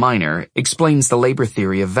 as a miner, explains the labor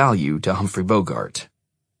theory of value to Humphrey Bogart.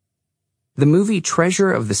 The movie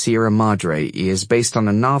Treasure of the Sierra Madre is based on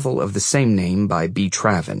a novel of the same name by B.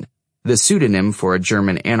 Travin, the pseudonym for a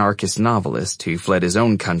German anarchist novelist who fled his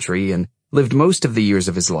own country and lived most of the years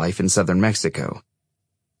of his life in southern Mexico.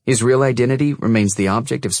 His real identity remains the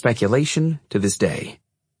object of speculation to this day.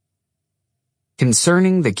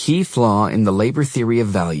 Concerning the key flaw in the labor theory of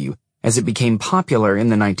value as it became popular in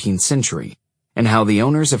the 19th century, and how the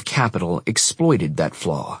owners of capital exploited that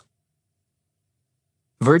flaw.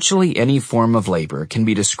 Virtually any form of labor can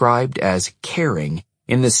be described as caring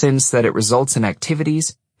in the sense that it results in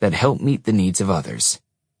activities that help meet the needs of others.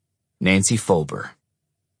 Nancy Folber.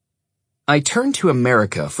 I turn to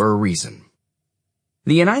America for a reason.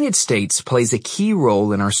 The United States plays a key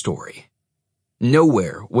role in our story.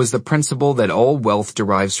 Nowhere was the principle that all wealth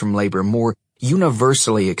derives from labor more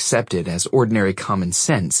universally accepted as ordinary common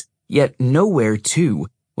sense, yet nowhere, too,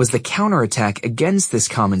 was the counterattack against this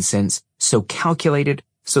common sense so calculated,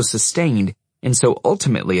 so sustained, and so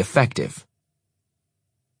ultimately effective.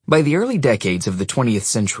 By the early decades of the 20th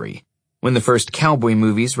century, when the first cowboy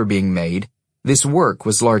movies were being made, this work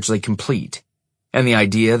was largely complete, and the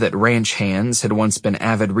idea that ranch hands had once been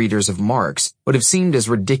avid readers of Marx would have seemed as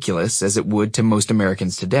ridiculous as it would to most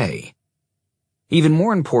Americans today. Even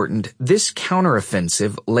more important, this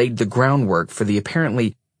counteroffensive laid the groundwork for the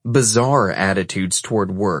apparently bizarre attitudes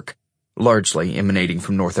toward work, largely emanating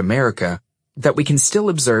from North America, that we can still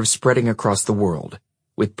observe spreading across the world,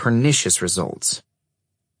 with pernicious results.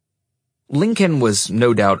 Lincoln was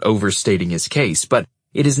no doubt overstating his case, but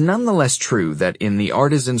it is nonetheless true that in the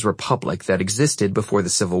artisans' republic that existed before the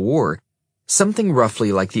Civil War, something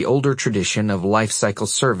roughly like the older tradition of life cycle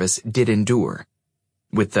service did endure,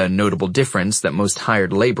 with the notable difference that most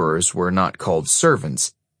hired laborers were not called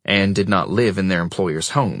servants and did not live in their employers'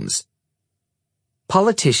 homes.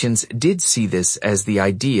 Politicians did see this as the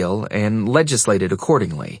ideal and legislated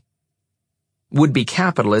accordingly. Would-be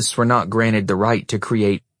capitalists were not granted the right to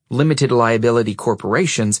create limited liability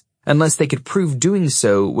corporations unless they could prove doing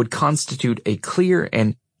so would constitute a clear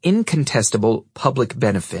and incontestable public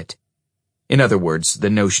benefit. In other words, the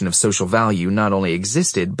notion of social value not only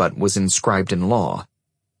existed but was inscribed in law.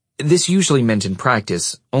 This usually meant in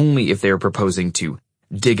practice only if they were proposing to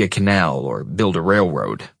dig a canal or build a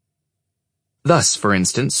railroad. Thus, for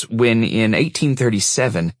instance, when in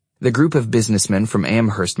 1837 the group of businessmen from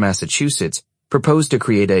Amherst, Massachusetts, proposed to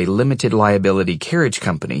create a limited liability carriage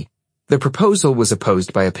company, the proposal was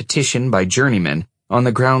opposed by a petition by journeymen on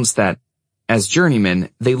the grounds that, as journeymen,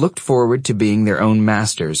 they looked forward to being their own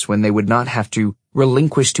masters when they would not have to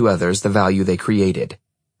relinquish to others the value they created,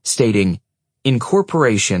 stating,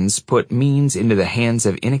 Incorporations put means into the hands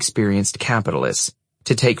of inexperienced capitalists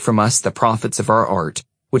to take from us the profits of our art,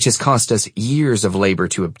 which has cost us years of labor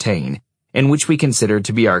to obtain, and which we consider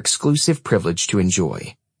to be our exclusive privilege to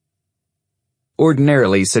enjoy.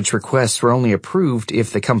 Ordinarily, such requests were only approved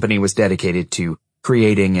if the company was dedicated to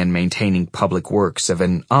creating and maintaining public works of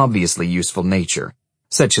an obviously useful nature,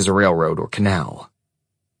 such as a railroad or canal.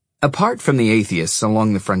 Apart from the atheists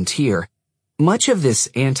along the frontier, much of this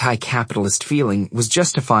anti-capitalist feeling was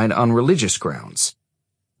justified on religious grounds.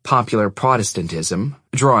 Popular Protestantism,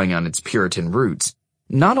 drawing on its Puritan roots,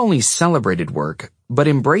 not only celebrated work, but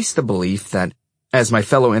embraced the belief that, as my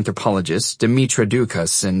fellow anthropologists Dimitra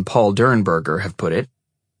Dukas and Paul Dernberger have put it,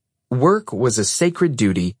 work was a sacred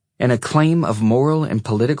duty and a claim of moral and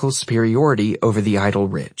political superiority over the idle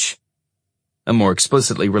rich. A more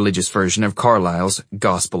explicitly religious version of Carlyle's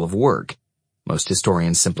Gospel of Work, most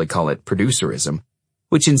historians simply call it producerism,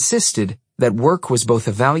 which insisted that work was both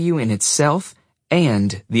a value in itself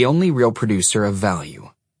and the only real producer of value.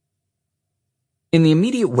 In the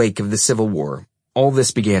immediate wake of the Civil War, all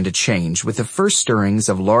this began to change with the first stirrings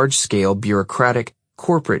of large-scale bureaucratic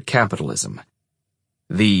corporate capitalism.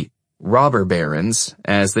 The robber barons,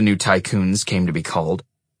 as the new tycoons came to be called,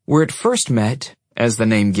 were at first met, as the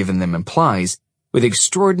name given them implies, with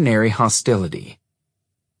extraordinary hostility.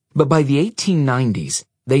 But by the 1890s,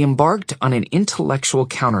 they embarked on an intellectual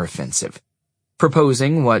counteroffensive,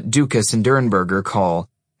 proposing what Dukas and Dernberger call,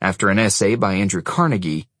 after an essay by Andrew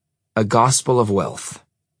Carnegie, a gospel of wealth.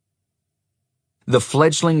 The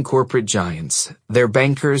fledgling corporate giants, their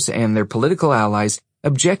bankers, and their political allies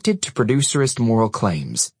objected to producerist moral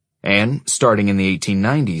claims, and, starting in the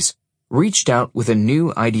 1890s, reached out with a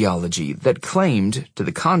new ideology that claimed, to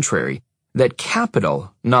the contrary, that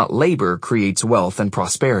capital, not labor, creates wealth and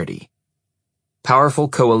prosperity. Powerful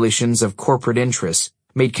coalitions of corporate interests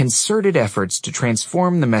made concerted efforts to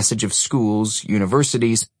transform the message of schools,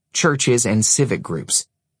 universities, churches, and civic groups,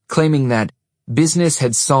 claiming that business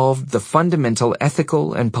had solved the fundamental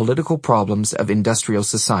ethical and political problems of industrial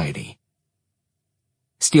society.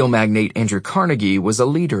 Steel magnate Andrew Carnegie was a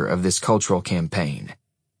leader of this cultural campaign.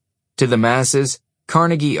 To the masses,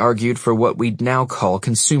 Carnegie argued for what we'd now call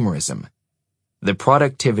consumerism, the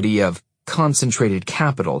productivity of concentrated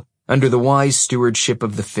capital under the wise stewardship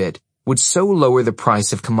of the fit would so lower the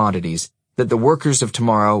price of commodities that the workers of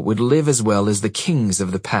tomorrow would live as well as the kings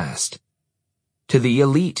of the past. To the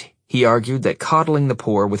elite, he argued that coddling the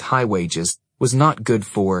poor with high wages was not good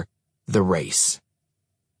for the race.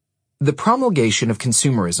 The promulgation of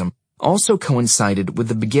consumerism also coincided with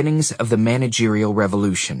the beginnings of the managerial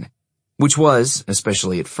revolution, which was,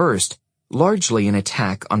 especially at first, largely an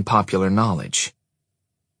attack on popular knowledge.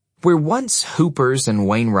 Where once Hoopers and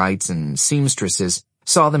Wainwrights and seamstresses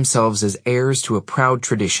saw themselves as heirs to a proud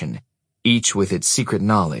tradition, each with its secret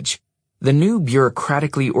knowledge, the new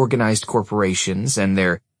bureaucratically organized corporations and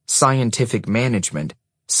their scientific management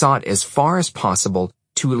sought as far as possible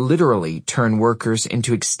to literally turn workers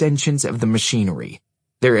into extensions of the machinery,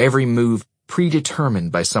 their every move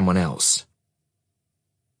predetermined by someone else.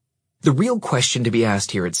 The real question to be asked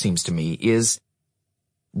here, it seems to me, is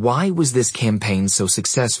why was this campaign so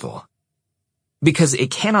successful? Because it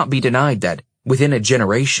cannot be denied that, within a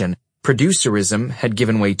generation, producerism had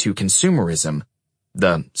given way to consumerism.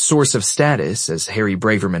 The source of status, as Harry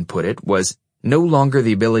Braverman put it, was no longer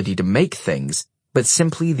the ability to make things, but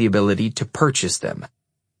simply the ability to purchase them.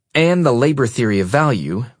 And the labor theory of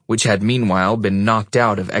value, which had meanwhile been knocked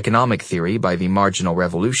out of economic theory by the marginal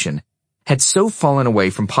revolution, had so fallen away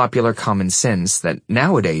from popular common sense that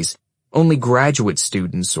nowadays only graduate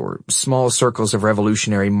students or small circles of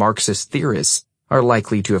revolutionary Marxist theorists are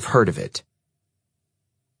likely to have heard of it.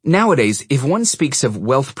 Nowadays, if one speaks of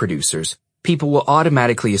wealth producers, people will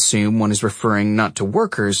automatically assume one is referring not to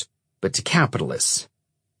workers, but to capitalists.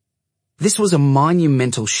 This was a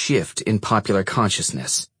monumental shift in popular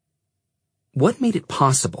consciousness. What made it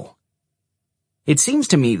possible? It seems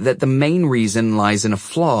to me that the main reason lies in a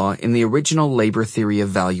flaw in the original labor theory of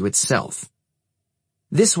value itself.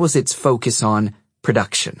 This was its focus on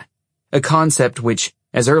production, a concept which,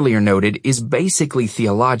 as earlier noted, is basically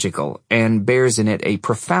theological and bears in it a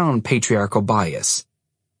profound patriarchal bias.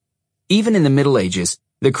 Even in the Middle Ages,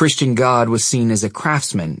 the Christian God was seen as a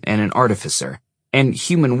craftsman and an artificer, and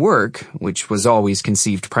human work, which was always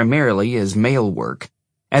conceived primarily as male work,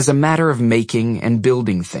 as a matter of making and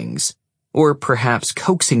building things, or perhaps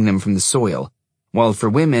coaxing them from the soil, while for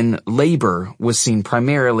women, labor was seen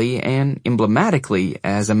primarily and emblematically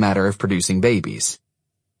as a matter of producing babies.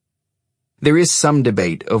 There is some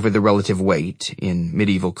debate over the relative weight, in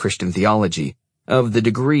medieval Christian theology, of the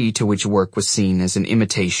degree to which work was seen as an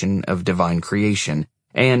imitation of divine creation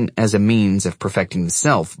and as a means of perfecting the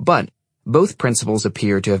self, but both principles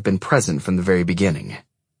appear to have been present from the very beginning.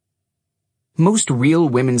 Most real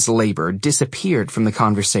women's labor disappeared from the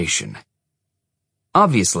conversation.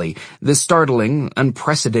 Obviously, the startling,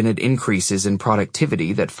 unprecedented increases in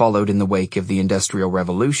productivity that followed in the wake of the Industrial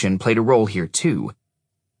Revolution played a role here too.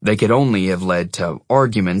 They could only have led to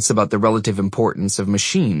arguments about the relative importance of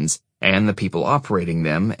machines and the people operating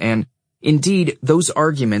them, and indeed, those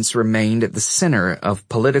arguments remained at the center of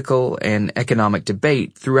political and economic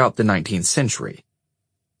debate throughout the 19th century.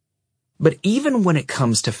 But even when it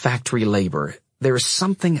comes to factory labor, there is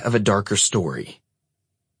something of a darker story.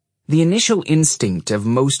 The initial instinct of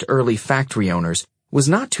most early factory owners was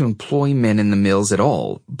not to employ men in the mills at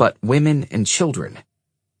all, but women and children.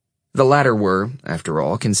 The latter were, after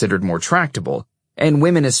all, considered more tractable, and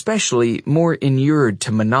women especially more inured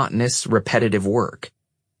to monotonous, repetitive work.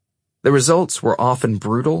 The results were often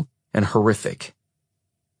brutal and horrific.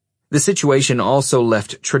 The situation also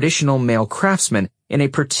left traditional male craftsmen in a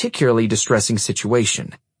particularly distressing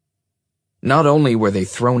situation. Not only were they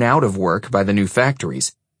thrown out of work by the new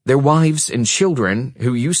factories, their wives and children,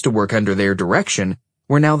 who used to work under their direction,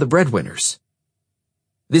 were now the breadwinners.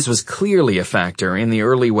 This was clearly a factor in the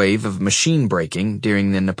early wave of machine breaking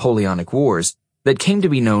during the Napoleonic Wars that came to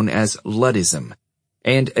be known as Luddism,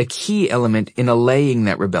 and a key element in allaying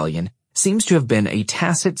that rebellion seems to have been a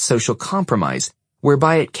tacit social compromise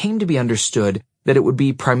whereby it came to be understood that it would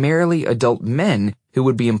be primarily adult men who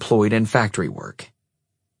would be employed in factory work.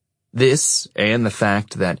 This, and the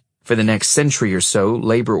fact that for the next century or so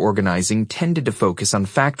labor organizing tended to focus on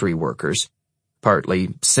factory workers,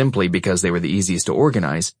 partly simply because they were the easiest to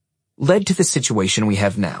organize, led to the situation we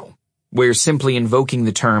have now, where simply invoking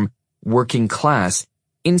the term working class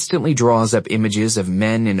instantly draws up images of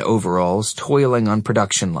men in overalls toiling on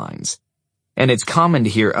production lines. And it's common to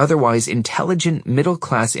hear otherwise intelligent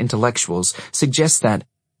middle-class intellectuals suggest that,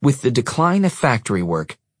 with the decline of factory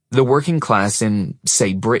work, the working class in,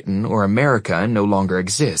 say, Britain or America no longer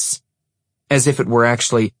exists, as if it were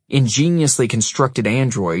actually ingeniously constructed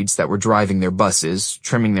androids that were driving their buses,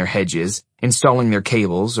 trimming their hedges, installing their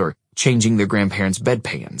cables, or changing their grandparents'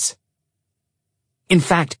 bedpans. In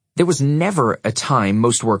fact, there was never a time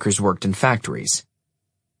most workers worked in factories.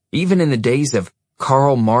 Even in the days of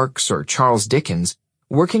Karl Marx or Charles Dickens,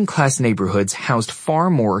 working-class neighborhoods housed far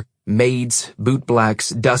more maids,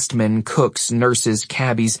 bootblacks, dustmen, cooks, nurses,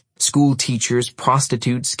 cabbies, school teachers,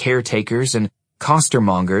 prostitutes, caretakers, and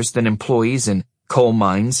costermongers than employees in coal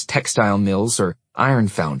mines, textile mills, or iron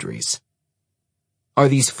foundries. Are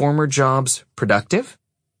these former jobs productive?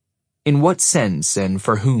 In what sense and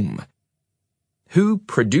for whom? Who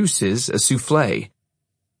produces a soufflé?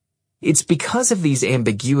 It's because of these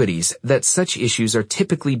ambiguities that such issues are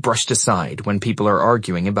typically brushed aside when people are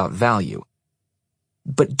arguing about value.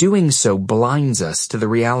 But doing so blinds us to the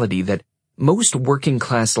reality that most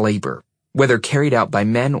working-class labor, whether carried out by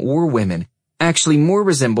men or women, actually more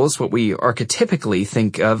resembles what we archetypically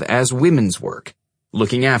think of as women's work,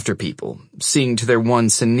 looking after people, seeing to their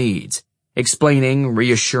wants and needs, explaining,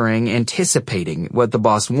 reassuring, anticipating what the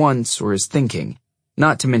boss wants or is thinking,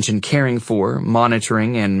 not to mention caring for,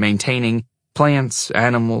 monitoring, and maintaining plants,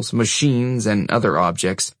 animals, machines, and other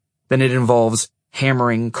objects, then it involves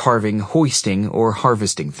hammering, carving, hoisting, or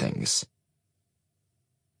harvesting things.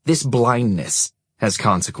 This blindness has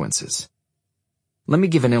consequences. Let me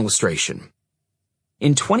give an illustration.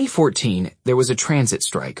 In 2014, there was a transit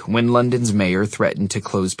strike when London's mayor threatened to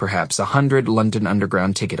close perhaps 100 London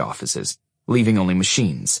Underground ticket offices, leaving only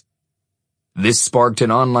machines. This sparked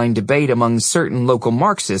an online debate among certain local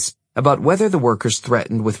Marxists about whether the workers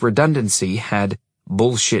threatened with redundancy had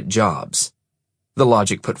bullshit jobs. The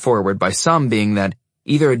logic put forward by some being that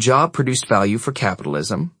either a job produced value for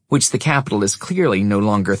capitalism, which the capitalists clearly no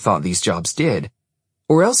longer thought these jobs did,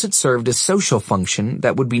 or else it served a social function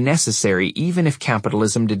that would be necessary even if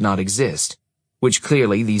capitalism did not exist, which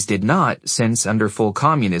clearly these did not, since under full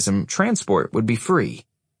communism, transport would be free.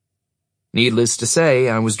 Needless to say,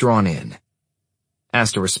 I was drawn in.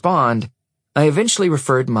 Asked to respond, I eventually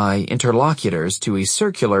referred my interlocutors to a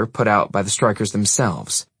circular put out by the strikers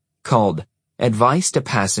themselves, called Advice to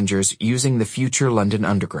Passengers Using the Future London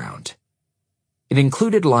Underground. It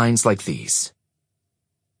included lines like these.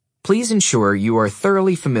 Please ensure you are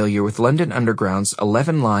thoroughly familiar with London Underground's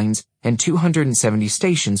 11 lines and 270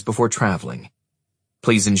 stations before traveling.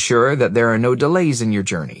 Please ensure that there are no delays in your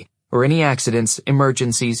journey, or any accidents,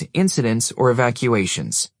 emergencies, incidents, or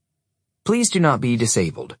evacuations. Please do not be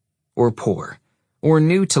disabled, or poor, or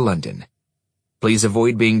new to London. Please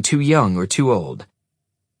avoid being too young or too old.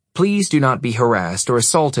 Please do not be harassed or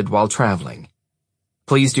assaulted while traveling.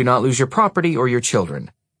 Please do not lose your property or your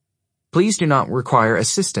children. Please do not require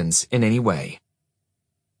assistance in any way.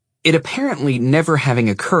 It apparently never having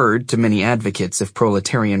occurred to many advocates of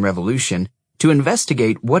proletarian revolution to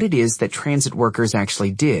investigate what it is that transit workers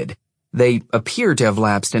actually did, they appear to have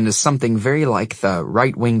lapsed into something very like the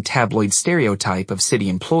right-wing tabloid stereotype of city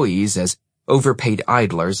employees as overpaid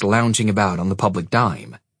idlers lounging about on the public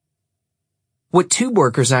dime. What tube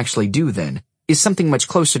workers actually do, then, is something much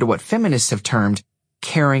closer to what feminists have termed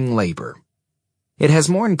caring labor. It has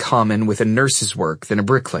more in common with a nurse's work than a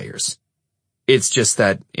bricklayer's. It's just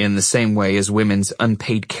that, in the same way as women's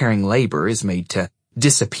unpaid caring labor is made to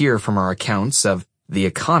disappear from our accounts of the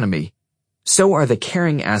economy, so are the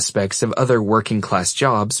caring aspects of other working-class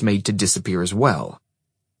jobs made to disappear as well.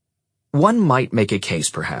 One might make a case,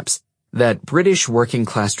 perhaps, that British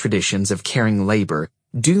working-class traditions of caring labor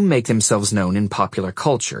do make themselves known in popular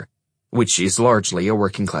culture, which is largely a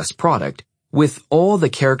working-class product, with all the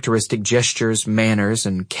characteristic gestures, manners,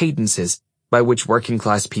 and cadences by which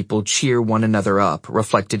working-class people cheer one another up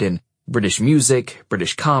reflected in British music,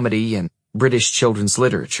 British comedy, and British children's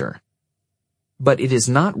literature. But it is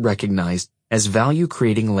not recognized as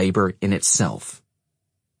value-creating labor in itself.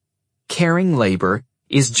 Caring labor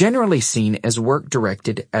is generally seen as work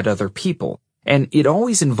directed at other people, and it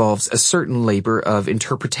always involves a certain labor of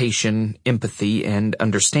interpretation, empathy, and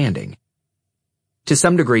understanding. To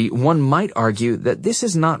some degree, one might argue that this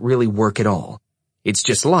is not really work at all. It's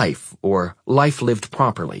just life, or life lived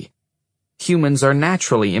properly. Humans are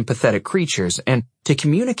naturally empathetic creatures, and to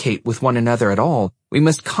communicate with one another at all, we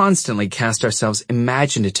must constantly cast ourselves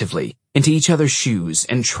imaginatively into each other's shoes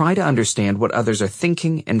and try to understand what others are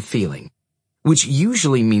thinking and feeling, which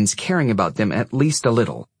usually means caring about them at least a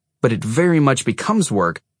little, but it very much becomes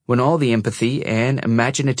work when all the empathy and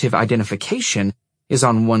imaginative identification is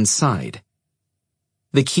on one side.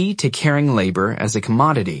 The key to caring labor as a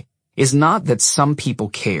commodity is not that some people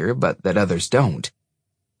care but that others don't.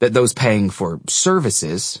 That those paying for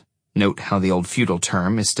services, note how the old feudal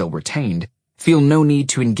term is still retained, feel no need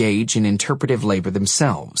to engage in interpretive labor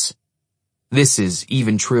themselves. This is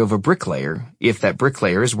even true of a bricklayer, if that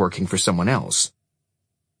bricklayer is working for someone else.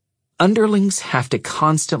 Underlings have to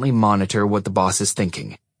constantly monitor what the boss is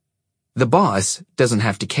thinking. The boss doesn't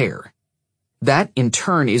have to care. That, in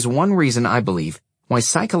turn, is one reason I believe why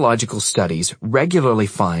psychological studies regularly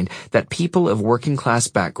find that people of working-class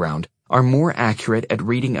background are more accurate at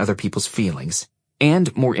reading other people's feelings,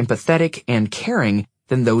 and more empathetic and caring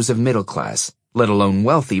than those of middle-class, let alone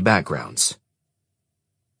wealthy backgrounds.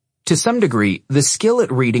 To some degree, the skill at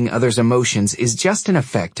reading others' emotions is just an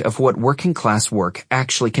effect of what working-class work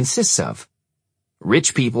actually consists of.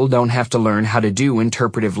 Rich people don't have to learn how to do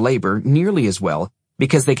interpretive labor nearly as well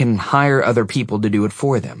because they can hire other people to do it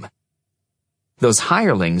for them. Those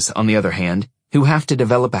hirelings, on the other hand, who have to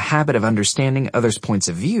develop a habit of understanding others' points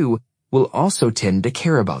of view, will also tend to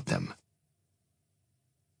care about them.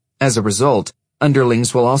 As a result,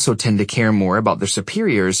 underlings will also tend to care more about their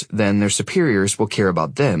superiors than their superiors will care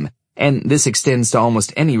about them, and this extends to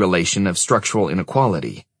almost any relation of structural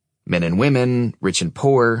inequality. Men and women, rich and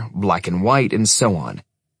poor, black and white, and so on.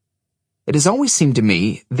 It has always seemed to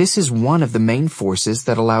me this is one of the main forces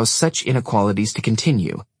that allows such inequalities to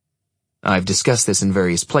continue. I've discussed this in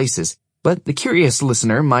various places, but the curious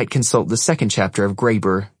listener might consult the second chapter of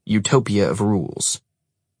Graeber, Utopia of Rules.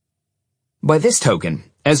 By this token,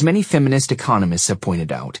 as many feminist economists have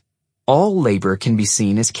pointed out, all labor can be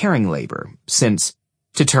seen as caring labor, since,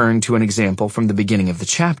 to turn to an example from the beginning of the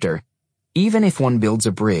chapter, even if one builds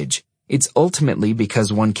a bridge, it's ultimately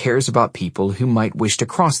because one cares about people who might wish to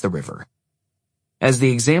cross the river. As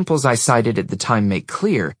the examples I cited at the time make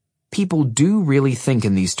clear, people do really think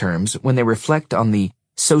in these terms when they reflect on the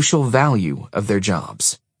social value of their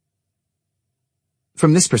jobs.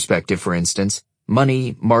 From this perspective, for instance,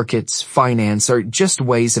 money, markets, finance are just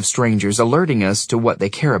ways of strangers alerting us to what they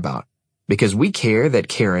care about, because we care that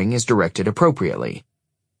caring is directed appropriately.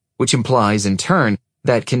 Which implies, in turn,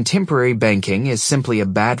 that contemporary banking is simply a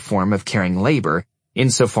bad form of caring labor,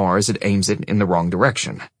 insofar as it aims it in the wrong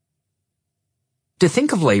direction. To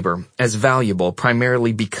think of labor as valuable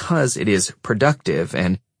primarily because it is productive,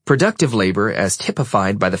 and productive labor as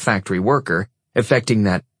typified by the factory worker, effecting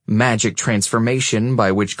that magic transformation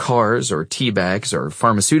by which cars or tea bags or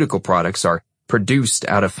pharmaceutical products are produced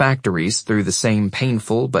out of factories through the same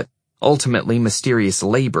painful but ultimately mysterious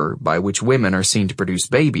labor by which women are seen to produce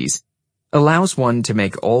babies, allows one to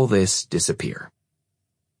make all this disappear.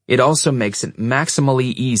 It also makes it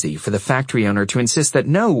maximally easy for the factory owner to insist that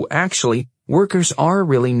no, actually, workers are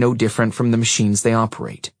really no different from the machines they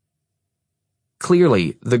operate.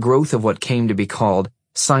 Clearly, the growth of what came to be called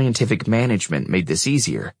scientific management made this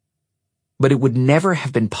easier. But it would never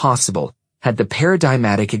have been possible had the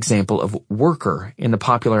paradigmatic example of worker in the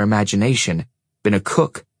popular imagination been a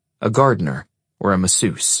cook, a gardener, or a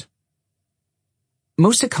masseuse.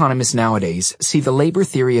 Most economists nowadays see the labor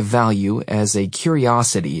theory of value as a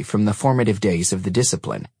curiosity from the formative days of the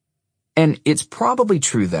discipline. And it's probably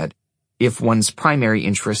true that, if one's primary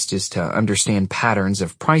interest is to understand patterns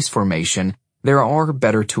of price formation, there are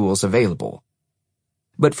better tools available.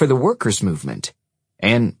 But for the workers' movement,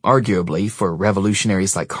 and arguably for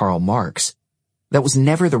revolutionaries like Karl Marx, that was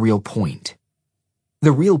never the real point.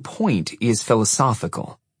 The real point is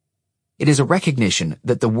philosophical. It is a recognition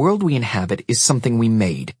that the world we inhabit is something we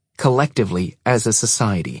made, collectively as a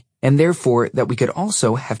society, and therefore that we could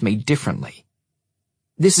also have made differently.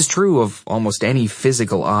 This is true of almost any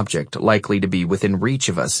physical object likely to be within reach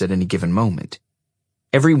of us at any given moment.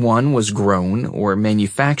 Every one was grown or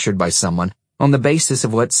manufactured by someone on the basis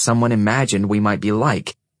of what someone imagined we might be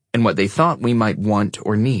like and what they thought we might want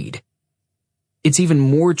or need. It's even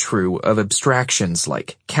more true of abstractions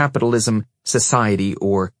like capitalism, society,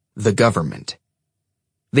 or the government.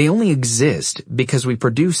 They only exist because we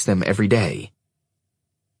produce them every day.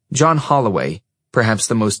 John Holloway, perhaps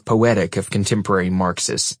the most poetic of contemporary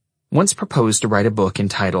Marxists, once proposed to write a book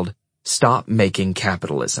entitled Stop Making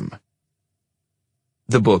Capitalism.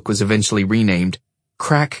 The book was eventually renamed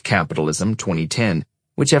Crack Capitalism 2010,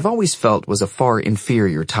 which I've always felt was a far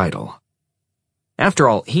inferior title. After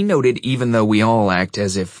all, he noted even though we all act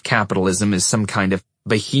as if capitalism is some kind of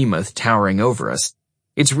behemoth towering over us,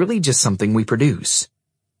 it's really just something we produce.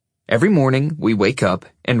 Every morning, we wake up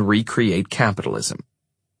and recreate capitalism.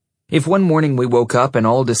 If one morning we woke up and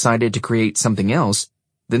all decided to create something else,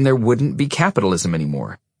 then there wouldn't be capitalism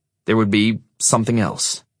anymore. There would be something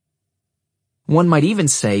else. One might even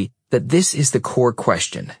say that this is the core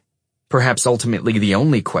question, perhaps ultimately the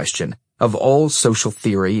only question, of all social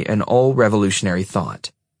theory and all revolutionary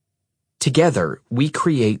thought. Together, we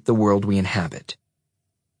create the world we inhabit.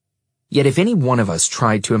 Yet if any one of us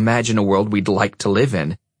tried to imagine a world we'd like to live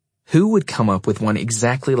in, who would come up with one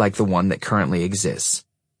exactly like the one that currently exists?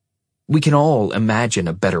 We can all imagine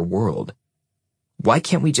a better world. Why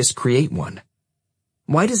can't we just create one?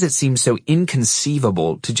 Why does it seem so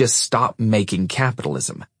inconceivable to just stop making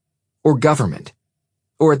capitalism? Or government?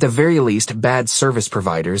 Or at the very least, bad service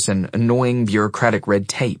providers and annoying bureaucratic red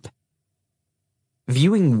tape?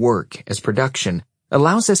 Viewing work as production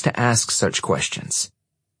allows us to ask such questions.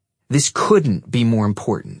 This couldn't be more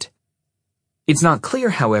important. It's not clear,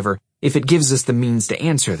 however, if it gives us the means to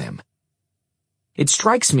answer them. It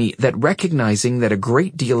strikes me that recognizing that a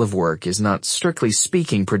great deal of work is not strictly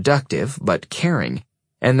speaking productive, but caring,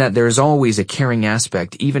 and that there is always a caring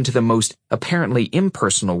aspect even to the most apparently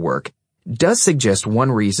impersonal work, does suggest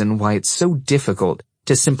one reason why it's so difficult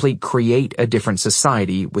to simply create a different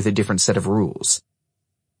society with a different set of rules.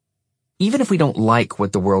 Even if we don't like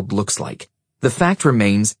what the world looks like, the fact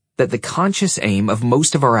remains that the conscious aim of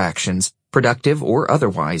most of our actions, productive or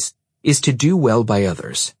otherwise, is to do well by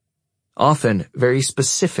others, often very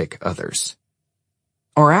specific others.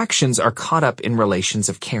 Our actions are caught up in relations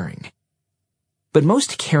of caring. But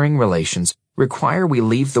most caring relations require we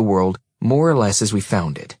leave the world more or less as we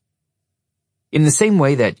found it. In the same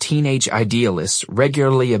way that teenage idealists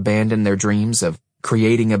regularly abandon their dreams of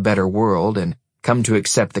creating a better world and come to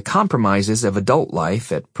accept the compromises of adult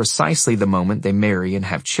life at precisely the moment they marry and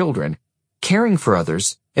have children, caring for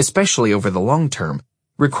others, especially over the long term,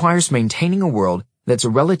 requires maintaining a world that's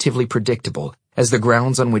relatively predictable as the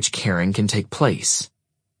grounds on which caring can take place.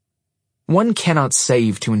 One cannot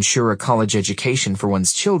save to ensure a college education for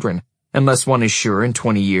one's children unless one is sure in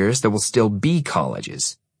 20 years there will still be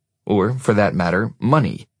colleges, or, for that matter,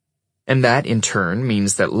 money. And that, in turn,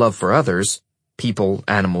 means that love for others, people,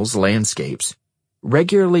 animals, landscapes,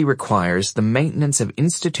 regularly requires the maintenance of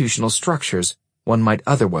institutional structures one might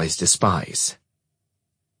otherwise despise.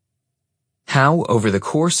 How, over the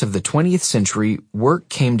course of the 20th century, work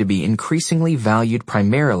came to be increasingly valued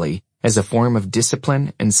primarily as a form of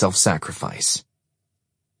discipline and self-sacrifice.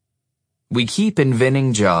 We keep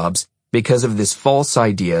inventing jobs because of this false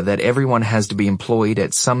idea that everyone has to be employed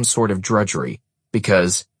at some sort of drudgery,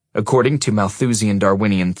 because, according to Malthusian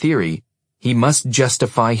Darwinian theory, he must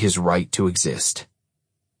justify his right to exist.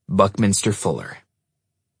 Buckminster Fuller.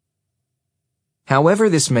 However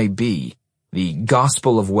this may be, the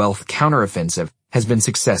gospel of wealth counteroffensive has been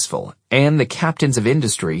successful, and the captains of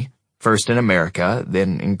industry, first in America,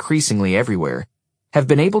 then increasingly everywhere, have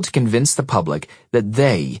been able to convince the public that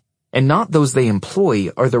they, and not those they employ,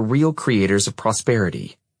 are the real creators of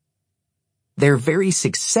prosperity. Their very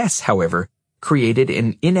success, however, created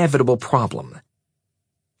an inevitable problem.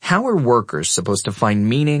 How are workers supposed to find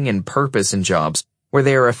meaning and purpose in jobs where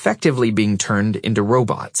they are effectively being turned into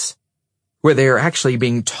robots? Where they are actually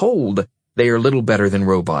being told they are little better than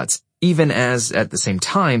robots, even as, at the same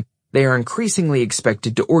time, they are increasingly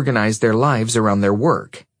expected to organize their lives around their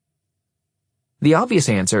work? The obvious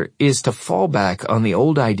answer is to fall back on the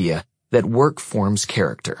old idea that work forms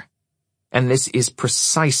character. And this is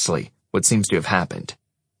precisely what seems to have happened.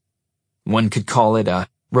 One could call it a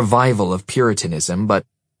revival of Puritanism, but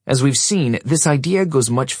as we've seen, this idea goes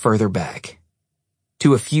much further back,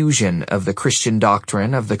 to a fusion of the Christian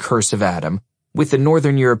doctrine of the curse of Adam with the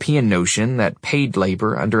Northern European notion that paid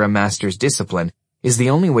labor under a master's discipline is the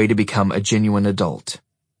only way to become a genuine adult.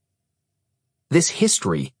 This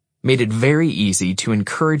history made it very easy to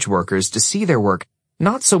encourage workers to see their work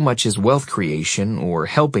not so much as wealth creation or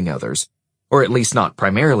helping others, or at least not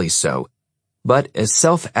primarily so, but as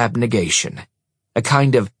self-abnegation, a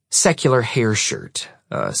kind of secular hair shirt,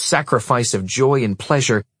 a sacrifice of joy and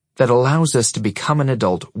pleasure that allows us to become an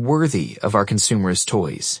adult worthy of our consumerist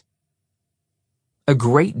toys. A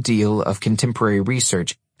great deal of contemporary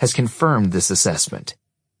research has confirmed this assessment.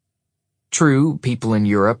 True, people in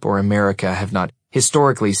Europe or America have not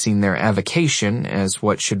historically seen their avocation as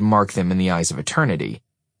what should mark them in the eyes of eternity.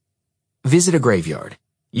 Visit a graveyard.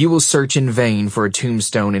 You will search in vain for a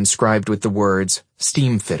tombstone inscribed with the words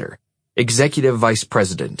steamfitter, executive vice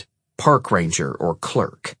president, park ranger, or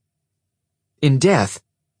clerk. In death,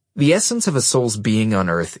 the essence of a soul's being on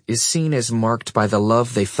earth is seen as marked by the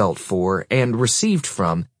love they felt for and received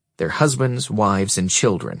from their husbands, wives, and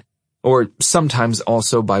children, or sometimes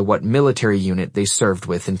also by what military unit they served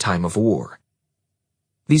with in time of war.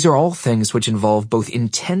 These are all things which involve both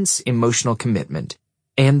intense emotional commitment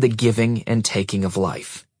and the giving and taking of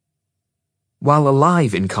life. While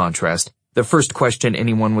alive, in contrast, the first question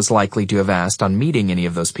anyone was likely to have asked on meeting any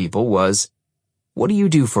of those people was, "What do you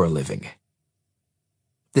do for a living?"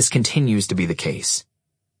 This continues to be the case.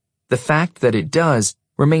 The fact that it does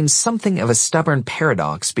remains something of a stubborn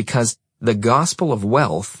paradox because the gospel of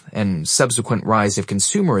wealth and subsequent rise of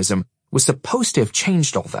consumerism was supposed to have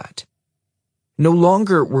changed all that. No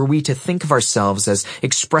longer were we to think of ourselves as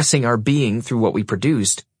expressing our being through what we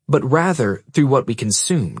produced, but rather through what we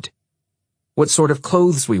consumed. What sort of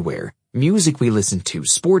clothes we wear, music we listen to,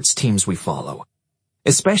 sports teams we follow.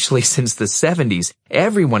 Especially since the 70s,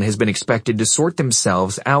 everyone has been expected to sort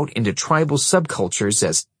themselves out into tribal subcultures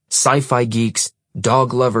as sci-fi geeks,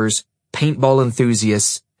 dog lovers, paintball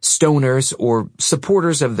enthusiasts, stoners, or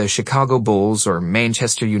supporters of the Chicago Bulls or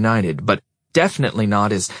Manchester United, but definitely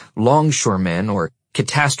not as longshoremen or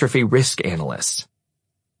catastrophe risk analysts.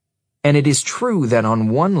 And it is true that on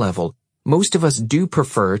one level, most of us do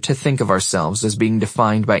prefer to think of ourselves as being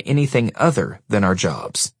defined by anything other than our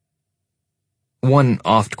jobs. One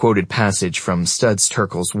oft-quoted passage from Studs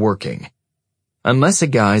Terkel's Working. Unless a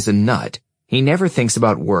guy's a nut, he never thinks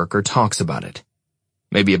about work or talks about it.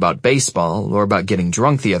 Maybe about baseball, or about getting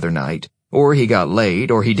drunk the other night, or he got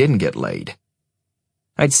laid, or he didn't get laid.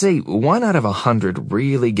 I'd say 1 out of 100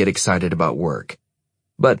 really get excited about work.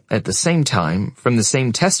 But at the same time, from the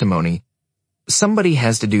same testimony, somebody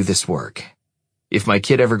has to do this work. If my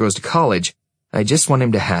kid ever goes to college, I just want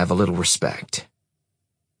him to have a little respect.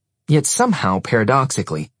 Yet somehow,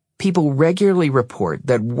 paradoxically, people regularly report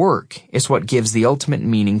that work is what gives the ultimate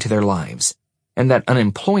meaning to their lives, and that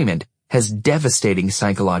unemployment has devastating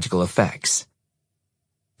psychological effects.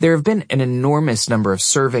 There have been an enormous number of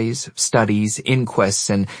surveys, studies, inquests,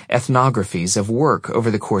 and ethnographies of work over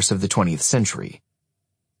the course of the 20th century.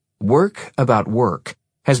 Work about work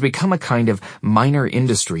has become a kind of minor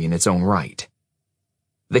industry in its own right.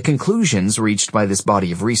 The conclusions reached by this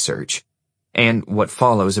body of research, and what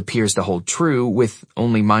follows appears to hold true with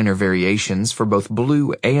only minor variations for both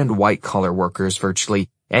blue and white-collar workers virtually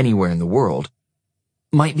anywhere in the world,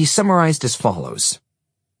 might be summarized as follows.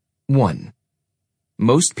 1.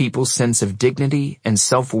 Most people's sense of dignity and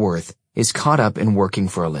self-worth is caught up in working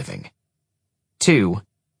for a living. 2.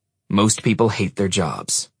 Most people hate their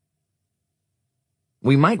jobs.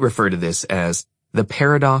 We might refer to this as the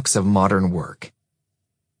paradox of modern work.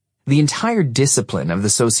 The entire discipline of the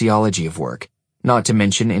sociology of work, not to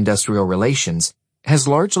mention industrial relations, has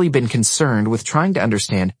largely been concerned with trying to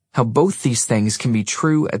understand how both these things can be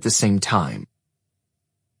true at the same time.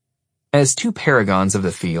 As two paragons of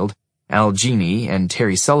the field, Al Gini and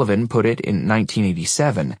Terry Sullivan, put it in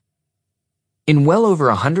 1987, in well over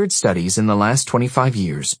 100 studies in the last 25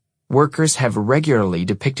 years, workers have regularly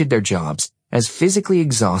depicted their jobs as physically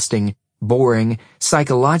exhausting, boring,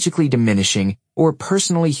 psychologically diminishing, or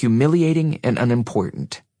personally humiliating and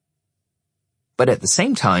unimportant. But at the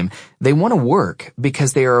same time, they want to work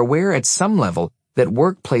because they are aware at some level that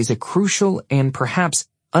work plays a crucial and perhaps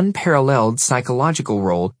unparalleled psychological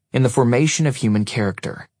role in the formation of human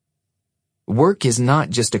character. Work is not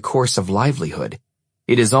just a course of livelihood.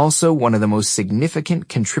 It is also one of the most significant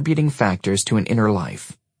contributing factors to an inner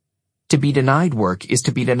life. To be denied work is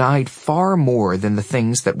to be denied far more than the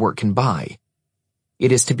things that work can buy.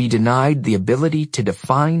 It is to be denied the ability to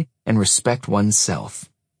define and respect oneself.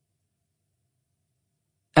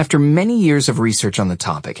 After many years of research on the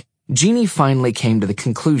topic, Jeannie finally came to the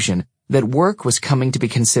conclusion that work was coming to be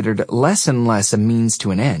considered less and less a means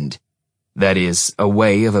to an end. That is, a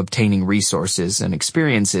way of obtaining resources and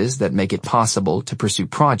experiences that make it possible to pursue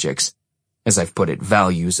projects, as I've put it,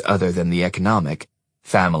 values other than the economic,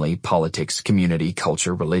 family, politics, community,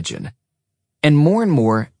 culture, religion, and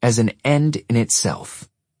more as an end in itself.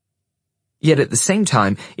 Yet at the same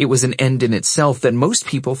time, it was an end in itself that most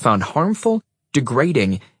people found harmful,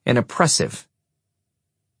 degrading, and oppressive.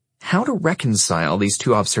 How to reconcile these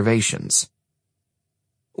two observations?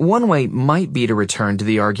 One way might be to return to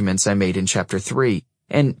the arguments I made in Chapter 3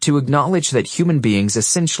 and to acknowledge that human beings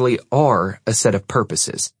essentially are a set of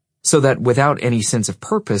purposes, so that without any sense of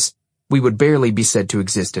purpose, we would barely be said to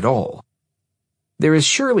exist at all. There is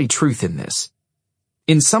surely truth in this.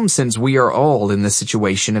 In some sense, we are all in the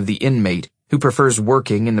situation of the inmate who prefers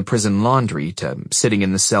working in the prison laundry to sitting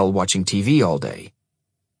in the cell watching TV all day.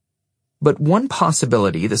 But one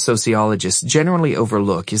possibility the sociologists generally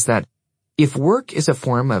overlook is that if work is a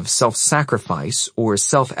form of self-sacrifice or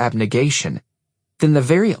self-abnegation, then the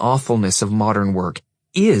very awfulness of modern work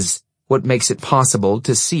is what makes it possible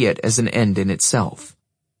to see it as an end in itself.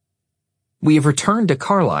 We have returned to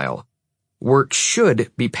Carlyle. Work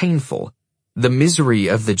should be painful. The misery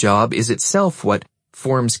of the job is itself what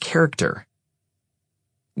forms character.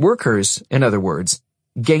 Workers, in other words,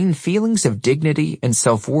 gain feelings of dignity and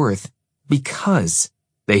self-worth because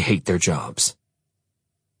they hate their jobs.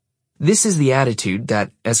 This is the attitude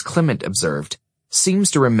that, as Clement observed,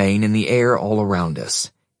 seems to remain in the air all around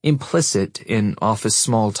us, implicit in office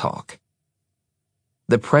small talk.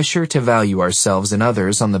 The pressure to value ourselves and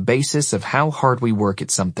others on the basis of how hard we work at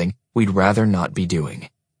something we'd rather not be doing.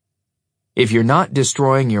 If you're not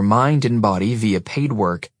destroying your mind and body via paid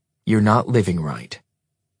work, you're not living right.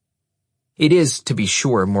 It is, to be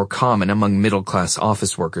sure, more common among middle-class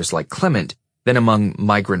office workers like Clement than among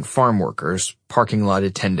migrant farm workers, parking lot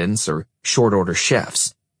attendants, or short-order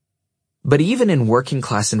chefs. But even in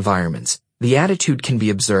working-class environments, the attitude can be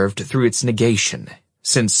observed through its negation,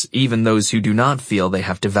 since even those who do not feel they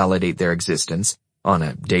have to validate their existence, on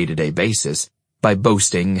a day-to-day basis, by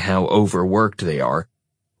boasting how overworked they are,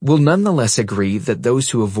 will nonetheless agree that those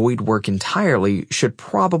who avoid work entirely should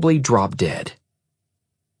probably drop dead.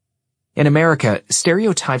 In America,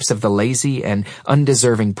 stereotypes of the lazy and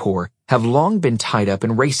undeserving poor have long been tied up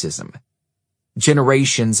in racism.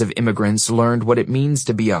 Generations of immigrants learned what it means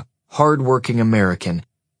to be a hard-working American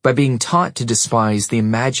by being taught to despise the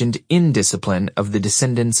imagined indiscipline of the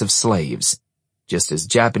descendants of slaves, just as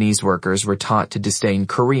Japanese workers were taught to disdain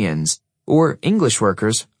Koreans, or English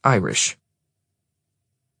workers, Irish.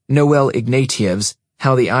 Noel Ignatiev's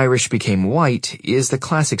How the Irish Became White is the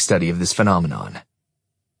classic study of this phenomenon.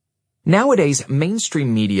 Nowadays,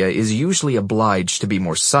 mainstream media is usually obliged to be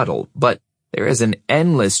more subtle, but there is an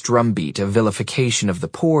endless drumbeat of vilification of the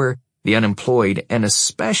poor, the unemployed, and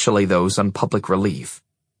especially those on public relief.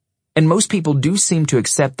 And most people do seem to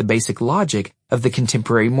accept the basic logic of the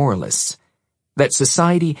contemporary moralists, that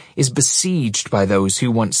society is besieged by those who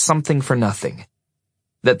want something for nothing,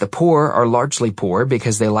 that the poor are largely poor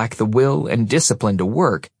because they lack the will and discipline to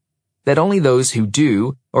work, that only those who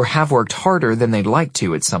do or have worked harder than they'd like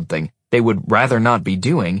to at something they would rather not be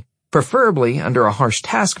doing, preferably under a harsh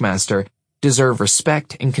taskmaster, deserve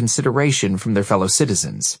respect and consideration from their fellow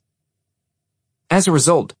citizens. As a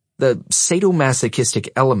result, the sadomasochistic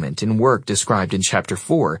element in work described in Chapter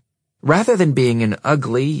 4, rather than being an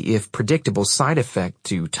ugly, if predictable side effect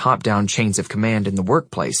to top-down chains of command in the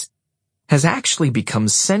workplace, has actually become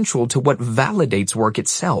central to what validates work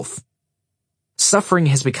itself. Suffering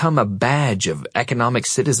has become a badge of economic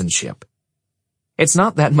citizenship. It's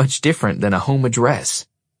not that much different than a home address.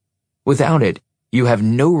 Without it, you have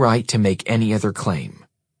no right to make any other claim.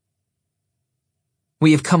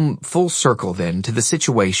 We have come full circle, then, to the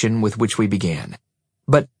situation with which we began.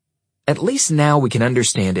 But at least now we can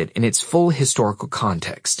understand it in its full historical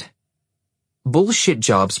context. Bullshit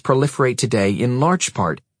jobs proliferate today in large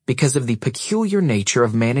part because of the peculiar nature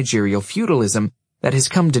of managerial feudalism that has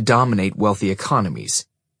come to dominate wealthy economies,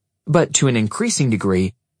 but to an increasing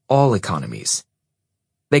degree, all economies.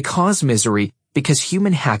 They cause misery because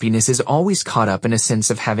human happiness is always caught up in a sense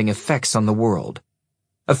of having effects on the world,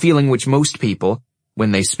 a feeling which most people,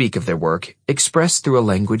 when they speak of their work, express through a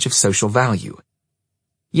language of social value.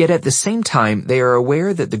 Yet at the same time, they are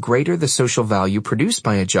aware that the greater the social value produced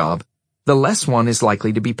by a job, the less one is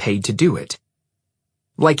likely to be paid to do it.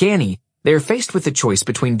 Like Annie, they are faced with the choice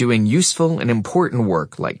between doing useful and important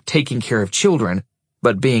work like taking care of children,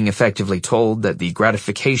 but being effectively told that the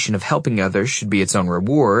gratification of helping others should be its own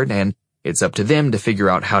reward and it's up to them to figure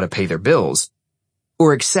out how to pay their bills,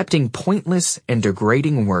 or accepting pointless and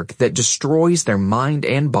degrading work that destroys their mind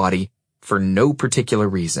and body for no particular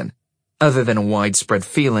reason, other than a widespread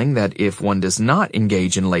feeling that if one does not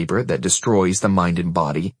engage in labor that destroys the mind and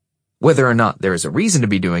body, whether or not there is a reason to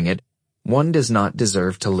be doing it, one does not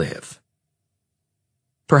deserve to live.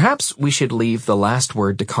 Perhaps we should leave the last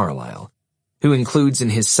word to Carlyle, who includes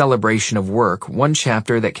in his celebration of work one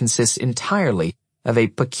chapter that consists entirely of a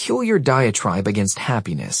peculiar diatribe against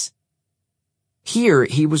happiness. Here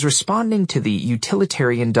he was responding to the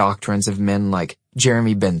utilitarian doctrines of men like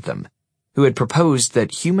Jeremy Bentham, who had proposed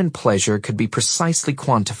that human pleasure could be precisely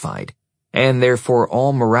quantified, and therefore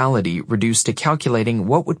all morality reduced to calculating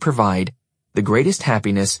what would provide the greatest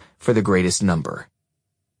happiness for the greatest number.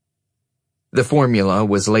 The formula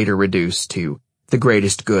was later reduced to the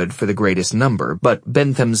greatest good for the greatest number, but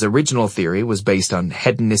Bentham's original theory was based on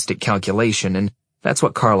hedonistic calculation, and that's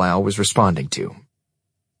what Carlyle was responding to.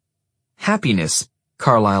 Happiness,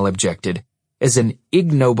 Carlyle objected, is an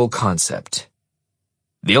ignoble concept.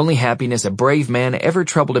 The only happiness a brave man ever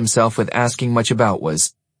troubled himself with asking much about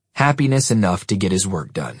was happiness enough to get his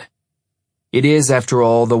work done. It is, after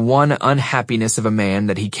all, the one unhappiness of a man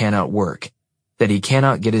that he cannot work, that he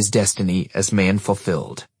cannot get his destiny as man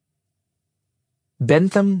fulfilled.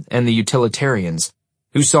 Bentham and the utilitarians,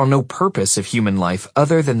 who saw no purpose of human life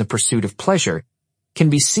other than the pursuit of pleasure, can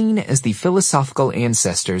be seen as the philosophical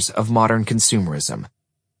ancestors of modern consumerism,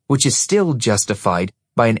 which is still justified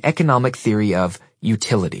by an economic theory of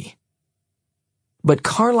utility. But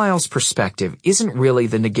Carlyle's perspective isn't really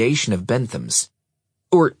the negation of Bentham's.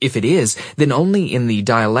 Or if it is, then only in the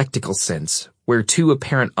dialectical sense, where two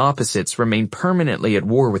apparent opposites remain permanently at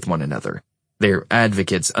war with one another, their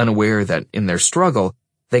advocates unaware that in their struggle,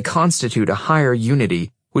 they constitute a higher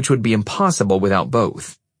unity which would be impossible without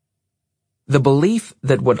both. The belief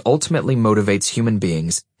that what ultimately motivates human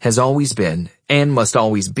beings has always been, and must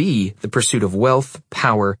always be, the pursuit of wealth,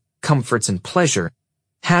 power, comforts, and pleasure,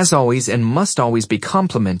 has always and must always be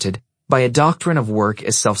complemented by a doctrine of work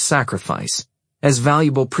as self-sacrifice, as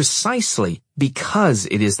valuable precisely because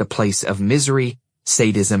it is the place of misery,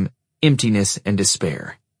 sadism, emptiness, and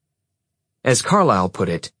despair. As Carlyle put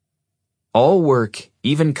it, all work,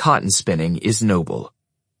 even cotton spinning, is noble.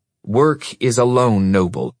 Work is alone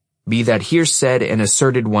noble, be that here said and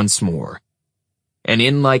asserted once more. And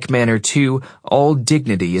in like manner, too, all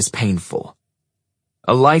dignity is painful.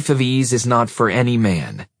 A life of ease is not for any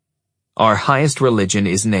man. Our highest religion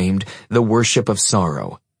is named the worship of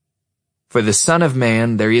sorrow. For the Son of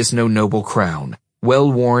Man there is no noble crown,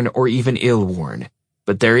 well-worn or even ill-worn,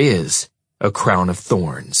 but there is a crown of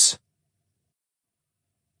thorns.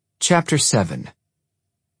 Chapter 7.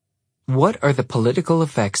 What are the political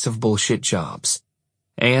effects of bullshit jobs?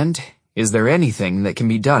 And is there anything that can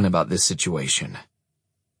be done about this situation?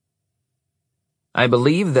 I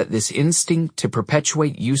believe that this instinct to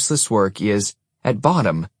perpetuate useless work is, at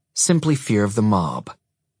bottom, simply fear of the mob.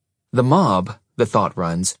 The mob, the thought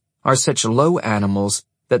runs, are such low animals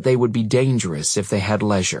that they would be dangerous if they had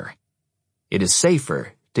leisure. It is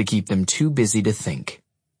safer to keep them too busy to think.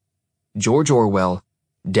 George Orwell,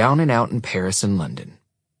 Down and Out in Paris and London.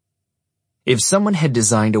 If someone had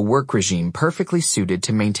designed a work regime perfectly suited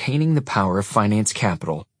to maintaining the power of finance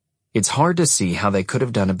capital, it's hard to see how they could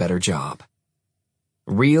have done a better job.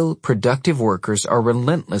 Real, productive workers are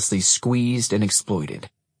relentlessly squeezed and exploited.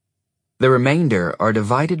 The remainder are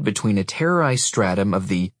divided between a terrorized stratum of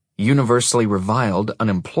the universally reviled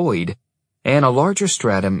unemployed and a larger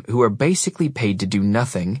stratum who are basically paid to do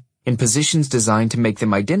nothing in positions designed to make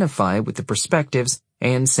them identify with the perspectives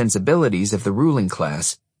and sensibilities of the ruling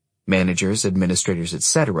class, managers, administrators,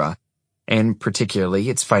 etc., and particularly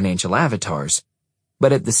its financial avatars,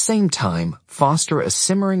 but at the same time foster a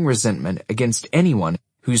simmering resentment against anyone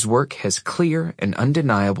whose work has clear and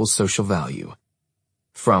undeniable social value.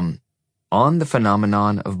 From On the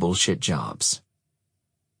Phenomenon of Bullshit Jobs.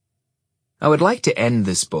 I would like to end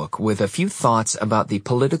this book with a few thoughts about the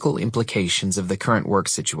political implications of the current work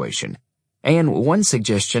situation, and one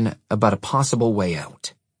suggestion about a possible way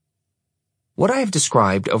out. What I have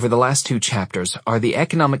described over the last two chapters are the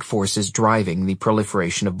economic forces driving the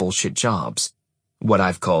proliferation of bullshit jobs, what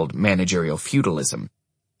I've called managerial feudalism,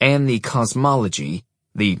 and the cosmology,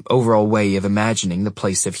 the overall way of imagining the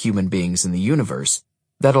place of human beings in the universe,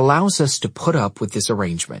 that allows us to put up with this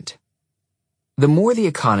arrangement. The more the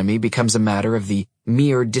economy becomes a matter of the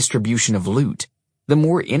mere distribution of loot, the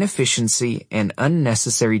more inefficiency and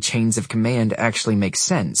unnecessary chains of command actually make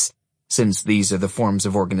sense, since these are the forms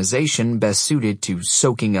of organization best suited to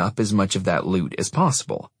soaking up as much of that loot as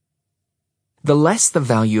possible. The less the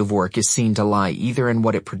value of work is seen to lie either in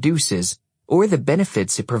what it produces or the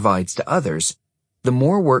benefits it provides to others, the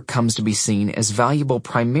more work comes to be seen as valuable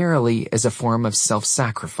primarily as a form of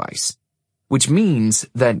self-sacrifice, which means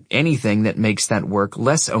that anything that makes that work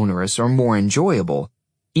less onerous or more enjoyable,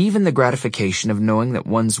 even the gratification of knowing that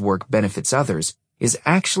one's work benefits others, is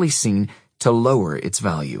actually seen to lower its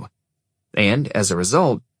value, and, as a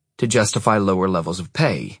result, to justify lower levels of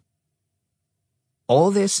pay.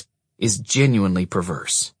 All this is genuinely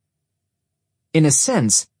perverse. In a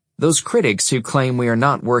sense, those critics who claim we are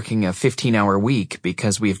not working a 15-hour week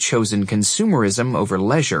because we have chosen consumerism over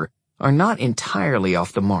leisure are not entirely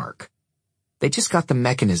off the mark. They just got the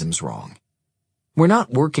mechanisms wrong. We're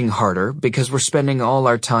not working harder because we're spending all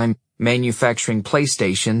our time manufacturing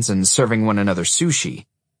PlayStations and serving one another sushi.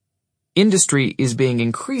 Industry is being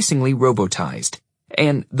increasingly robotized,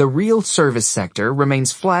 and the real service sector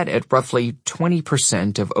remains flat at roughly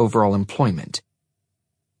 20% of overall employment.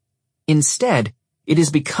 Instead, it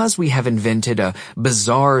is because we have invented a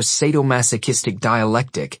bizarre sadomasochistic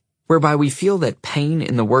dialectic whereby we feel that pain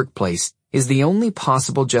in the workplace is the only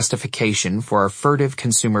possible justification for our furtive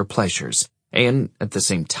consumer pleasures, and, at the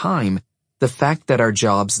same time, the fact that our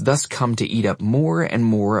jobs thus come to eat up more and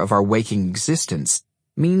more of our waking existence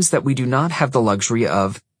means that we do not have the luxury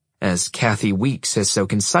of, as Kathy Weeks has so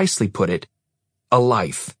concisely put it, a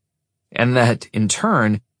life, and that, in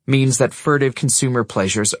turn, means that furtive consumer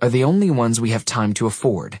pleasures are the only ones we have time to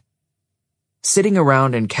afford. Sitting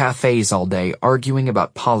around in cafes all day arguing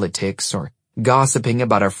about politics or gossiping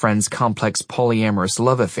about our friends' complex polyamorous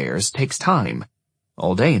love affairs takes time.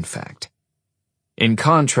 All day, in fact. In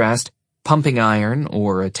contrast, pumping iron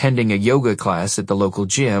or attending a yoga class at the local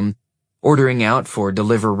gym, ordering out for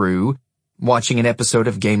Deliveroo, watching an episode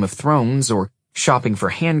of Game of Thrones, or shopping for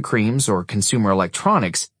hand creams or consumer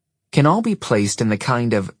electronics can all be placed in the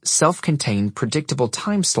kind of self-contained, predictable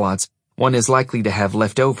time slots one is likely to have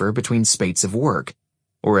left over between spates of work,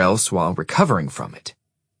 or else while recovering from it.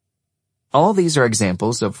 All these are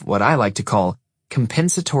examples of what I like to call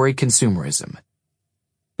compensatory consumerism.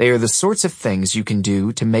 They are the sorts of things you can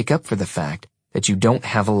do to make up for the fact that you don't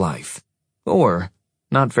have a life, or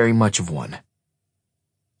not very much of one.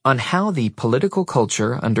 On how the political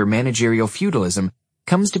culture under managerial feudalism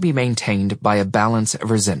comes to be maintained by a balance of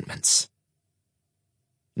resentments.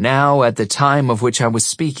 Now, at the time of which I was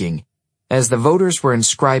speaking, as the voters were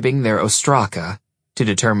inscribing their ostraka to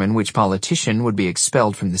determine which politician would be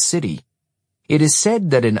expelled from the city, it is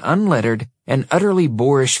said that an unlettered and utterly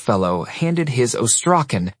boorish fellow handed his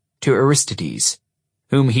ostrakan to Aristides,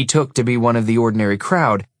 whom he took to be one of the ordinary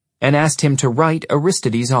crowd, and asked him to write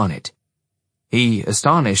Aristides on it. He,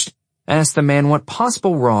 astonished, asked the man what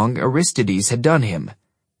possible wrong Aristides had done him.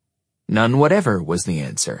 None whatever, was the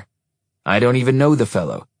answer. I don't even know the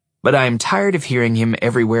fellow, but I am tired of hearing him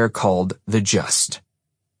everywhere called the Just.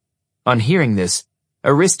 On hearing this,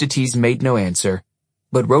 Aristides made no answer,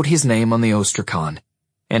 but wrote his name on the ostrakon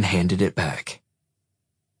and handed it back.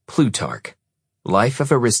 Plutarch, Life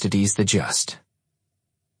of Aristides the Just.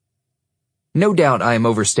 No doubt I am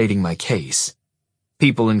overstating my case.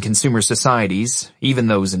 People in consumer societies, even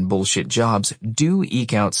those in bullshit jobs, do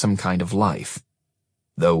eke out some kind of life.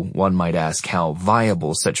 Though one might ask how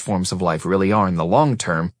viable such forms of life really are in the long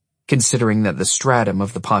term, considering that the stratum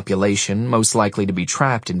of the population most likely to be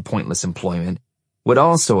trapped in pointless employment would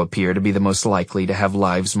also appear to be the most likely to have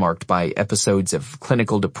lives marked by episodes of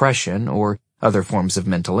clinical depression or other forms of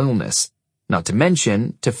mental illness, not to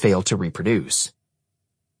mention to fail to reproduce.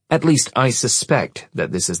 At least I suspect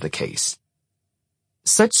that this is the case.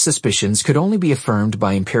 Such suspicions could only be affirmed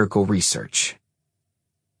by empirical research.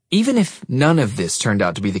 Even if none of this turned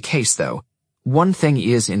out to be the case, though, one thing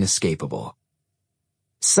is inescapable.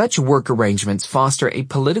 Such work arrangements foster a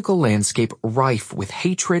political landscape rife with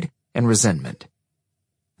hatred and resentment.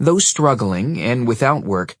 Those struggling and without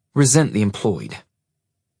work resent the employed.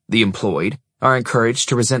 The employed are encouraged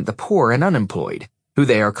to resent the poor and unemployed, who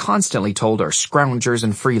they are constantly told are scroungers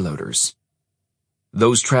and freeloaders.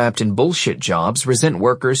 Those trapped in bullshit jobs resent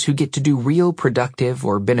workers who get to do real productive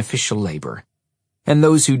or beneficial labor. And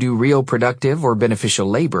those who do real productive or beneficial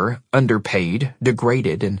labor, underpaid,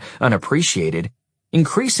 degraded, and unappreciated,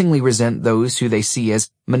 increasingly resent those who they see as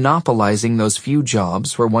monopolizing those few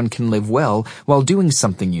jobs where one can live well while doing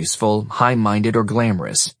something useful, high-minded, or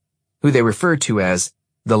glamorous, who they refer to as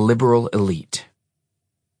the liberal elite.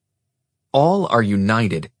 All are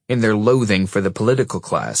united in their loathing for the political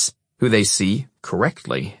class, who they see,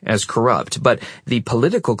 correctly, as corrupt, but the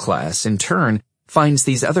political class, in turn, finds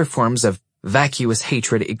these other forms of vacuous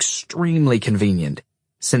hatred extremely convenient,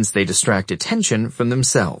 since they distract attention from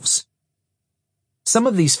themselves. Some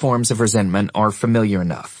of these forms of resentment are familiar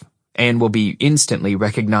enough, and will be instantly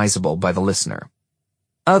recognizable by the listener.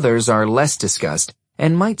 Others are less discussed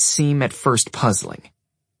and might seem at first puzzling.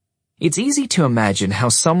 It's easy to imagine how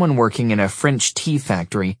someone working in a French tea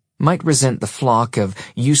factory might resent the flock of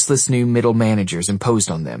useless new middle managers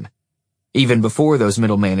imposed on them, even before those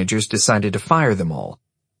middle managers decided to fire them all.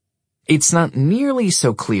 It's not nearly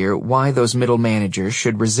so clear why those middle managers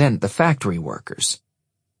should resent the factory workers.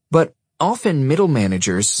 But often middle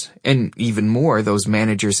managers, and even more those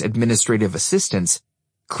managers' administrative assistants,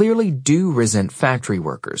 clearly do resent factory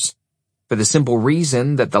workers, for the simple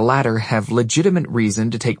reason that the latter have legitimate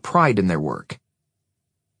reason to take pride in their work.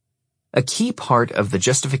 A key part of the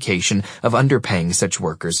justification of underpaying such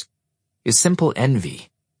workers is simple envy.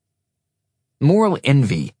 Moral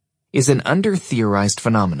envy is an under-theorized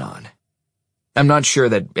phenomenon. I'm not sure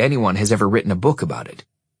that anyone has ever written a book about it.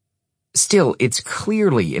 Still, it's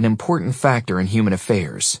clearly an important factor in human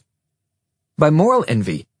affairs. By moral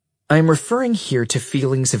envy, I am referring here to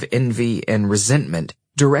feelings of envy and resentment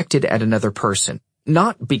directed at another person,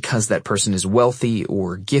 not because that person is wealthy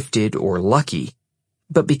or gifted or lucky,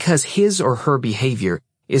 but because his or her behavior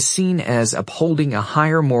is seen as upholding a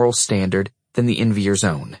higher moral standard than the envier's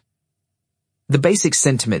own. The basic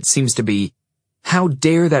sentiment seems to be, how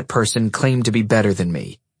dare that person claim to be better than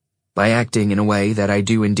me, by acting in a way that I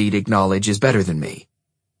do indeed acknowledge is better than me.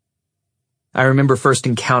 I remember first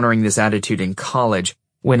encountering this attitude in college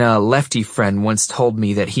when a lefty friend once told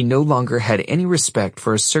me that he no longer had any respect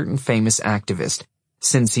for a certain famous activist,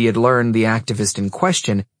 since he had learned the activist in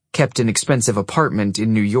question kept an expensive apartment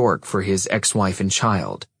in New York for his ex-wife and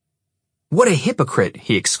child. "What a hypocrite,"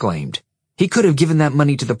 he exclaimed. "He could have given that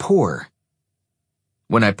money to the poor."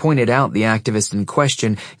 When I pointed out the activist in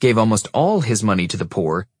question gave almost all his money to the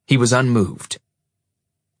poor, he was unmoved.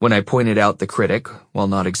 When I pointed out the critic, while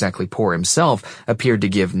not exactly poor himself, appeared to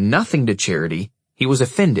give nothing to charity, he was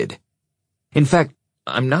offended. In fact,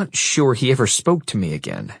 I'm not sure he ever spoke to me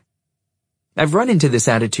again. I've run into this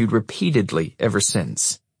attitude repeatedly ever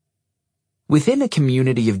since. Within a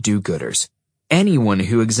community of do-gooders, anyone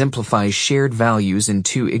who exemplifies shared values in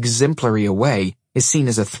too exemplary a way is seen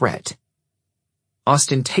as a threat.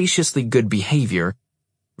 Ostentatiously good behavior,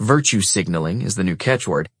 virtue signaling is the new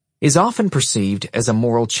catchword, is often perceived as a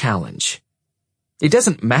moral challenge. It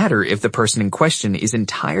doesn't matter if the person in question is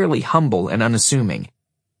entirely humble and unassuming.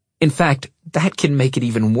 In fact, that can make it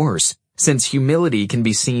even worse, since humility can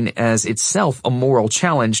be seen as itself a moral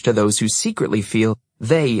challenge to those who secretly feel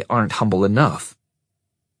they aren't humble enough.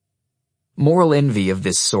 Moral envy of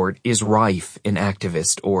this sort is rife in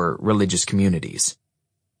activist or religious communities.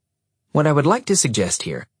 What I would like to suggest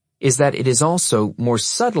here is that it is also more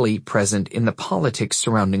subtly present in the politics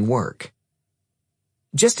surrounding work.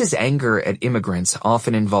 Just as anger at immigrants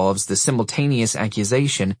often involves the simultaneous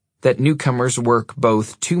accusation that newcomers work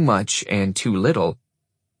both too much and too little,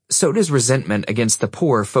 so does resentment against the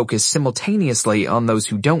poor focus simultaneously on those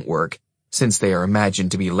who don't work, since they are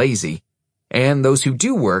imagined to be lazy, and those who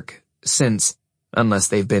do work, since, unless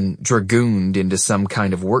they've been dragooned into some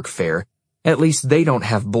kind of workfare, at least they don't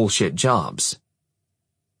have bullshit jobs.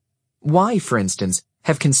 Why, for instance,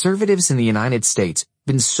 have conservatives in the United States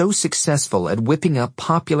been so successful at whipping up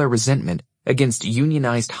popular resentment against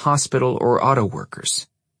unionized hospital or auto workers?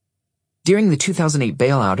 During the 2008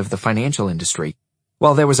 bailout of the financial industry,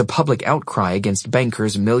 while there was a public outcry against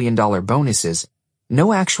bankers' million-dollar bonuses,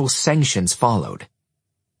 no actual sanctions followed.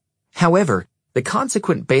 However, the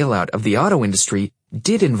consequent bailout of the auto industry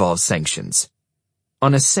did involve sanctions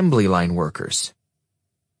on assembly line workers.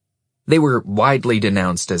 They were widely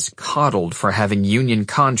denounced as coddled for having union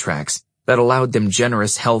contracts that allowed them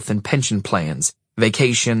generous health and pension plans,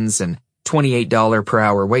 vacations, and $28 per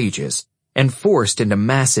hour wages, and forced into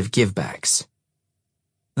massive givebacks.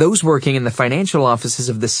 Those working in the financial offices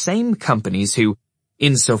of the same companies who,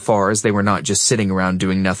 insofar as they were not just sitting around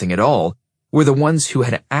doing nothing at all, were the ones who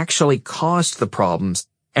had actually caused the problems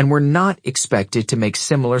and were not expected to make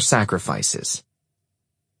similar sacrifices.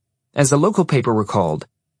 As the local paper recalled,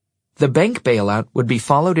 the bank bailout would be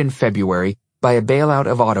followed in February by a bailout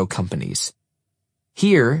of auto companies.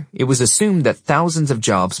 Here, it was assumed that thousands of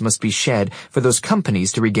jobs must be shed for those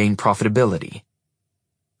companies to regain profitability.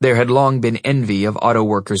 There had long been envy of auto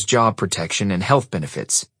workers' job protection and health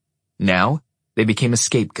benefits. Now, they became a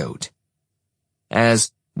scapegoat.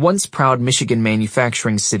 As once proud Michigan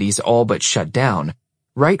manufacturing cities all but shut down,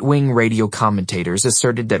 right-wing radio commentators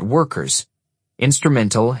asserted that workers,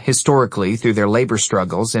 instrumental historically through their labor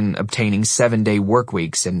struggles in obtaining 7-day work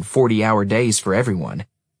weeks and 40-hour days for everyone,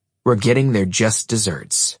 were getting their just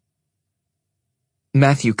desserts.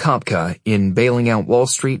 Matthew Kopka in Bailing Out Wall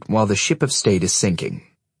Street While the Ship of State is Sinking.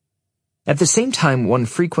 At the same time, one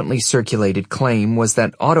frequently circulated claim was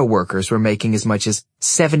that auto workers were making as much as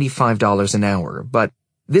 $75 an hour, but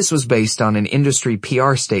this was based on an industry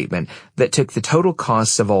PR statement that took the total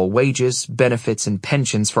costs of all wages, benefits, and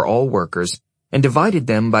pensions for all workers and divided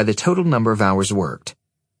them by the total number of hours worked.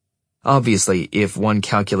 Obviously, if one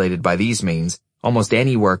calculated by these means, almost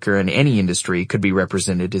any worker in any industry could be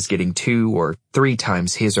represented as getting 2 or 3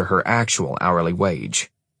 times his or her actual hourly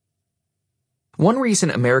wage. One reason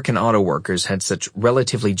American auto workers had such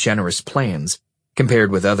relatively generous plans, compared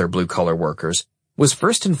with other blue-collar workers, was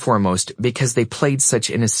first and foremost because they played such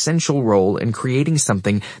an essential role in creating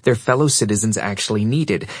something their fellow citizens actually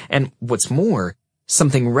needed, and what's more,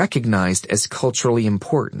 something recognized as culturally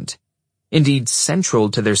important, indeed central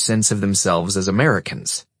to their sense of themselves as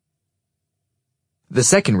Americans. The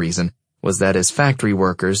second reason was that as factory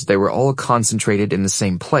workers they were all concentrated in the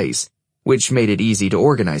same place, which made it easy to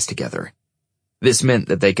organize together. This meant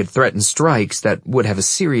that they could threaten strikes that would have a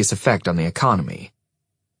serious effect on the economy.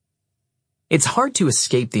 It's hard to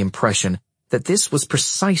escape the impression that this was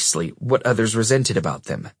precisely what others resented about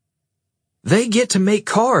them. They get to make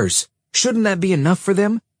cars. Shouldn't that be enough for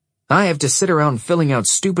them? I have to sit around filling out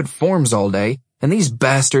stupid forms all day, and these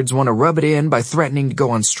bastards want to rub it in by threatening to go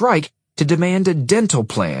on strike to demand a dental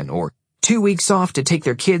plan or 2 weeks off to take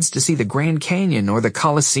their kids to see the Grand Canyon or the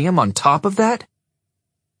Coliseum on top of that?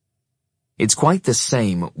 It's quite the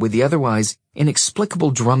same with the otherwise inexplicable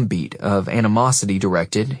drumbeat of animosity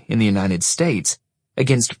directed, in the United States,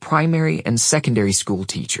 against primary and secondary school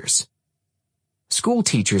teachers. School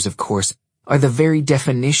teachers, of course, are the very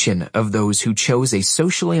definition of those who chose a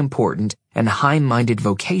socially important and high-minded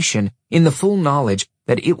vocation in the full knowledge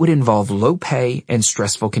that it would involve low pay and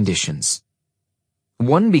stressful conditions.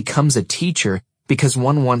 One becomes a teacher because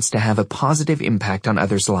one wants to have a positive impact on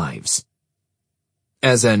others' lives.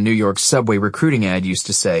 As a New York subway recruiting ad used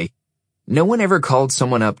to say, no one ever called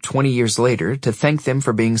someone up 20 years later to thank them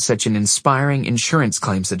for being such an inspiring insurance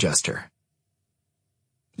claims adjuster.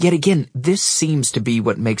 Yet again, this seems to be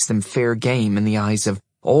what makes them fair game in the eyes of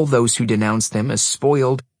all those who denounce them as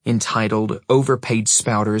spoiled, entitled, overpaid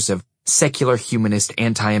spouters of secular humanist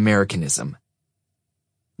anti-Americanism.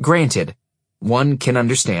 Granted, one can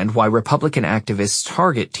understand why Republican activists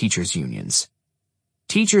target teachers' unions.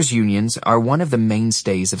 Teachers' unions are one of the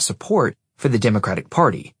mainstays of support for the Democratic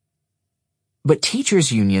Party. But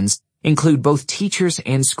teachers' unions include both teachers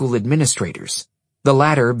and school administrators, the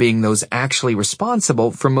latter being those actually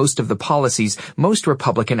responsible for most of the policies most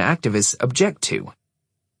Republican activists object to.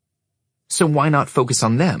 So why not focus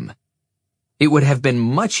on them? It would have been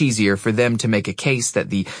much easier for them to make a case that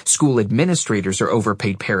the school administrators are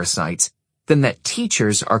overpaid parasites than that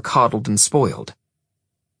teachers are coddled and spoiled.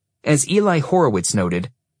 As Eli Horowitz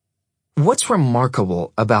noted, what's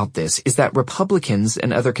remarkable about this is that Republicans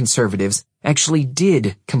and other conservatives actually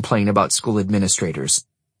did complain about school administrators,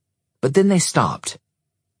 but then they stopped.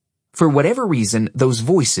 For whatever reason, those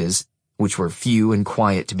voices, which were few and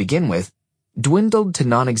quiet to begin with, dwindled to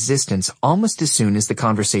non-existence almost as soon as the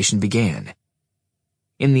conversation began.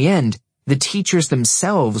 In the end, the teachers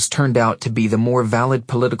themselves turned out to be the more valid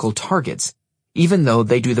political targets, even though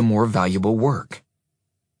they do the more valuable work.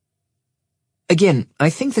 Again, I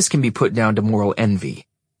think this can be put down to moral envy.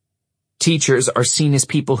 Teachers are seen as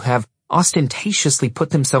people who have ostentatiously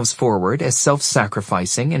put themselves forward as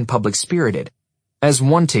self-sacrificing and public-spirited, as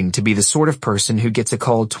wanting to be the sort of person who gets a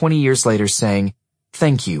call 20 years later saying,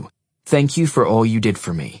 thank you for all you did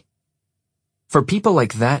for me. For people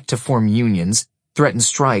like that to form unions, threaten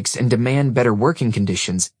strikes, and demand better working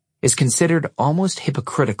conditions is considered almost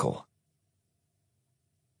hypocritical.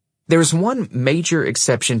 There's one major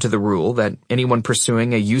exception to the rule that anyone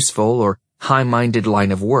pursuing a useful or high-minded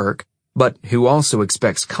line of work, but who also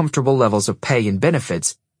expects comfortable levels of pay and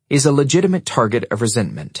benefits, is a legitimate target of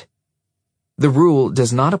resentment. The rule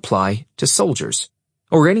does not apply to soldiers,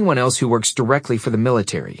 or anyone else who works directly for the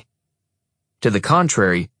military. To the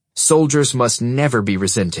contrary, soldiers must never be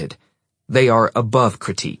resented. They are above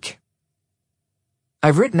critique.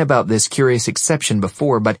 I've written about this curious exception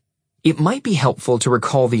before, but it might be helpful to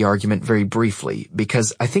recall the argument very briefly,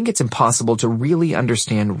 because I think it's impossible to really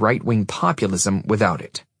understand right-wing populism without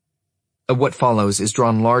it. What follows is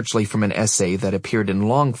drawn largely from an essay that appeared in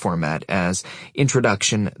long format as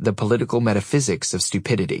Introduction, The Political Metaphysics of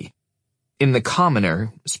Stupidity, in The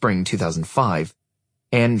Commoner, spring 2005,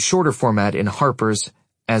 and shorter format in Harper's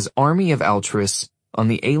as Army of Altruists on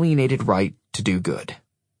the Alienated Right to Do Good.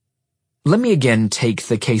 Let me again take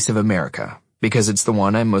the case of America, because it's the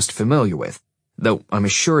one I'm most familiar with, though I'm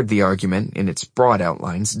assured the argument, in its broad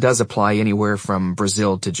outlines, does apply anywhere from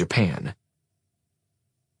Brazil to Japan.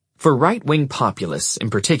 For right-wing populists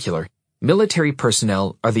in particular, military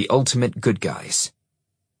personnel are the ultimate good guys.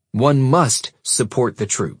 One must support the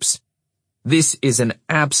troops. This is an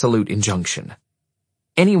absolute injunction.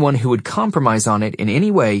 Anyone who would compromise on it in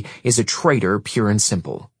any way is a traitor, pure and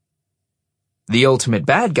simple. The ultimate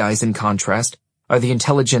bad guys, in contrast, are the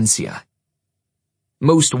intelligentsia.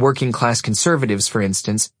 Most working-class conservatives, for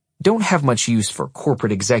instance, don't have much use for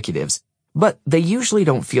corporate executives, but they usually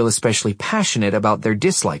don't feel especially passionate about their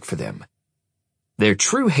dislike for them. Their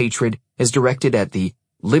true hatred is directed at the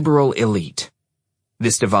liberal elite.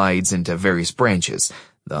 This divides into various branches: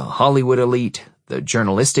 the Hollywood elite, the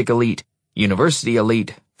journalistic elite, university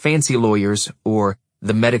elite, fancy lawyers, or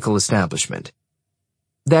the medical establishment.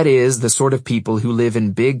 That is, the sort of people who live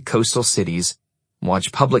in big coastal cities,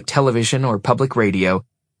 watch public television or public radio,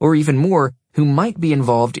 or even more, who might be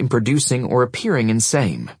involved in producing or appearing in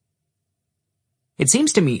same. It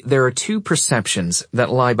seems to me there are two perceptions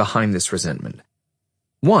that lie behind this resentment.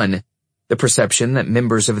 One, the perception that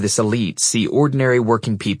members of this elite see ordinary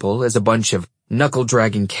working people as a bunch of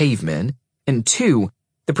knuckle-dragging cavemen, and two,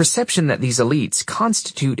 the perception that these elites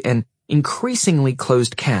constitute an increasingly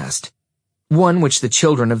closed caste, one which the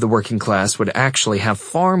children of the working class would actually have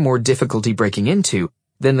far more difficulty breaking into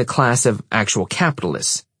than the class of actual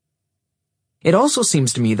capitalists. It also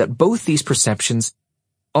seems to me that both these perceptions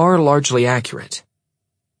are largely accurate.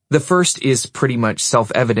 The first is pretty much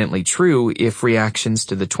self-evidently true if reactions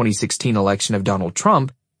to the 2016 election of Donald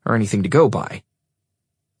Trump are anything to go by.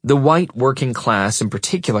 The white working class in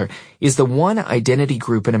particular is the one identity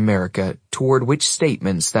group in America toward which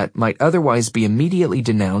statements that might otherwise be immediately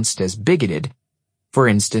denounced as bigoted, for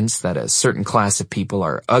instance that a certain class of people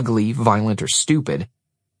are ugly, violent, or stupid,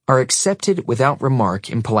 are accepted without remark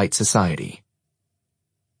in polite society.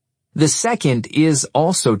 The second is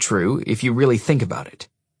also true if you really think about it.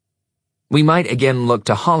 We might again look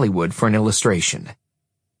to Hollywood for an illustration.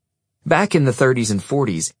 Back in the 30s and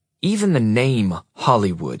 40s, even the name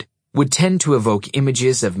Hollywood would tend to evoke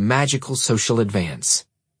images of magical social advance.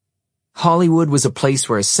 Hollywood was a place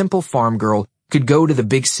where a simple farm girl could go to the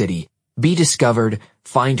big city, be discovered,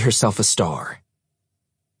 find herself a star.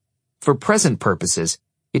 For present purposes,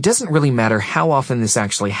 it doesn't really matter how often this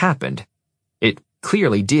actually happened. It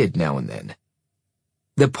clearly did now and then.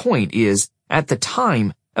 The point is, at the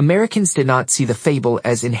time, Americans did not see the fable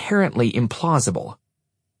as inherently implausible.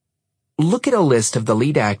 Look at a list of the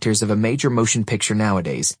lead actors of a major motion picture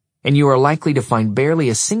nowadays, and you are likely to find barely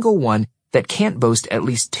a single one that can't boast at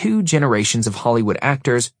least 2 generations of Hollywood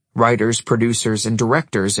actors, writers, producers, and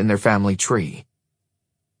directors in their family tree.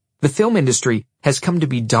 The film industry has come to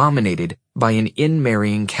be dominated by an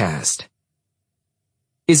in-marrying cast.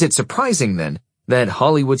 Is it surprising, then, that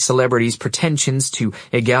Hollywood celebrities' pretensions to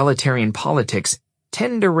egalitarian politics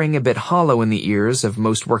tend to ring a bit hollow in the ears of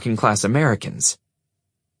most working-class Americans?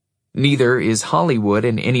 Neither is Hollywood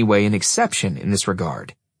in any way an exception in this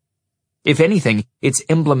regard. If anything, it's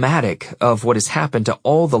emblematic of what has happened to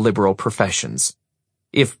all the liberal professions,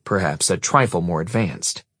 if perhaps a trifle more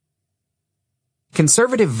advanced.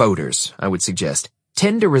 Conservative voters, I would suggest,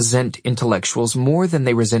 tend to resent intellectuals more than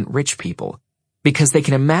they resent rich people, because they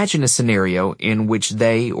can imagine a scenario in which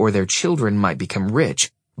they or their children might become rich,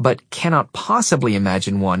 but cannot possibly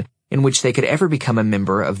imagine one in which they could ever become a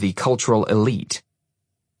member of the cultural elite.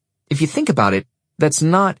 If you think about it, that's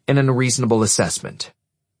not an unreasonable assessment.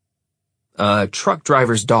 A truck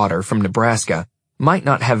driver's daughter from Nebraska might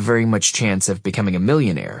not have very much chance of becoming a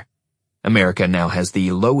millionaire. America now has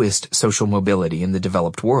the lowest social mobility in the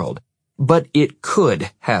developed world, but it could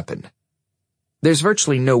happen. There's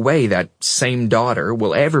virtually no way that same daughter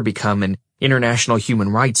will ever become an international human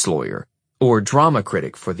rights lawyer or drama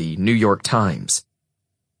critic for the New York Times.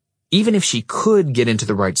 Even if she could get into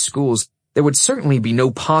the right schools, there would certainly be no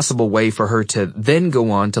possible way for her to then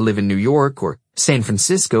go on to live in New York or San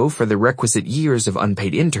Francisco for the requisite years of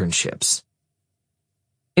unpaid internships.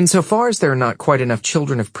 Insofar as there are not quite enough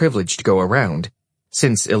children of privilege to go around,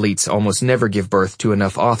 since elites almost never give birth to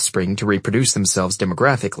enough offspring to reproduce themselves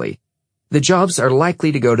demographically, the jobs are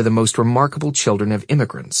likely to go to the most remarkable children of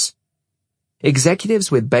immigrants. Executives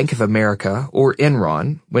with Bank of America or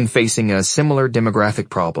Enron, when facing a similar demographic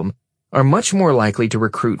problem, are much more likely to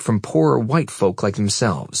recruit from poorer white folk like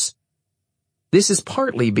themselves. This is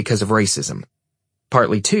partly because of racism.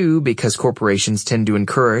 Partly, too, because corporations tend to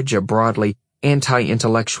encourage a broadly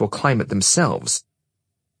anti-intellectual climate themselves.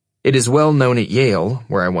 It is well known at Yale,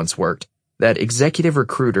 where I once worked, that executive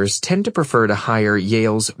recruiters tend to prefer to hire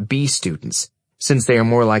Yale's B students, since they are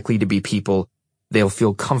more likely to be people they'll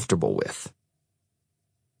feel comfortable with.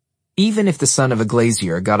 Even if the son of a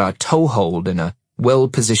glazier got a toehold in a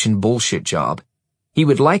well-positioned bullshit job, he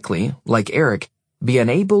would likely, like Eric, be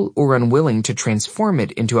unable or unwilling to transform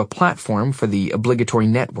it into a platform for the obligatory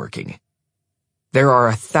networking. There are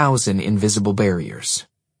 1,000 invisible barriers.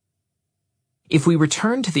 If we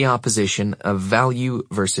return to the opposition of value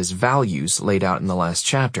versus values laid out in the last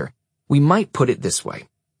chapter, we might put it this way.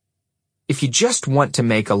 If you just want to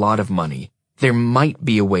make a lot of money, there might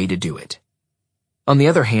be a way to do it. On the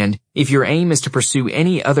other hand, if your aim is to pursue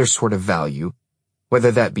any other sort of value,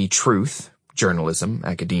 whether that be truth, journalism,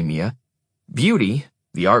 academia, beauty,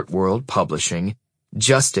 the art world, publishing,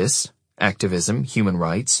 justice, activism, human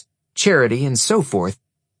rights, charity, and so forth,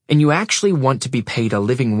 and you actually want to be paid a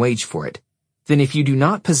living wage for it, then if you do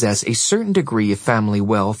not possess a certain degree of family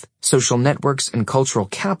wealth, social networks, and cultural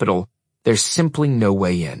capital, there's simply no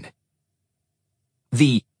way in.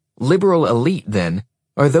 The liberal elite, then,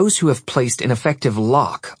 are those who have placed an effective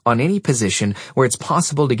lock on any position where it's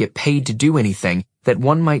possible to get paid to do anything that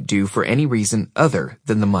one might do for any reason other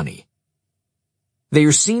than the money. They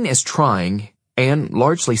are seen as trying, and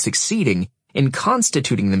largely succeeding, in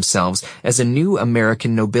constituting themselves as a new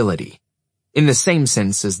American nobility, in the same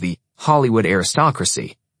sense as the Hollywood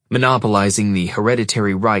aristocracy, monopolizing the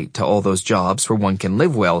hereditary right to all those jobs where one can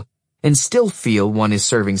live well and still feel one is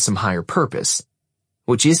serving some higher purpose,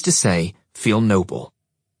 which is to say, feel noble.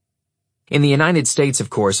 In the United States, of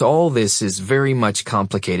course, all this is very much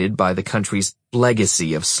complicated by the country's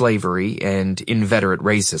legacy of slavery and inveterate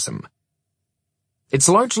racism. It's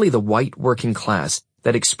largely the white working class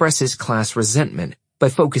that expresses class resentment by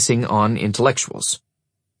focusing on intellectuals.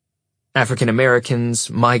 African Americans,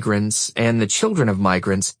 migrants, and the children of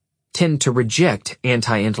migrants tend to reject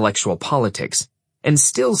anti-intellectual politics and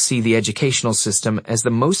still see the educational system as the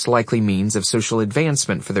most likely means of social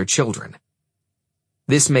advancement for their children.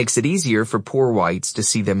 This makes it easier for poor whites to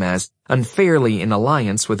see them as unfairly in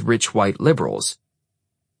alliance with rich white liberals.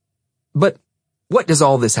 But what does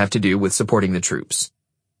all this have to do with supporting the troops?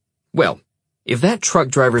 Well, if that truck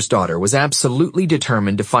driver's daughter was absolutely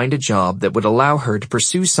determined to find a job that would allow her to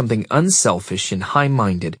pursue something unselfish and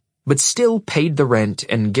high-minded, but still paid the rent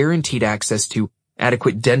and guaranteed access to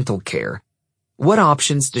adequate dental care, what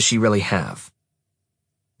options does she really have?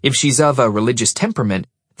 If she's of a religious temperament,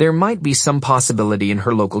 there might be some possibility in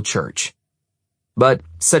her local church. But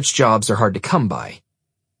such jobs are hard to come by.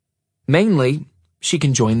 Mainly, she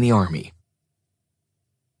can join the army.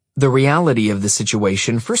 The reality of the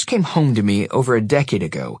situation first came home to me over a decade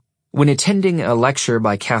ago when attending a lecture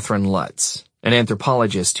by Catherine Lutz, an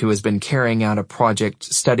anthropologist who has been carrying out a project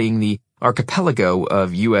studying the archipelago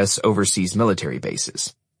of U.S. overseas military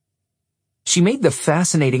bases. She made the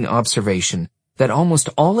fascinating observation that almost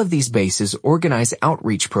all of these bases organize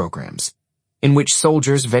outreach programs, in which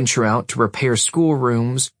soldiers venture out to repair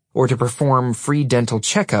schoolrooms or to perform free dental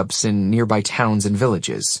checkups in nearby towns and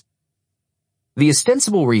villages. The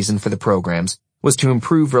ostensible reason for the programs was to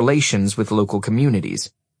improve relations with local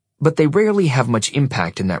communities, but they rarely have much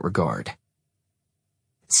impact in that regard.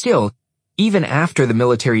 Still, even after the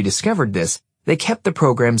military discovered this, they kept the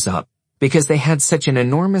programs up because they had such an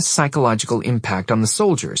enormous psychological impact on the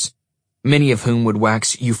soldiers, many of whom would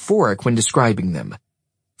wax euphoric when describing them.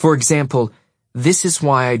 For example, "This is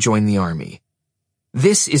why I joined the army.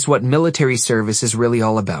 This is what military service is really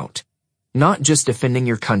all about. Not just defending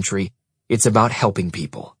your country, it's about helping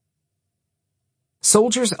people."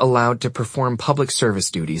 Soldiers allowed to perform public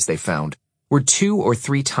service duties, they found, were 2 or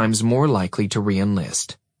 3 times more likely to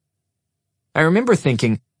re-enlist. I remember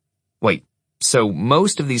thinking, wait, so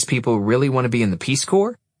most of these people really want to be in the Peace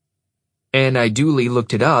Corps? And I duly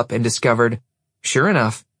looked it up and discovered, sure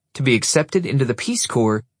enough, to be accepted into the Peace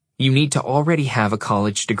Corps, you need to already have a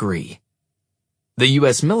college degree. The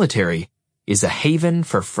U.S. military is a haven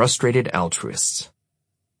for frustrated altruists.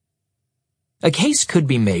 A case could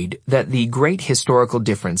be made that the great historical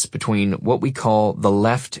difference between what we call the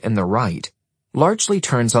left and the right largely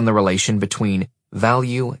turns on the relation between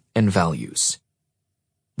value and values.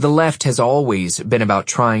 The left has always been about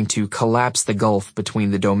trying to collapse the gulf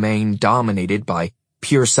between the domain dominated by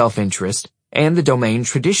pure self-interest and the domain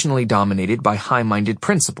traditionally dominated by high-minded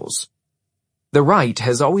principles. The right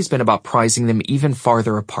has always been about prizing them even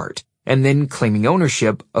farther apart and then claiming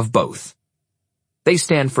ownership of both. They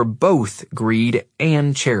stand for both greed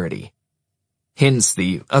and charity. Hence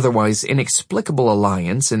the otherwise inexplicable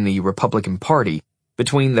alliance in the Republican Party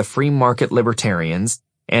between the free market libertarians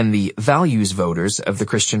and the values voters of the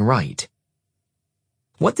Christian right.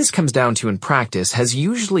 What this comes down to in practice has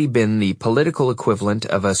usually been the political equivalent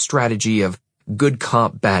of a strategy of good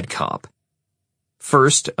cop, bad cop.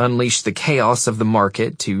 First, unleash the chaos of the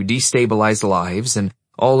market to destabilize lives and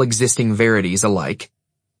all existing verities alike.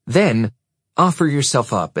 Then, offer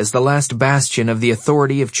yourself up as the last bastion of the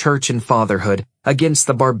authority of church and fatherhood against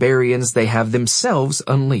the barbarians they have themselves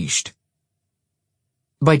unleashed.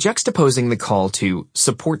 By juxtaposing the call to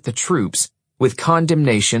support the troops with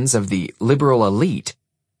condemnations of the liberal elite,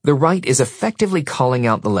 the right is effectively calling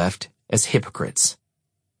out the left as hypocrites.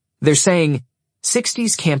 They're saying,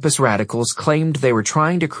 60s campus radicals claimed they were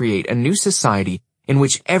trying to create a new society in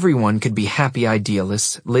which everyone could be happy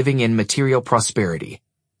idealists living in material prosperity,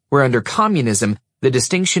 where under communism, the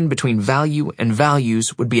distinction between value and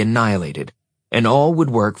values would be annihilated, and all would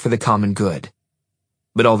work for the common good.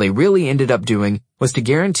 But all they really ended up doing was to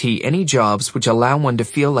guarantee any jobs which allow one to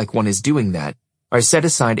feel like one is doing that are set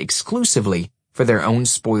aside exclusively for their own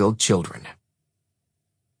spoiled children.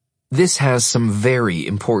 This has some very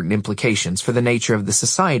important implications for the nature of the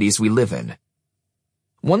societies we live in.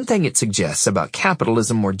 One thing it suggests about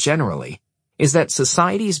capitalism more generally is that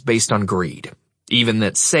societies based on greed, even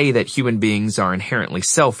that say that human beings are inherently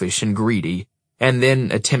selfish and greedy, and then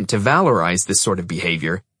attempt to valorize this sort of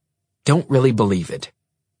behavior, don't really believe it,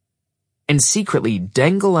 and secretly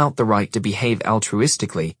dangle out the right to behave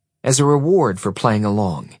altruistically as a reward for playing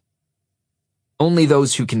along. Only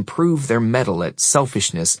those who can prove their mettle at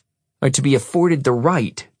selfishness are to be afforded the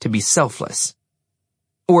right to be selfless.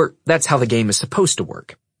 Or that's how the game is supposed to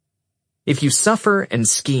work. If you suffer and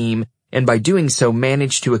scheme, and by doing so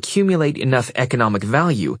manage to accumulate enough economic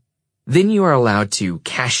value, then you are allowed to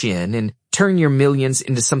cash in and turn your millions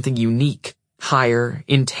into something unique, higher,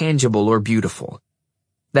 intangible, or beautiful.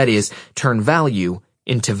 That is, turn value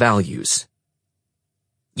into values.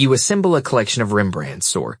 You assemble a collection of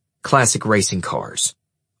Rembrandts or classic racing cars,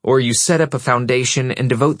 or you set up a foundation and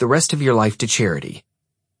devote the rest of your life to charity.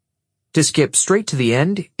 To skip straight to the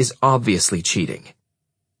end is obviously cheating.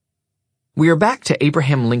 We are back to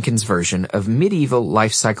Abraham Lincoln's version of medieval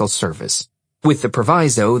life cycle service, with the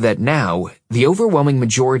proviso that now the overwhelming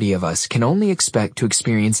majority of us can only expect to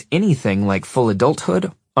experience anything like full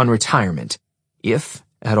adulthood on retirement, if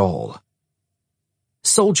at all.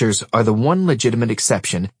 Soldiers are the one legitimate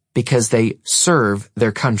exception because they serve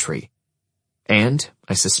their country. And,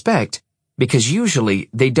 I suspect, because usually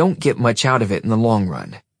they don't get much out of it in the long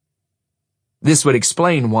run. This would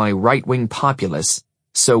explain why right-wing populists,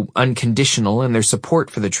 so unconditional in their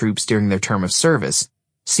support for the troops during their term of service,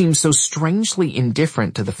 seem so strangely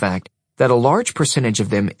indifferent to the fact that a large percentage of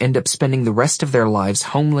them end up spending the rest of their lives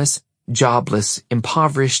homeless, jobless,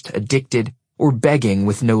 impoverished, addicted, or begging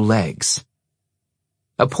with no legs.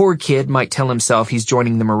 A poor kid might tell himself he's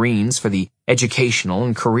joining the Marines for the educational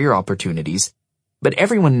and career opportunities, but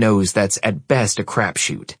everyone knows that's at best a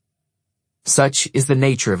crapshoot. Such is the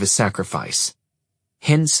nature of his sacrifice,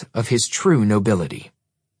 hence of his true nobility.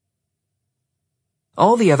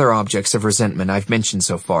 All the other objects of resentment I've mentioned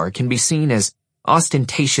so far can be seen as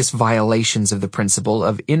ostentatious violations of the principle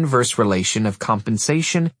of inverse relation of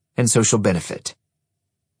compensation and social benefit.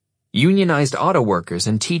 Unionized auto workers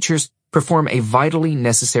and teachers perform a vitally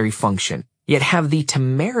necessary function, yet have the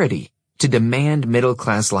temerity to demand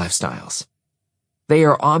middle-class lifestyles. They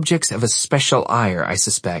are objects of a special ire, I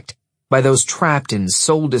suspect, by those trapped in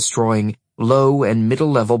soul-destroying, low- and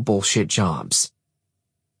middle-level bullshit jobs.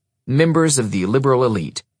 Members of the liberal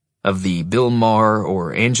elite, of the Bill Maher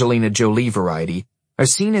or Angelina Jolie variety, are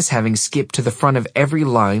seen as having skipped to the front of every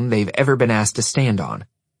line they've ever been asked to stand on,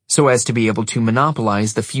 so as to be able to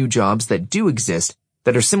monopolize the few jobs that do exist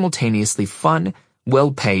that are simultaneously fun,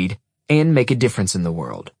 well-paid, and make a difference in the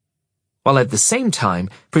world, while at the same time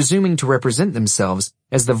presuming to represent themselves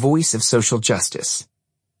as the voice of social justice.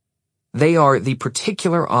 They are the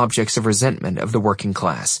particular objects of resentment of the working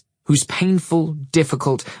class, whose painful,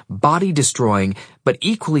 difficult, body-destroying, but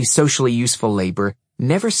equally socially useful labor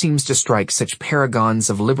never seems to strike such paragons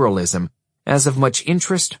of liberalism as of much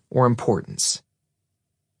interest or importance.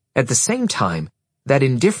 At the same time, that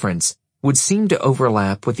indifference would seem to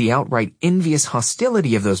overlap with the outright envious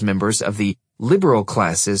hostility of those members of the liberal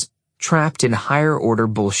classes trapped in higher-order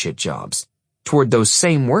bullshit jobs toward those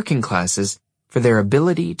same working classes for their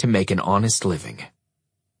ability to make an honest living.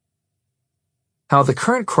 How the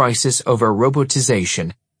current crisis over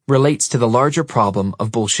robotization relates to the larger problem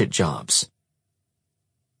of bullshit jobs.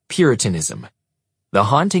 Puritanism, the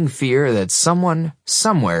haunting fear that someone,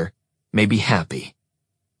 somewhere, may be happy.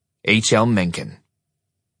 H.L. Mencken.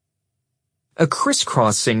 A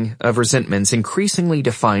crisscrossing of resentments increasingly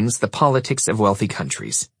defines the politics of wealthy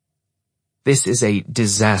countries. This is a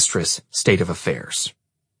disastrous state of affairs.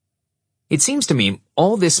 It seems to me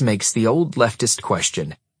all this makes the old leftist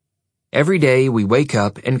question. Every day we wake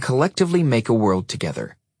up and collectively make a world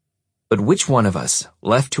together. But which one of us,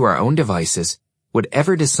 left to our own devices, would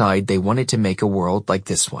ever decide they wanted to make a world like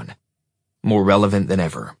this one? More relevant than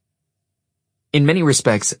ever. In many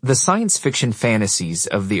respects, the science fiction fantasies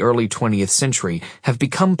of the early 20th century have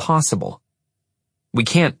become possible. We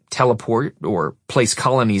can't teleport or place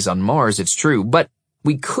colonies on Mars, it's true, but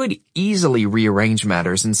we could easily rearrange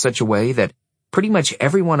matters in such a way that pretty much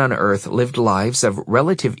everyone on Earth lived lives of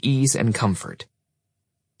relative ease and comfort.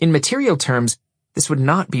 In material terms, this would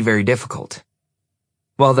not be very difficult.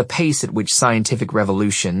 While the pace at which scientific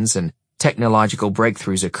revolutions and technological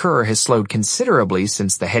breakthroughs occur has slowed considerably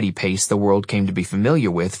since the heady pace the world came to be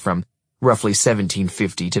familiar with from roughly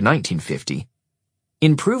 1750 to 1950,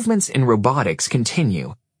 improvements in robotics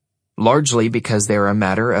continue, largely because they are a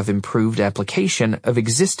matter of improved application of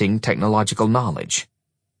existing technological knowledge.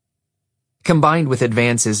 Combined with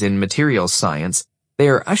advances in materials science, they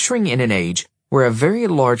are ushering in an age where a very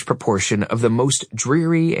large proportion of the most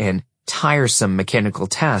dreary and tiresome mechanical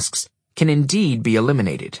tasks can indeed be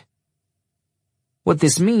eliminated. What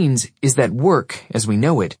this means is that work, as we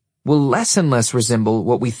know it, will less and less resemble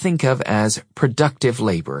what we think of as productive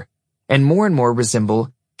labor, and more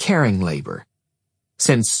resemble caring labor.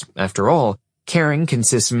 Since, after all, caring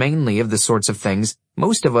consists mainly of the sorts of things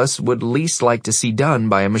most of us would least like to see done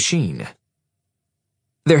by a machine.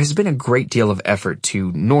 There has been a great deal of effort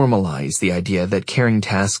to normalize the idea that caring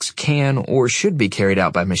tasks can or should be carried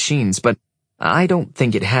out by machines, but I don't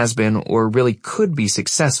think it has been or really could be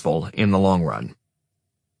successful in the long run.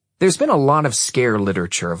 There's been a lot of scare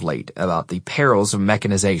literature of late about the perils of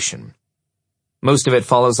mechanization. Most of it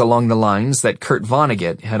follows along the lines that Kurt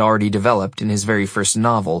Vonnegut had already developed in his very first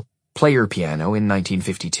novel, Player Piano, in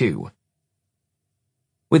 1952.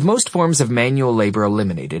 With most forms of manual labor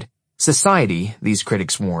eliminated, society, these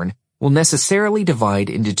critics warn, will necessarily divide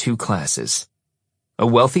into two classes. A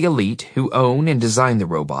wealthy elite who own and design the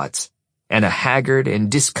robots, and a haggard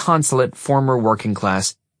and disconsolate former working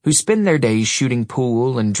class who spend their days shooting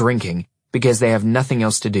pool and drinking because they have nothing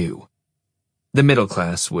else to do. The middle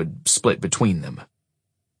class would split between them.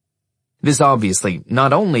 This obviously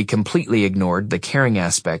not only completely ignored the caring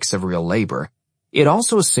aspects of real labor, it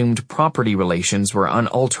also assumed property relations were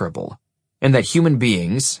unalterable, and that human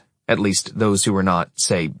beings, at least those who were not,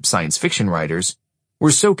 say, science fiction writers,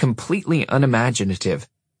 were so completely unimaginative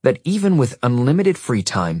that even with unlimited free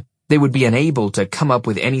time, they would be unable to come up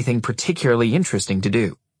with anything particularly interesting to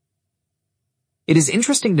do. It is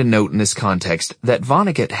interesting to note in this context that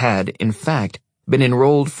Vonnegut had, in fact, been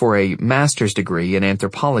enrolled for a master's degree in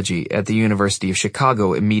anthropology at the University of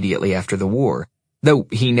Chicago immediately after the war, though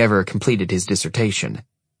he never completed his dissertation.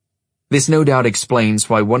 This no doubt explains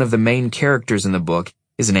why one of the main characters in the book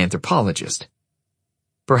is an anthropologist.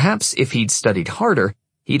 Perhaps if he'd studied harder,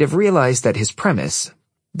 he'd have realized that his premise,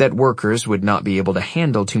 that workers would not be able to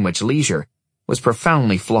handle too much leisure, was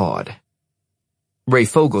profoundly flawed. Ray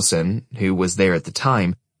Fogelson, who was there at the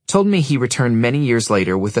time, told me he returned many years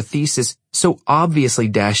later with a thesis so obviously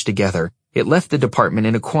dashed together it left the department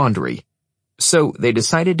in a quandary, so they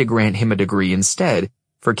decided to grant him a degree instead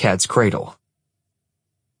for Cat's Cradle.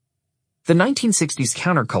 The 1960s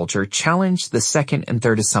counterculture challenged the second and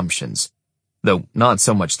third assumptions, though not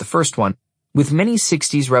so much the first one, with many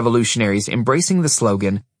 60s revolutionaries embracing the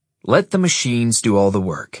slogan, "Let the machines do all the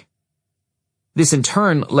work." This in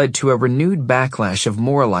turn led to a renewed backlash of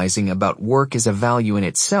moralizing about work as a value in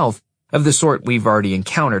itself of the sort we've already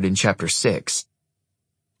encountered in Chapter 6.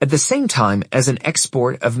 At the same time as an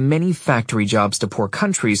export of many factory jobs to poor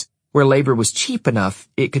countries where labor was cheap enough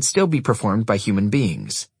it could still be performed by human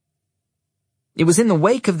beings. It was in the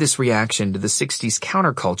wake of this reaction to the 60s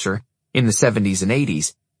counterculture, in the 70s and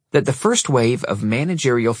 80s, that the first wave of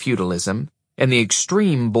managerial feudalism and the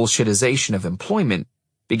extreme bullshitization of employment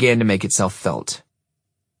began to make itself felt.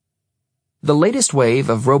 The latest wave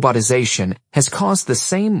of robotization has caused the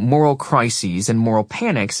same moral crises and moral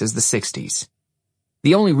panics as the 60s.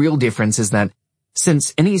 The only real difference is that,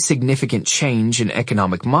 since any significant change in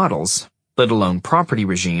economic models, let alone property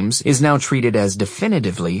regimes, is now treated as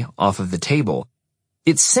definitively off of the table,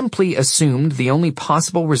 it's simply assumed the only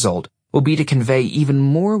possible result will be to convey even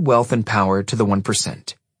more wealth and power to the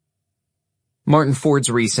 1%. Martin Ford's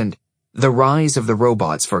recent The Rise of the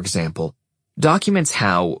Robots, for example, documents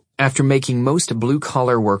how, after making most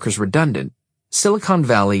blue-collar workers redundant, Silicon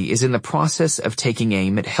Valley is in the process of taking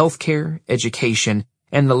aim at healthcare, education,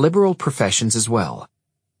 and the liberal professions as well.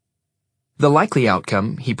 The likely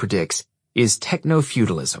outcome, he predicts, is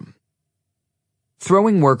techno-feudalism.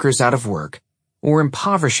 Throwing workers out of work, or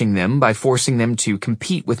impoverishing them by forcing them to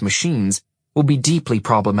compete with machines, will be deeply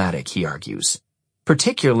problematic, he argues,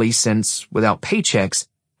 particularly since, without paychecks,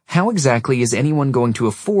 how exactly is anyone going to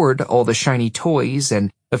afford all the shiny toys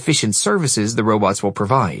and efficient services the robots will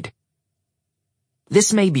provide?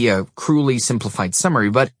 This may be a cruelly simplified summary,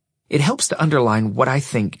 but it helps to underline what I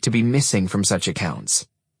think to be missing from such accounts.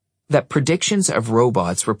 That predictions of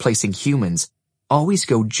robots replacing humans always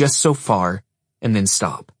go just so far and then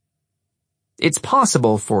stop. It's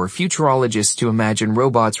possible for futurologists to imagine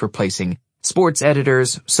robots replacing sports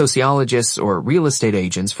editors, sociologists, or real estate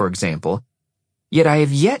agents, for example, yet I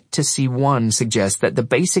have yet to see one suggest that the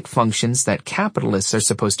basic functions that capitalists are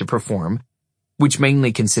supposed to perform, which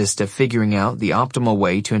mainly consist of figuring out the optimal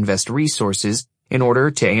way to invest resources in order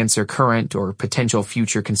to answer current or potential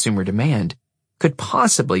future consumer demand, could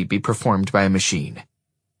possibly be performed by a machine.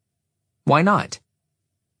 Why not?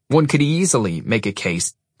 One could easily make a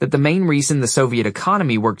case that the main reason the Soviet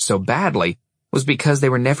economy worked so badly was because they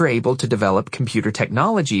were never able to develop computer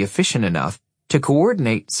technology efficient enough to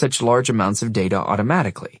coordinate such large amounts of data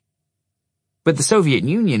automatically. But the Soviet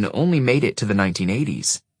Union only made it to the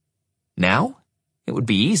 1980s. Now, it would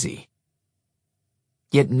be easy.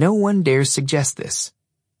 Yet no one dares suggest this.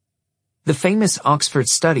 The famous Oxford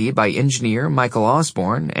study by engineer Michael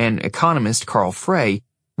Osborne and economist Carl Frey,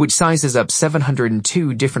 which sizes up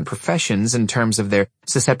 702 different professions in terms of their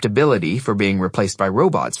susceptibility for being replaced by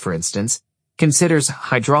robots, for instance, considers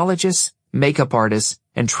hydrologists, makeup artists,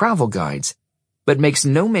 and travel guides, but makes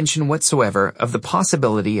no mention whatsoever of the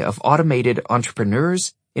possibility of automated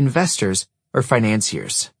entrepreneurs, investors, or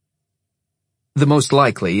financiers. The most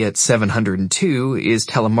likely at 702 is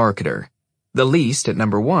telemarketer, the least at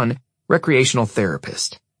number 1, recreational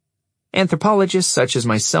therapist. Anthropologists such as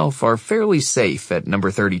myself are fairly safe at number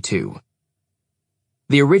 32.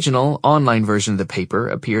 The original online version of the paper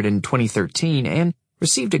appeared in 2013 and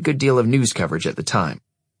received a good deal of news coverage at the time.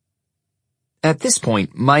 At this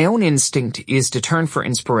point, my own instinct is to turn for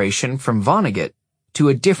inspiration from Vonnegut to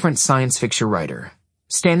a different science fiction writer,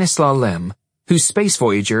 Stanislaw Lem, whose space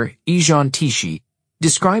voyager, Ejon Tichy,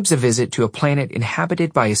 describes a visit to a planet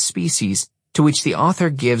inhabited by a species to which the author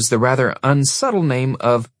gives the rather unsubtle name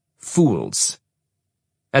of fools.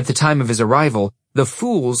 At the time of his arrival, the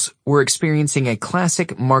fools were experiencing a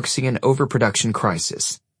classic Marxian overproduction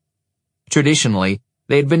crisis. Traditionally,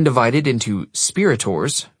 they had been divided into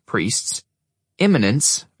spiritors, priests,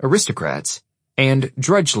 eminents, aristocrats, and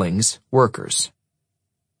drudgelings, workers.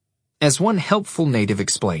 As one helpful native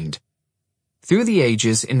explained, through the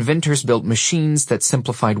ages, inventors built machines that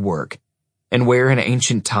simplified work, and where in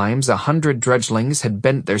ancient times 100 drudgelings had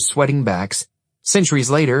bent their sweating backs,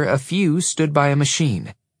 centuries later a few stood by a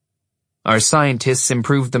machine. Our scientists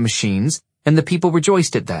improved the machines, and the people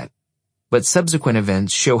rejoiced at that, but subsequent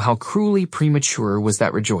events show how cruelly premature was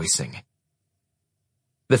that rejoicing.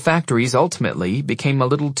 The factories ultimately became a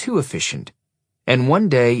little too efficient, and one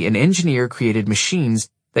day an engineer created machines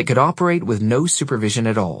that could operate with no supervision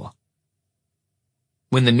at all.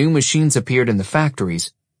 When the new machines appeared in the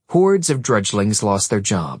factories, hordes of drudgelings lost their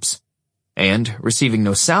jobs, and, receiving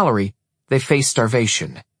no salary, they faced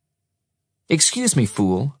starvation. "Excuse me,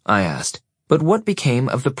 fool," I asked, "but what became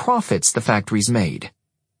of the profits the factories made?"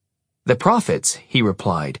 "The profits," he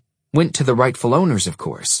replied, "went to the rightful owners, of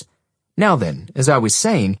course. Now then, as I was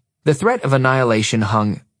saying, the threat of annihilation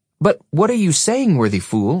hung—" "But what are you saying, worthy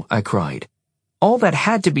fool?" I cried. "All that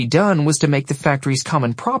had to be done was to make the factories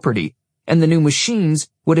common property, and the new machines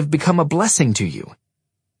would have become a blessing to you."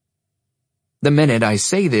 The minute I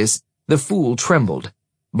say this, the fool trembled,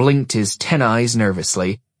 blinked his 10 eyes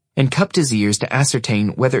nervously, and cupped his ears to ascertain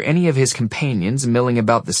whether any of his companions milling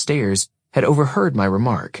about the stairs had overheard my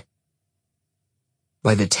remark.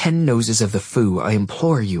 "By the 10 noses of the Fu, I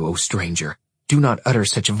implore you, O stranger, do not utter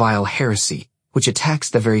such vile heresy, which attacks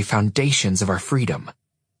the very foundations of our freedom.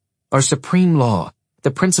 Our supreme law,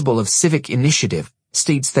 the principle of civic initiative,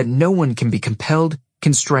 states that no one can be compelled,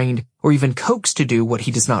 constrained, or even coaxed to do what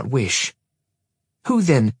he does not wish. Who,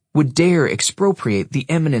 then, would dare expropriate the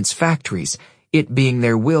eminence factories, it being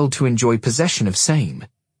their will to enjoy possession of same?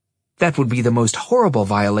 That would be the most horrible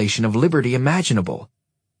violation of liberty imaginable.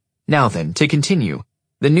 Now then, to continue,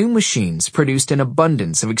 the new machines produced an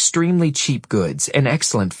abundance of extremely cheap goods and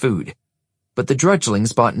excellent food, but the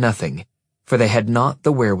drudgelings bought nothing, for they had not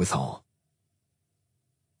the wherewithal.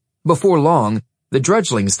 Before long, the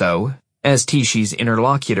drudgelings, though, as Tichy's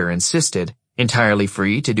interlocutor insisted, entirely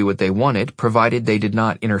free to do what they wanted provided they did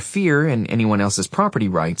not interfere in anyone else's property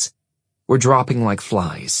rights, were dropping like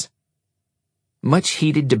flies. Much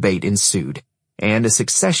heated debate ensued, and a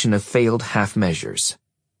succession of failed half-measures.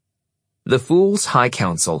 The Fools' High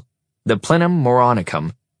Council, the Plenum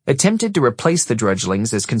Moronicum, attempted to replace the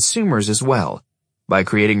Drudglings as consumers as well, by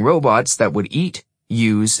creating robots that would eat,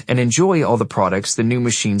 use, and enjoy all the products the new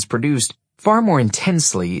machines produced far more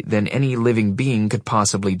intensely than any living being could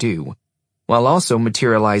possibly do, while also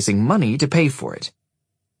materializing money to pay for it.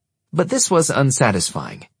 But this was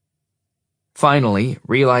unsatisfying. Finally,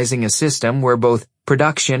 realizing a system where both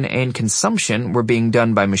production and consumption were being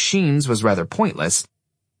done by machines was rather pointless,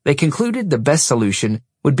 they concluded the best solution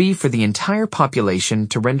would be for the entire population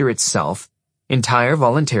to render itself, entire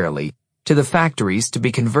voluntarily, to the factories to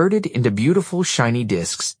be converted into beautiful shiny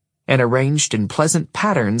discs and arranged in pleasant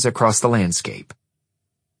patterns across the landscape.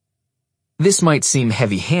 This might seem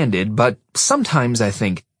heavy-handed, but sometimes I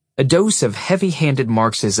think a dose of heavy-handed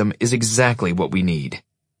Marxism is exactly what we need.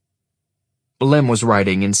 Lem was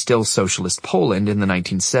writing in still socialist Poland in the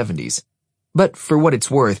 1970s, but for what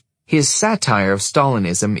it's worth, his satire of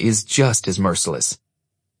Stalinism is just as merciless.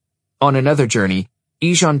 On another journey,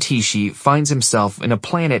 Ijon Tichy finds himself in a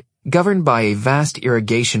planet governed by a vast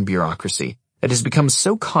irrigation bureaucracy that has become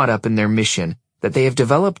so caught up in their mission that they have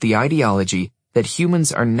developed the ideology that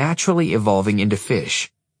humans are naturally evolving into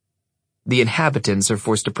fish. The inhabitants are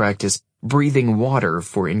forced to practice breathing water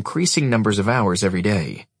for increasing numbers of hours every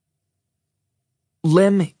day.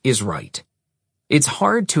 Lem is right. It's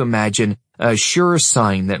hard to imagine a surer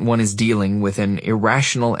sign that one is dealing with an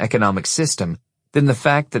irrational economic system than the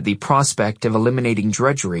fact that the prospect of eliminating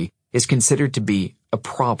drudgery is considered to be a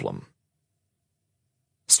problem.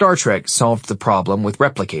 Star Trek solved the problem with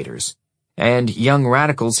replicators, and young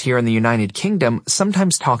radicals here in the United Kingdom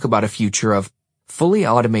sometimes talk about a future of fully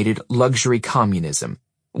automated luxury communism,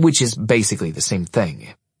 which is basically the same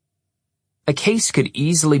thing. A case could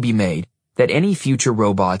easily be made that any future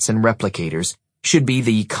robots and replicators should be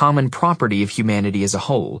the common property of humanity as a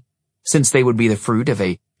whole, since they would be the fruit of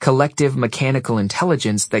a collective mechanical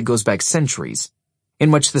intelligence that goes back centuries, in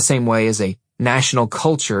much the same way as a national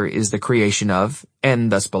culture is the creation of,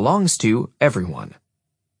 and thus belongs to, everyone.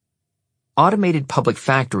 Automated public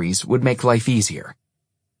factories would make life easier.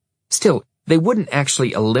 Still, they wouldn't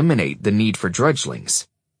actually eliminate the need for drudglings.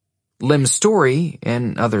 Lem's story,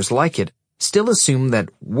 and others like it, still assume that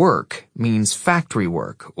work means factory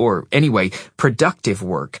work, or anyway, productive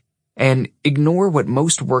work, and ignore what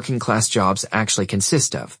most working-class jobs actually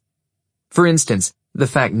consist of. For instance, the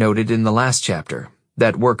fact noted in the last chapter,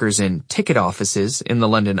 that workers in ticket offices in the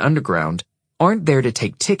London Underground aren't there to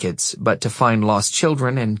take tickets, but to find lost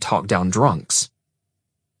children and talk down drunks.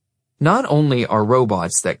 Not only are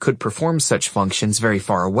robots that could perform such functions very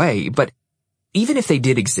far away, but even if they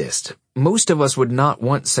did exist, most of us would not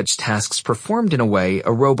want such tasks performed in a way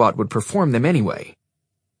a robot would perform them anyway.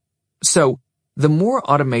 So, the more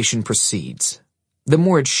automation proceeds, the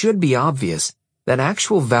more it should be obvious that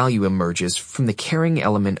actual value emerges from the caring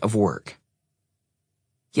element of work.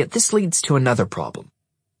 Yet this leads to another problem.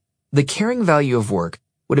 The caring value of work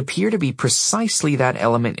would appear to be precisely that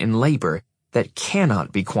element in labor that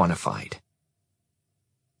cannot be quantified.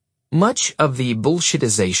 Much of the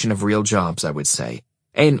bullshitization of real jobs, I would say,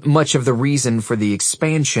 and much of the reason for the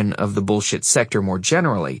expansion of the bullshit sector more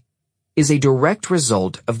generally, is a direct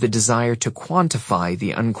result of the desire to quantify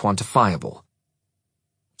the unquantifiable.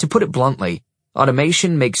 To put it bluntly,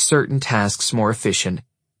 automation makes certain tasks more efficient,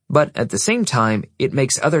 but at the same time, it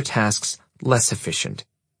makes other tasks less efficient.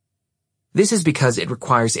 This is because it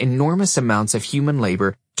requires enormous amounts of human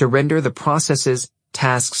labor to render the processes,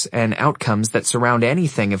 tasks, and outcomes that surround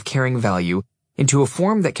anything of caring value into a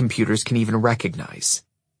form that computers can even recognize.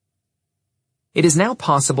 It is now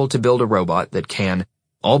possible to build a robot that can,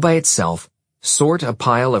 all by itself, sort a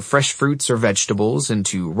pile of fresh fruits or vegetables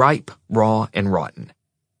into ripe, raw, and rotten.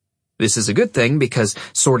 This is a good thing because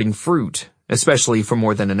sorting fruit, especially for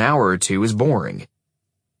more than an hour or two, is boring.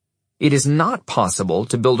 It is not possible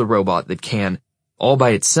to build a robot that can, all by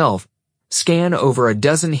itself, scan over a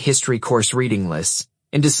dozen history course reading lists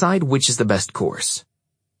and decide which is the best course.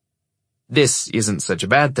 This isn't such a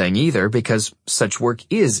bad thing either because such work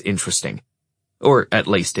is interesting, or at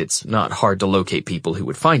least it's not hard to locate people who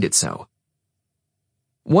would find it so.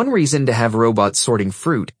 One reason to have robots sorting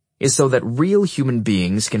fruit is so that real human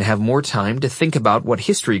beings can have more time to think about what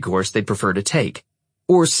history course they'd prefer to take,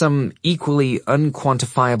 or some equally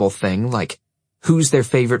unquantifiable thing like who's their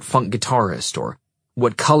favorite funk guitarist or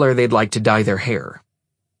what color they'd like to dye their hair.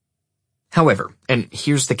 However, and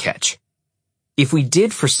here's the catch, if we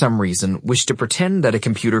did for some reason wish to pretend that a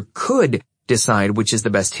computer could decide which is the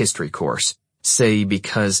best history course, say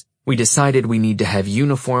because we decided we need to have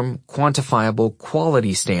uniform, quantifiable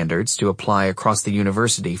quality standards to apply across the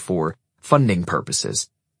university for funding purposes.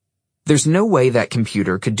 There's no way that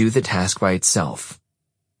computer could do the task by itself.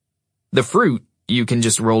 The fruit you can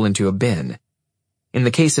just roll into a bin. In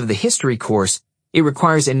the case of the history course, it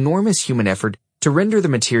requires enormous human effort to render the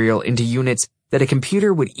material into units that a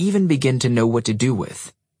computer would even begin to know what to do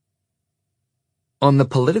with. On the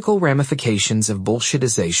political ramifications of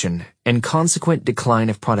bullshitization and consequent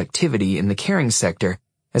decline of productivity in the caring sector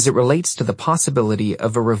as it relates to the possibility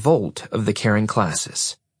of a revolt of the caring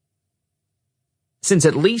classes. Since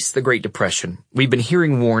at least the Great Depression, we've been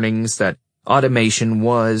hearing warnings that automation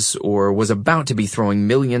was or was about to be throwing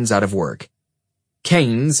millions out of work.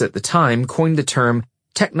 Keynes, at the time, coined the term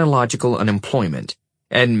technological unemployment,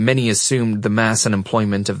 and many assumed the mass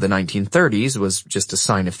unemployment of the 1930s was just a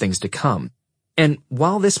sign of things to come. And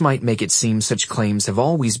while this might make it seem such claims have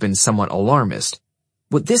always been somewhat alarmist,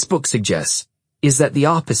 what this book suggests is that the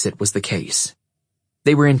opposite was the case.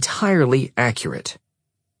 They were entirely accurate.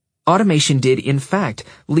 Automation did, in fact,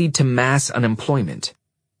 lead to mass unemployment.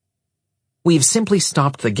 We have simply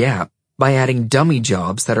stopped the gap by adding dummy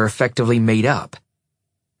jobs that are effectively made up.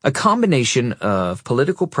 A combination of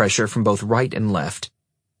political pressure from both right and left,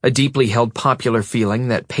 a deeply held popular feeling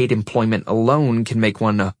that paid employment alone can make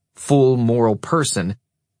one a full moral person,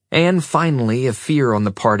 and finally a fear on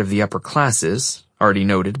the part of the upper classes, already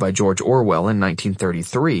noted by George Orwell in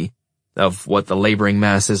 1933, of what the laboring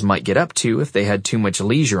masses might get up to if they had too much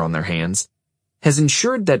leisure on their hands, has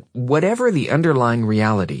ensured that whatever the underlying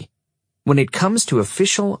reality, when it comes to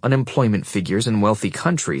official unemployment figures in wealthy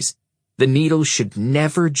countries, the needle should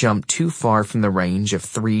never jump too far from the range of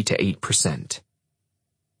 3 to 8%.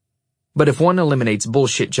 But if one eliminates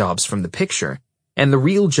bullshit jobs from the picture, and the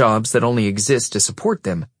real jobs that only exist to support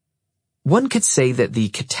them, one could say that the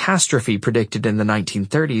catastrophe predicted in the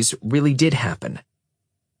 1930s really did happen.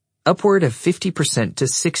 Upward of 50% to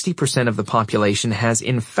 60% of the population has,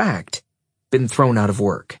 in fact, been thrown out of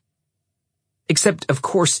work. Except, of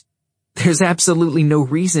course, there's absolutely no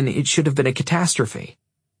reason it should have been a catastrophe.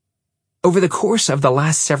 Over the course of the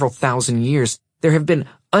last several thousand years, there have been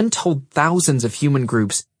untold thousands of human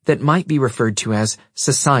groups that might be referred to as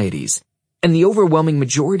societies, and the overwhelming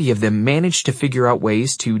majority of them managed to figure out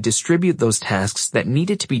ways to distribute those tasks that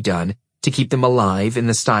needed to be done to keep them alive in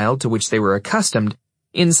the style to which they were accustomed,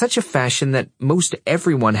 in such a fashion that most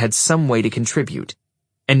everyone had some way to contribute,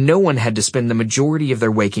 and no one had to spend the majority of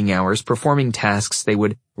their waking hours performing tasks they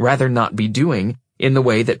would rather not be doing in the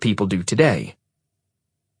way that people do today.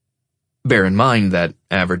 Bear in mind that,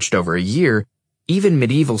 averaged over a year, even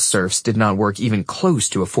medieval serfs did not work even close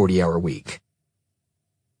to a 40-hour week.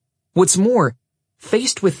 What's more,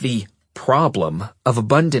 faced with the problem of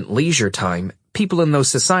abundant leisure time, people in those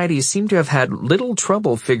societies seem to have had little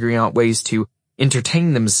trouble figuring out ways to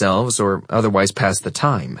entertain themselves or otherwise pass the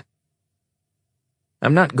time.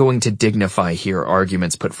 I'm not going to dignify here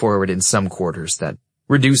arguments put forward in some quarters that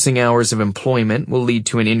reducing hours of employment will lead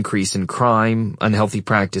to an increase in crime, unhealthy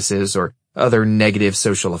practices, or other negative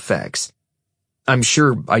social effects. I'm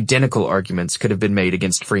sure identical arguments could have been made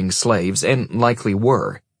against freeing slaves, and likely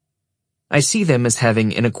were. I see them as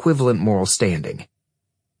having an equivalent moral standing.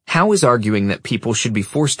 How is arguing that people should be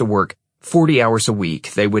forced to work 40 hours a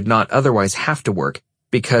week they would not otherwise have to work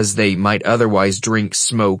because they might otherwise drink,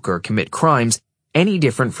 smoke, or commit crimes any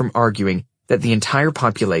different from arguing that the entire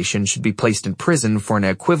population should be placed in prison for an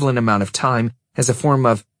equivalent amount of time as a form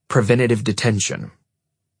of preventative detention?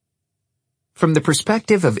 From the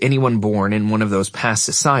perspective of anyone born in one of those past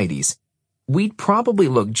societies, we'd probably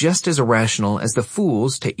look just as irrational as the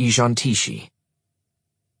fools to Ixantishi.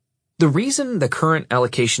 The reason the current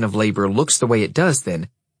allocation of labor looks the way it does, then,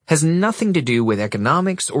 has nothing to do with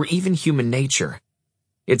economics or even human nature.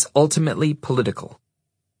 It's ultimately political.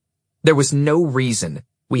 There was no reason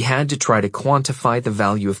we had to try to quantify the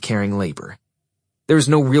value of caring labor. There is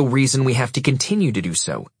no real reason we have to continue to do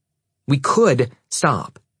so. We could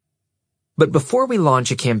stop. But before we launch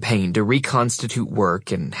a campaign to reconstitute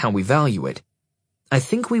work and how we value it, I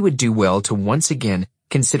think we would do well to once again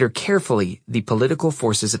consider carefully the political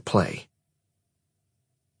forces at play.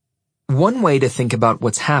 One way to think about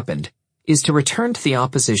what's happened is to return to the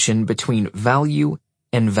opposition between value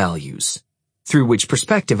and values, through which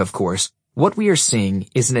perspective, of course, what we are seeing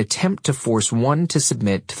is an attempt to force one to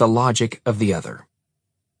submit to the logic of the other.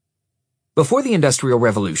 Before the Industrial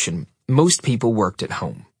Revolution, most people worked at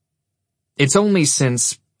home. It's only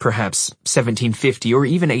since, perhaps, 1750 or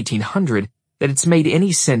even 1800 that it's made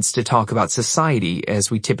any sense to talk about society as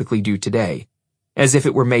we typically do today, as if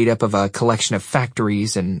it were made up of a collection of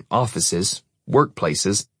factories and offices,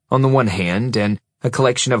 workplaces, on the one hand, and a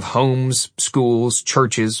collection of homes, schools,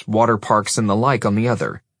 churches, water parks, and the like on the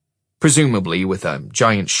other, presumably with a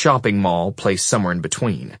giant shopping mall placed somewhere in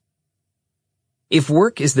between. If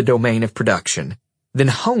work is the domain of production, then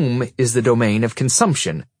home is the domain of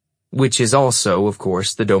consumption, which is also, of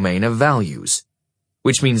course, the domain of values,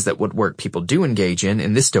 which means that what work people do engage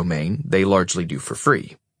in this domain, they largely do for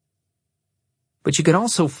free. But you could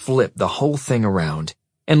also flip the whole thing around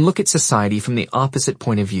and look at society from the opposite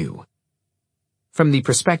point of view. From the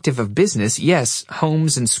perspective of business, yes,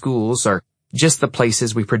 homes and schools are just the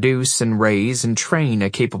places we produce and raise and train a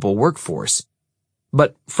capable workforce.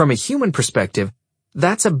 But from a human perspective,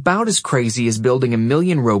 that's about as crazy as building 1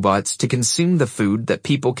 million robots to consume the food that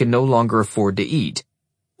people can no longer afford to eat,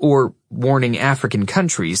 or warning African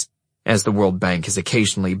countries, as the World Bank has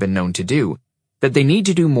occasionally been known to do, that they need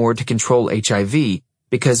to do more to control HIV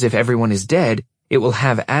because if everyone is dead, it will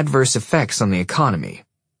have adverse effects on the economy.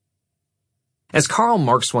 As Karl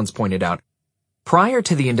Marx once pointed out, prior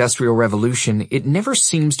to the Industrial Revolution, it never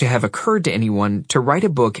seems to have occurred to anyone to write a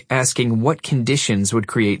book asking what conditions would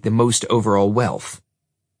create the most overall wealth.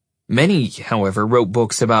 Many, however, wrote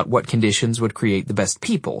books about what conditions would create the best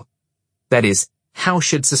people. That is, how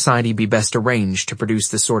should society be best arranged to produce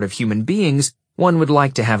the sort of human beings one would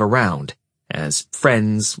like to have around, as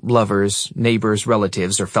friends, lovers, neighbors,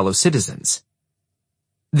 relatives, or fellow citizens.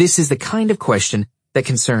 This is the kind of question that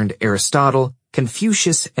concerned Aristotle,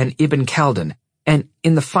 Confucius, and Ibn Khaldun, and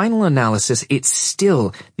in the final analysis, it's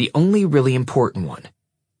still the only really important one.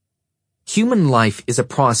 Human life is a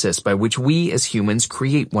process by which we as humans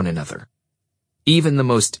create one another. Even the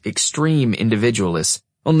most extreme individualists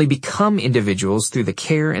only become individuals through the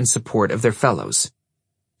care and support of their fellows.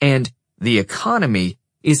 And the economy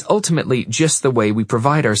is ultimately just the way we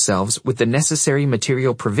provide ourselves with the necessary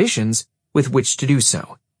material provisions with which to do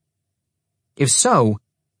so. If so,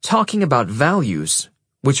 talking about values,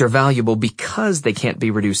 which are valuable because they can't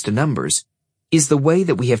be reduced to numbers, is the way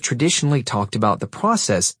that we have traditionally talked about the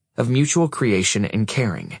process of mutual creation and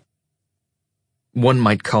caring. One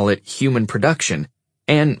might call it human production,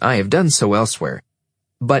 and I have done so elsewhere,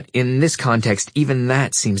 but in this context, even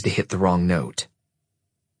that seems to hit the wrong note.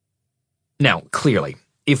 Now, clearly,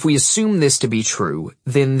 if we assume this to be true,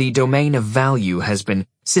 then the domain of value has been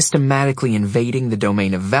systematically invading the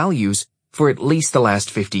domain of values for at least the last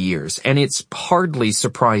 50 years, and it's hardly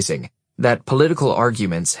surprising that political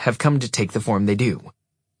arguments have come to take the form they do.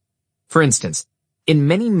 For instance, in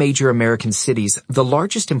many major American cities, the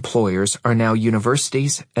largest employers are now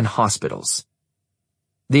universities and hospitals.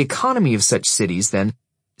 The economy of such cities, then,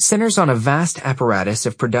 centers on a vast apparatus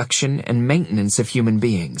of production and maintenance of human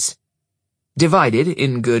beings, divided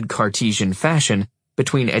in good Cartesian fashion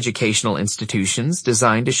between educational institutions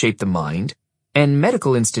designed to shape the mind and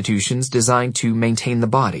medical institutions designed to maintain the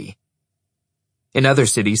body. In other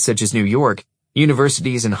cities such as New York,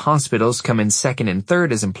 universities and hospitals come in second and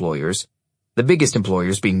third as employers, the biggest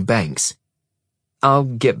employers being banks. I'll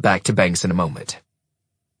get back to banks in a moment.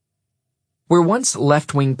 Where once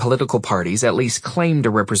left-wing political parties at least claimed to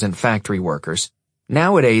represent factory workers,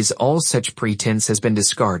 nowadays all such pretense has been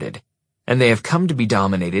discarded, and they have come to be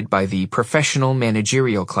dominated by the professional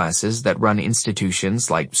managerial classes that run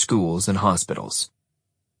institutions like schools and hospitals.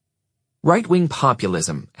 Right-wing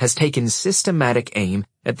populism has taken systematic aim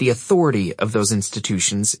at the authority of those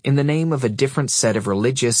institutions in the name of a different set of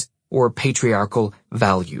religious or patriarchal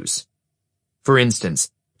values. For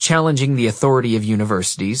instance, challenging the authority of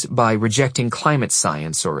universities by rejecting climate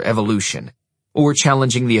science or evolution, or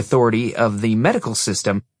challenging the authority of the medical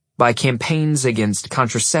system by campaigns against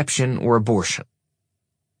contraception or abortion.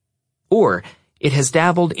 Or it has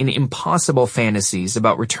dabbled in impossible fantasies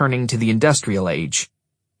about returning to the industrial age,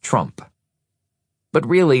 Trump. But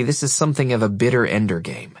really, this is something of a bitter ender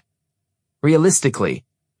game. Realistically,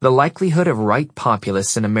 the likelihood of right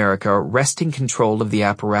populists in America wresting control of the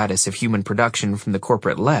apparatus of human production from the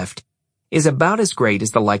corporate left is about as great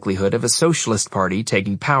as the likelihood of a socialist party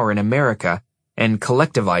taking power in America and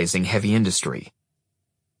collectivizing heavy industry.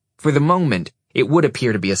 For the moment, it would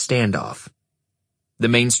appear to be a standoff. The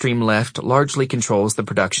mainstream left largely controls the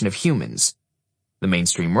production of humans. The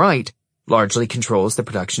mainstream right largely controls the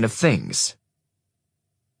production of things.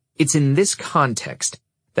 It's in this context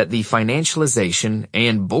that the financialization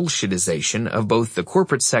and bullshitization of both the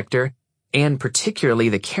corporate sector and particularly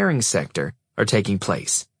the caring sector are taking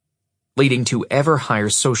place, leading to ever higher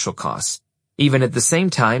social costs, even at the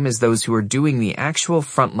same time as those who are doing the actual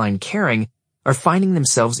frontline caring are finding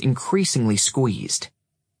themselves increasingly squeezed.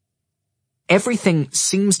 Everything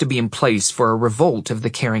seems to be in place for a revolt of the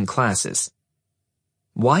caring classes.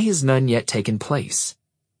 why has none yet taken place?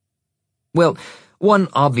 Well, one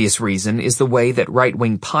obvious reason is the way that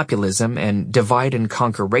right-wing populism and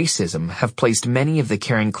divide-and-conquer racism have placed many of the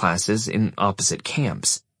caring classes in opposite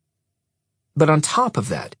camps. But on top of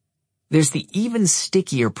that, there's the even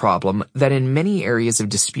stickier problem that in many areas of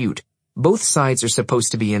dispute, both sides are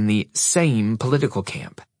supposed to be in the same political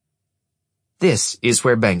camp. This is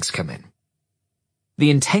where banks come in.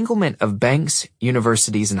 The entanglement of banks,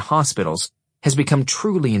 universities, and hospitals has become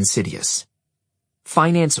truly insidious.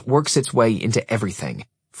 Finance works its way into everything,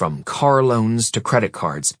 from car loans to credit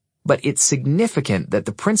cards, but it's significant that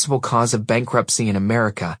the principal cause of bankruptcy in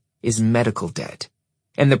America is medical debt.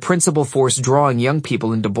 And the principal force drawing young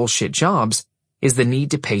people into bullshit jobs is the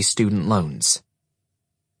need to pay student loans.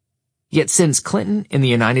 Yet since Clinton in the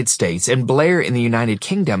United States and Blair in the United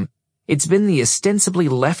Kingdom, it's been the ostensibly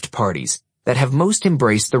left parties that have most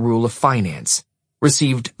embraced the rule of finance,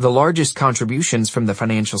 received the largest contributions from the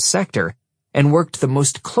financial sector, and worked the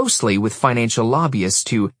most closely with financial lobbyists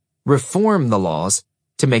to reform the laws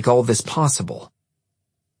to make all this possible.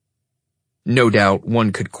 No doubt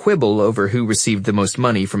one could quibble over who received the most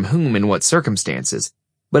money from whom in what circumstances,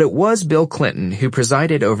 but it was Bill Clinton who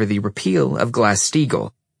presided over the repeal of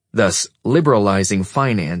Glass-Steagall, thus liberalizing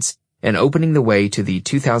finance and opening the way to the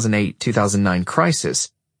 2008-2009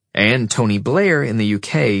 crisis, and Tony Blair in the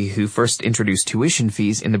UK who first introduced tuition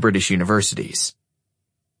fees in the British universities.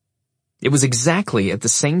 It was exactly at the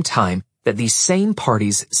same time that these same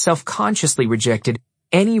parties self-consciously rejected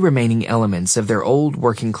any remaining elements of their old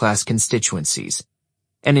working-class constituencies,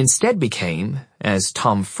 and instead became, as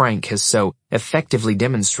Tom Frank has so effectively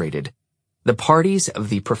demonstrated, the parties of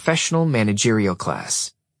the professional managerial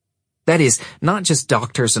class. That is, not just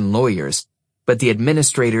doctors and lawyers, but the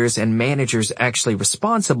administrators and managers actually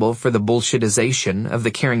responsible for the bullshitization of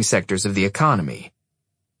the caring sectors of the economy.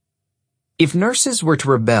 If nurses were to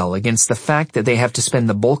rebel against the fact that they have to spend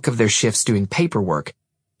the bulk of their shifts doing paperwork,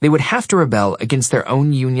 they would have to rebel against their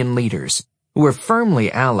own union leaders, who are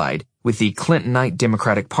firmly allied with the Clintonite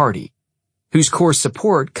Democratic Party, whose core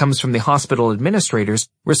support comes from the hospital administrators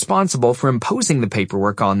responsible for imposing the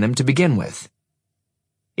paperwork on them to begin with.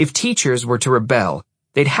 If teachers were to rebel,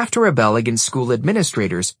 they'd have to rebel against school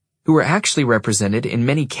administrators, who are actually represented in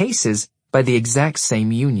many cases by the exact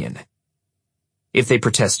same union. If they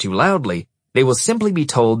protest too loudly, they will simply be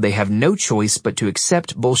told they have no choice but to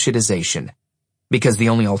accept bullshitization, because the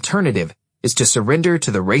only alternative is to surrender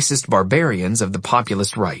to the racist barbarians of the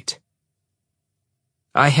populist right.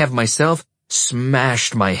 I have myself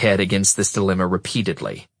smashed my head against this dilemma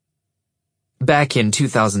repeatedly. Back in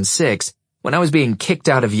 2006, when I was being kicked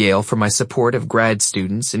out of Yale for my support of grad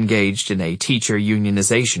students engaged in a teacher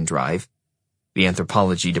unionization drive, the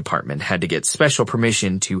anthropology department had to get special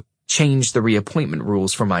permission to change the reappointment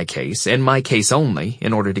rules for my case, and my case only,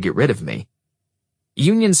 in order to get rid of me.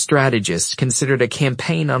 Union strategists considered a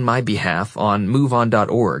campaign on my behalf on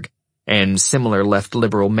MoveOn.org and similar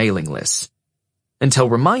left-liberal mailing lists, until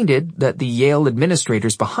reminded that the Yale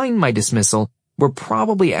administrators behind my dismissal were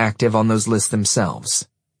probably active on those lists themselves.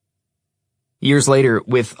 Years later,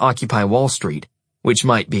 with Occupy Wall Street, which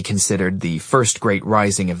might be considered the first great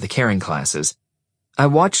rising of the caring classes, I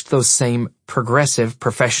watched those same progressive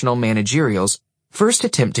professional managerials first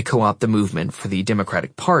attempt to co-opt the movement for the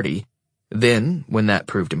Democratic Party, then, when that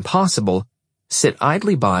proved impossible, sit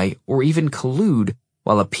idly by or even collude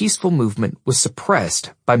while a peaceful movement was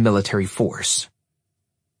suppressed by military force.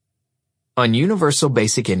 On universal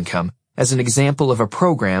basic income as an example of a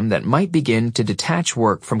program that might begin to detach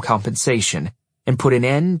work from compensation and put an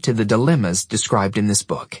end to the dilemmas described in this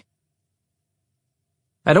book.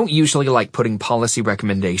 I don't usually like putting policy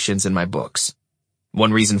recommendations in my books.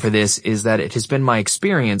 One reason for this is that it has been my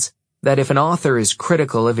experience that if an author is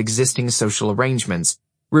critical of existing social arrangements,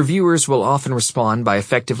 reviewers will often respond by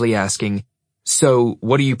effectively asking, "So,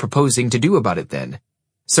 what are you proposing to do about it then?"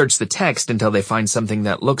 Search the text until they find something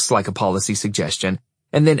that looks like a policy suggestion,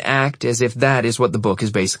 and then act as if that is what the book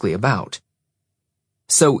is basically about.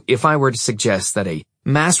 So, if I were to suggest that a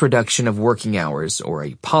mass reduction of working hours or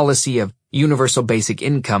a policy of universal basic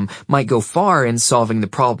income might go far in solving the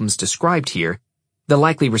problems described here, the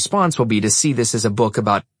likely response will be to see this as a book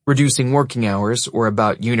about reducing working hours or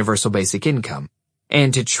about universal basic income,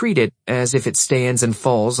 and to treat it as if it stands and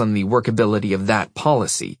falls on the workability of that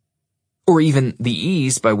policy, or even the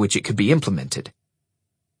ease by which it could be implemented.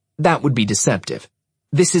 That would be deceptive.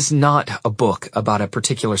 This is not a book about a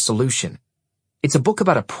particular solution. It's a book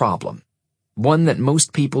about a problem, one that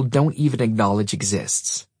most people don't even acknowledge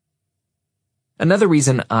exists. Another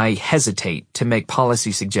reason I hesitate to make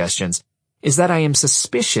policy suggestions is that I am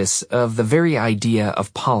suspicious of the very idea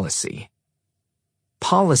of policy.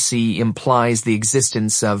 policy implies the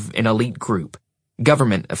existence of an elite group,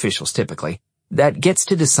 government officials typically, that gets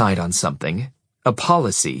to decide on something, a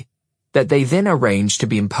policy, that they then arrange to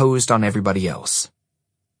be imposed on everybody else.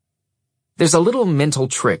 There's a little mental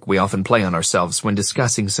trick we often play on ourselves when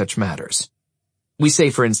discussing such matters. We say,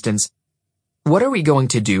 for instance, "What are we going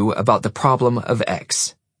to do about the problem of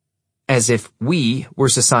X?" As if we were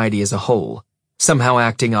society as a whole, somehow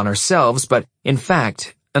acting on ourselves, but in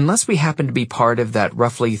fact, unless we happen to be part of that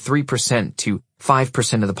roughly 3% to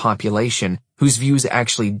 5% of the population whose views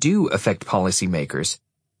actually do affect policymakers,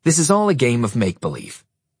 this is all a game of make-believe.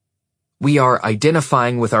 We are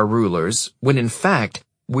identifying with our rulers when in fact,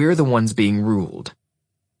 we're the ones being ruled.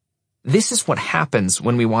 This is what happens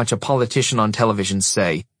when we watch a politician on television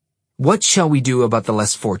say, "What shall we do about the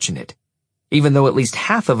less fortunate?" even though at least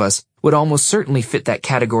half of us would almost certainly fit that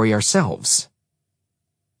category ourselves.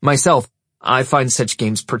 Myself, I find such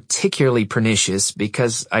games particularly pernicious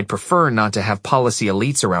because I'd prefer not to have policy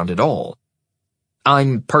elites around at all.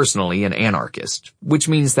 I'm personally an anarchist, which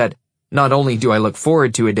means that not only do I look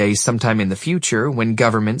forward to a day sometime in the future when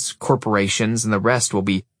governments, corporations, and the rest will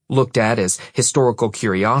be looked at as historical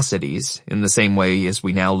curiosities in the same way as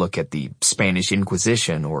we now look at the Spanish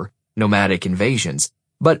Inquisition or nomadic invasions,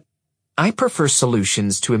 but I prefer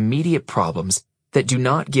solutions to immediate problems that do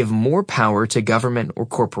not give more power to government or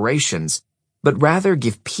corporations, but rather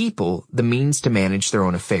give people the means to manage their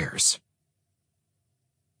own affairs.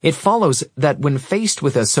 It follows that when faced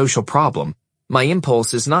with a social problem, my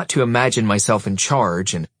impulse is not to imagine myself in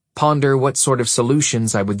charge and ponder what sort of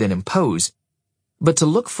solutions I would then impose, but to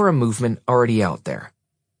look for a movement already out there,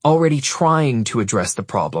 already trying to address the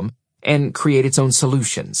problem and create its own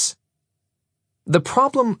solutions. The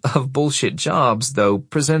problem of bullshit jobs, though,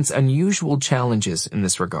 presents unusual challenges in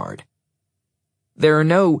this regard. There are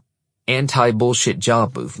no anti-bullshit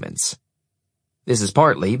job movements. This is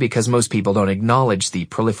partly because most people don't acknowledge the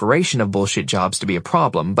proliferation of bullshit jobs to be a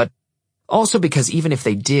problem, but also because even if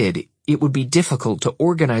they did, it would be difficult to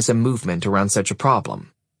organize a movement around such a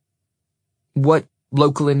problem. What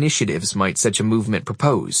local initiatives might such a movement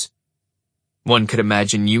propose? One could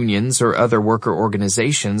imagine unions or other worker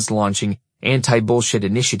organizations launching anti-bullshit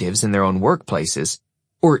initiatives in their own workplaces,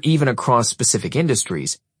 or even across specific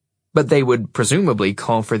industries, but they would presumably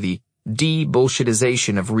call for the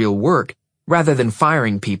de-bullshitization of real work rather than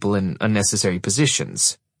firing people in unnecessary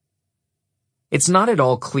positions. It's not at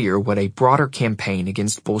all clear what a broader campaign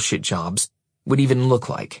against bullshit jobs would even look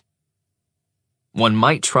like. One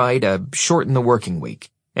might try to shorten the working week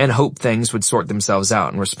and hope things would sort themselves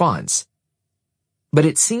out in response. But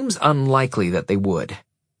it seems unlikely that they would.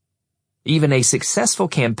 Even a successful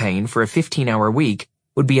campaign for a 15-hour week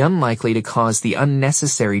would be unlikely to cause the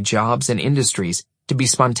unnecessary jobs and industries to be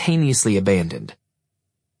spontaneously abandoned.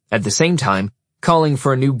 At the same time, calling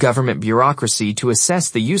for a new government bureaucracy to assess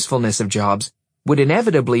the usefulness of jobs would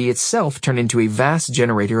inevitably itself turn into a vast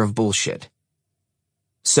generator of bullshit.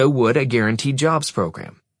 So would a guaranteed jobs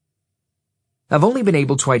program. I've only been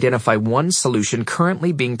able to identify one solution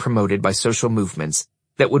currently being promoted by social movements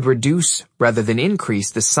that would reduce rather than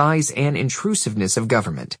increase the size and intrusiveness of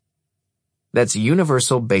government. That's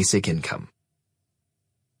universal basic income.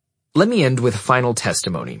 Let me end with a final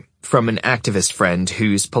testimony from an activist friend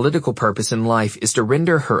whose political purpose in life is to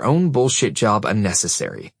render her own bullshit job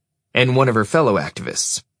unnecessary, and one of her fellow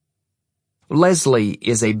activists. Leslie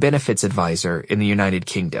is a benefits advisor in the United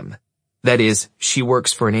Kingdom. That is, she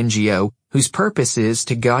works for an NGO whose purpose is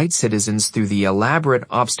to guide citizens through the elaborate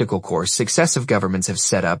obstacle course successive governments have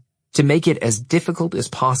set up to make it as difficult as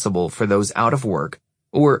possible for those out of work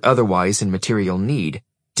or otherwise in material need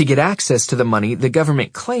to get access to the money the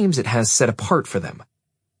government claims it has set apart for them.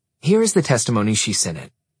 Here is the testimony she sent in.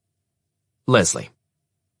 Leslie.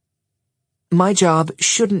 My job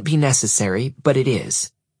shouldn't be necessary, but it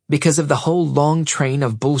is, because of the whole long train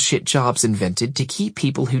of bullshit jobs invented to keep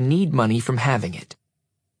people who need money from having it.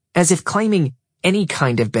 As if claiming any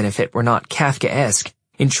kind of benefit were not Kafkaesque,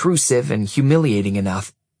 intrusive, and humiliating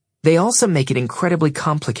enough, they also make it incredibly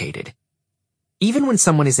complicated. Even when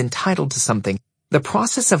someone is entitled to something, the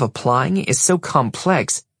process of applying is so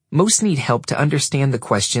complex, most need help to understand the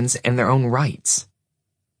questions and their own rights.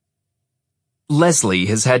 Leslie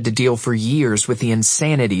has had to deal for years with the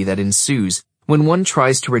insanity that ensues when one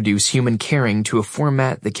tries to reduce human caring to a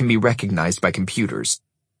format that can be recognized by computers,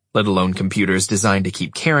 let alone computers designed to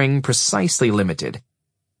keep caring precisely limited.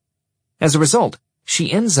 As a result,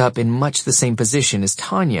 she ends up in much the same position as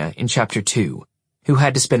Tanya in Chapter 2, who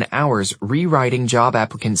had to spend hours rewriting job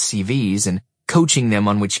applicants' CVs and coaching them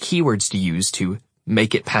on which keywords to use to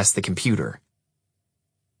make it past the computer.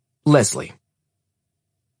 Leslie.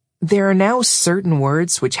 There are now certain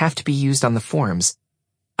words which have to be used on the forms.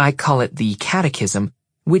 I call it the catechism,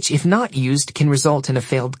 which if not used can result in a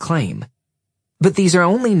failed claim. But these are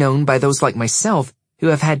only known by those like myself who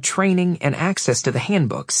have had training and access to the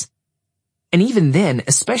handbooks. And even then,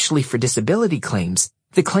 especially for disability claims,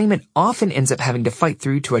 the claimant often ends up having to fight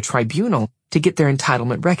through to a tribunal to get their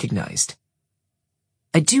entitlement recognized.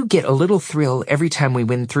 I do get a little thrill every time we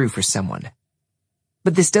win through for someone.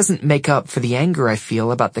 But this doesn't make up for the anger I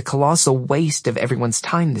feel about the colossal waste of everyone's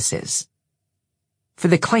time this is. For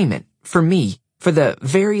the claimant, for me, for the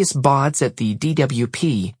various bods at the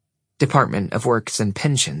DWP, Department of Works and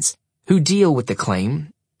Pensions, who deal with the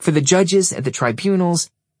claim, for the judges at the tribunals,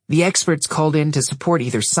 the experts called in to support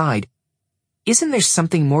either side, isn't there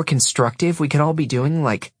something more constructive we could all be doing,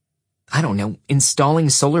 like, I don't know, installing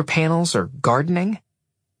solar panels or gardening?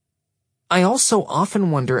 I also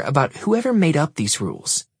often wonder about whoever made up these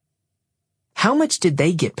rules. How much did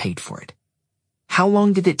they get paid for it? How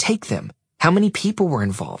long did it take them? How many people were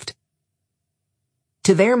involved?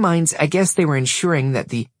 To their minds, I guess they were ensuring that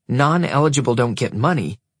the non-eligible don't get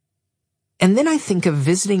money. And then I think of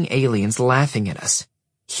visiting aliens laughing at us.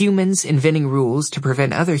 Humans inventing rules to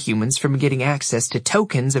prevent other humans from getting access to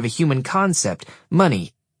tokens of a human concept,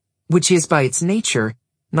 money, which is by its nature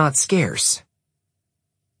not scarce.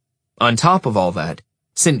 On top of all that,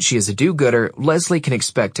 since she is a do-gooder, Leslie can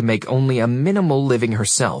expect to make only a minimal living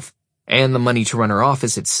herself, and the money to run her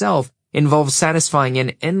office itself involves satisfying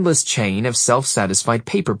an endless chain of self-satisfied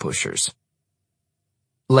paper pushers.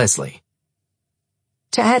 Leslie.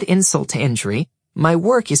 To add insult to injury, my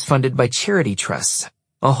work is funded by charity trusts,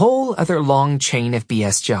 a whole other long chain of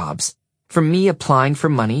BS jobs, from me applying for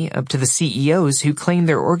money up to the CEOs who claim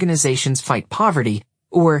their organizations fight poverty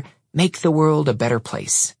or make the world a better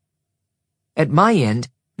place. At my end,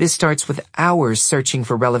 this starts with hours searching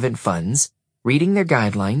for relevant funds, reading their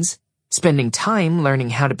guidelines, spending time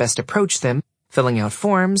learning how to best approach them, filling out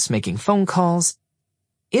forms, making phone calls.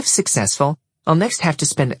 If successful, I'll next have to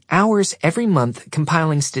spend hours every month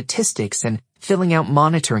compiling statistics and filling out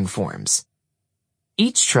monitoring forms.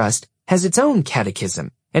 Each trust has its own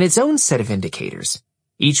catechism and its own set of indicators.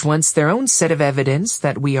 Each wants their own set of evidence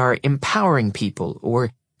that we are empowering people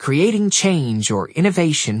or creating change or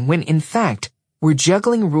innovation when in fact we're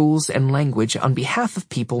juggling rules and language on behalf of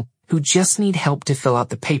people who just need help to fill out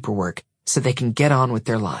the paperwork so they can get on with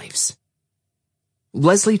their lives.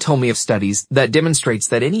 Leslie told me of studies that demonstrates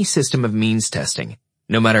that any system of means testing,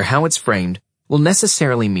 no matter how it's framed, will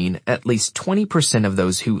necessarily mean at least 20% of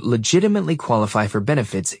those who legitimately qualify for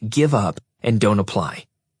benefits give up and don't apply.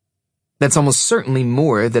 That's almost certainly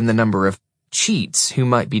more than the number of cheats who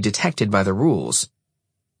might be detected by the rules.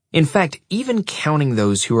 In fact, even counting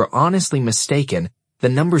those who are honestly mistaken, the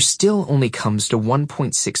number still only comes to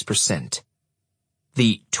 1.6%.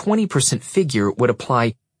 The 20% figure would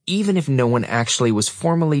apply even if no one actually was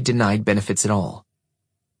formally denied benefits at all.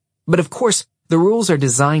 But of course, the rules are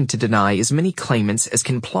designed to deny as many claimants as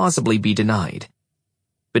can plausibly be denied.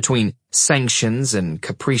 Between sanctions and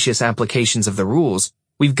capricious applications of the rules,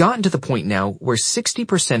 we've gotten to the point now where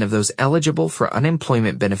 60% of those eligible for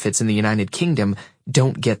unemployment benefits in the United Kingdom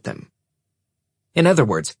don't get them. In other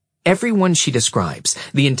words, everyone she describes,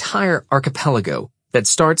 the entire archipelago that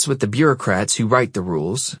starts with the bureaucrats who write the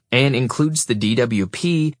rules and includes the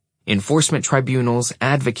DWP, enforcement tribunals,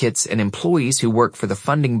 advocates, and employees who work for the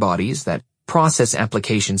funding bodies that process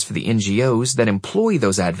applications for the NGOs that employ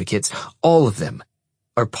those advocates, all of them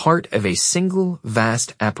are part of a single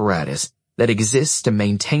vast apparatus that exists to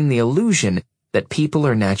maintain the illusion that people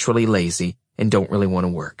are naturally lazy and don't really want to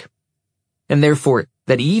work. And therefore,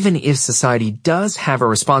 that even if society does have a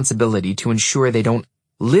responsibility to ensure they don't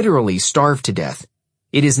literally starve to death,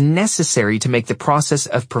 it is necessary to make the process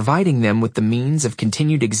of providing them with the means of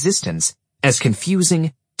continued existence as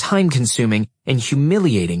confusing, time-consuming, and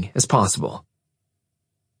humiliating as possible.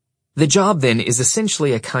 The job then is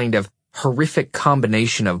essentially a kind of horrific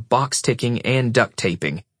combination of box-ticking and duct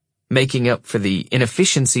taping, making up for the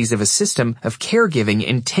inefficiencies of a system of caregiving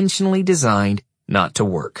intentionally designed not to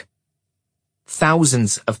work.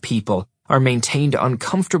 Thousands of people are maintained on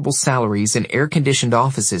comfortable salaries in air-conditioned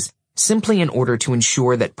offices simply in order to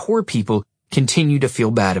ensure that poor people continue to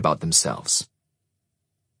feel bad about themselves.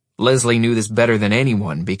 Leslie knew this better than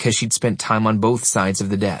anyone because she'd spent time on both sides of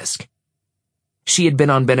the desk. She had been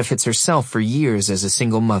on benefits herself for years as a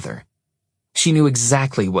single mother. She knew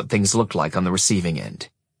exactly what things looked like on the receiving end.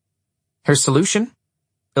 Her solution?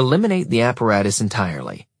 Eliminate the apparatus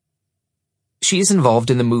entirely. She is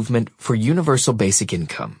involved in the movement for universal basic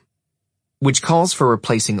income, which calls for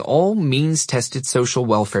replacing all means-tested social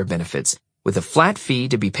welfare benefits with a flat fee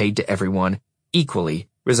to be paid to everyone equally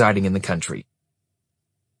residing in the country.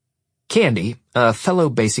 Candy, a fellow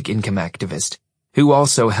basic income activist, who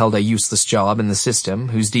also held a useless job in the system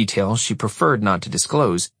whose details she preferred not to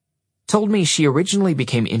disclose, told me she originally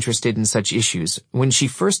became interested in such issues when she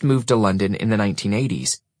first moved to London in the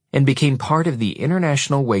 1980s and became part of the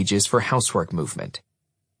International Wages for Housework movement.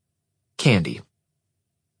 Candy: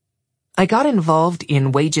 I got involved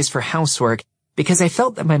in Wages for Housework because I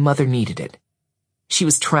felt that my mother needed it. She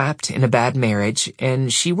was trapped in a bad marriage,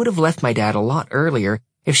 and she would have left my dad a lot earlier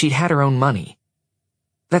if she'd had her own money.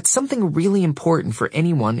 That's something really important for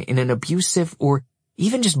anyone in an abusive or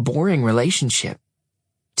even just boring relationship,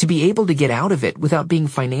 to be able to get out of it without being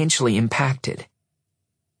financially impacted.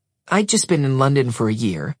 I'd just been in London for a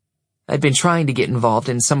year. I'd been trying to get involved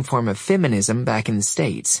in some form of feminism back in the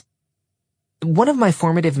States. One of my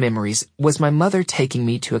formative memories was my mother taking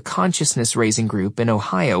me to a consciousness-raising group in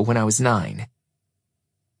Ohio when I was 9.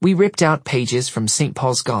 We ripped out pages from St.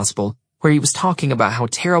 Paul's Gospel where he was talking about how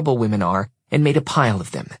terrible women are and made a pile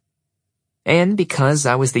of them. And because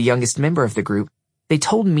I was the youngest member of the group, they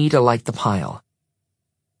told me to light the pile.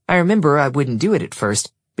 I remember I wouldn't do it at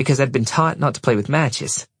first because I'd been taught not to play with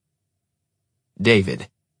matches. David: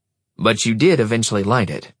 But you did eventually light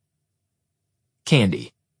it.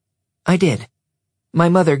 Candy: I did. My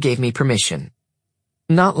mother gave me permission.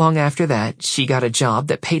 Not long after that, she got a job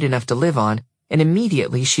that paid enough to live on, and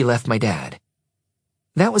immediately she left my dad.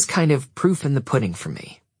 That was kind of proof in the pudding for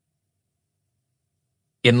me.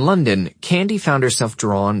 In London, Candy found herself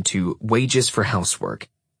drawn to Wages for Housework,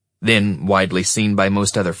 then widely seen by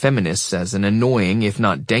most other feminists as an annoying, if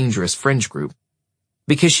not dangerous, fringe group,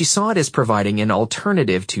 because she saw it as providing an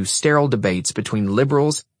alternative to sterile debates between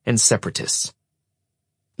liberals and separatists.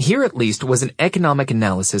 Here at least was an economic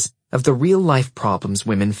analysis of the real-life problems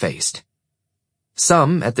women faced.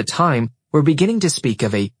 Some, at the time, were beginning to speak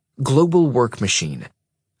of a global work machine,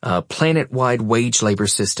 a planet-wide wage labor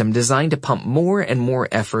system designed to pump more and more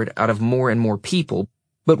effort out of more and more people,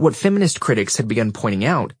 but what feminist critics had begun pointing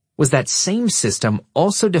out was that same system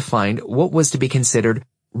also defined what was to be considered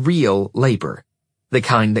real labor, the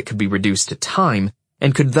kind that could be reduced to time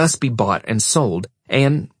and could thus be bought and sold,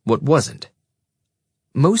 and what wasn't.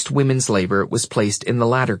 Most women's labor was placed in the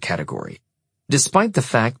latter category, despite the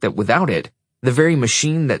fact that without it, the very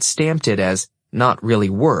machine that stamped it as not really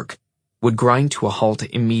work would grind to a halt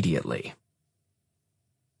immediately.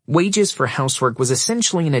 Wages for Housework was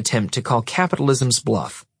essentially an attempt to call capitalism's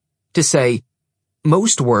bluff, to say,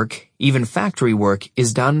 most work, even factory work,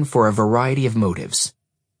 is done for a variety of motives.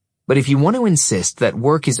 But if you want to insist that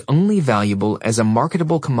work is only valuable as a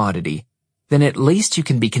marketable commodity, then at least you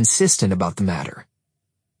can be consistent about the matter.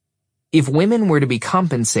 If women were to be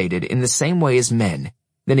compensated in the same way as men,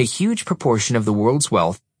 then a huge proportion of the world's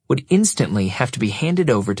wealth would instantly have to be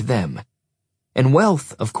handed over to them. And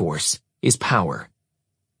wealth, of course, is power.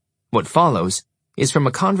 What follows is from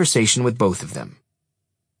a conversation with both of them.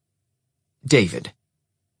 David: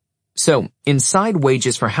 So, inside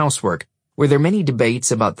Wages for Housework, were there many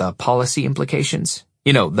debates about the policy implications?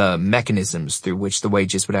 The mechanisms through which the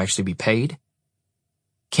wages would actually be paid?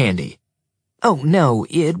 Candy: Oh, no,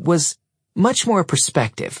 it was much more a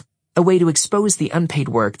perspective, a way to expose the unpaid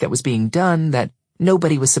work that was being done that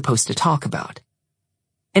nobody was supposed to talk about.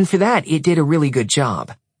 And for that, it did a really good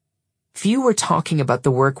job. Few were talking about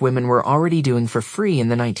the work women were already doing for free in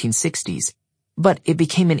the 1960s, but it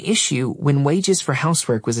became an issue when Wages for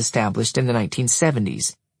Housework was established in the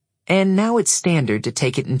 1970s, and now it's standard to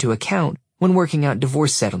take it into account when working out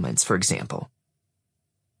divorce settlements, for example.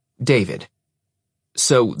 David: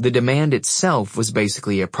 So the demand itself was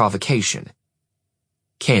basically a provocation.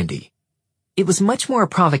 Candy: It was much more a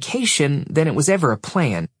provocation than it was ever a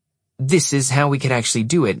plan. This is how we could actually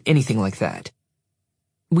do it, anything like that.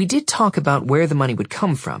 We did talk about where the money would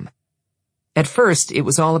come from. At first, it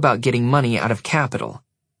was all about getting money out of capital.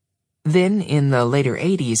 Then, in the later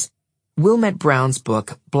 80s, Wilmette Brown's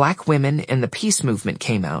book, Black Women and the Peace Movement,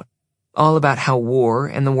 came out, all about how war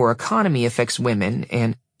and the war economy affects women,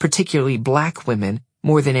 and particularly black women,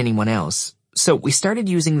 more than anyone else. So we started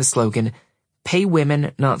using the slogan, "Pay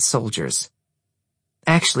women, not soldiers."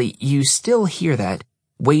 Actually, you still hear that,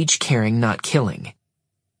 wage caring, not killing.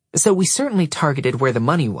 So we certainly targeted where the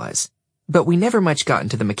money was, but we never much got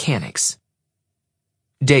into the mechanics.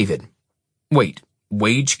 David: Wait,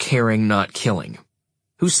 wage caring, not killing.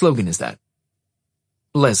 Whose slogan is that?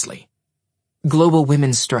 Leslie: Global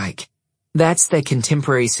Women's Strike. That's the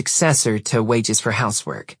contemporary successor to Wages for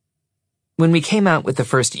Housework. When we came out with the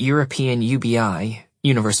first European UBI,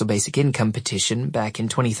 Universal Basic Income petition, back in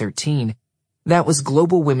 2013, that was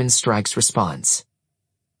Global Women's Strike's response.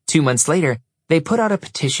 2 months later, they put out a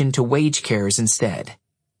petition to wage carers instead.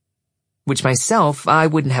 which myself I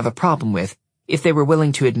wouldn't have a problem with if they were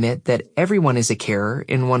willing to admit that everyone is a carer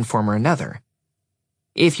in one form or another.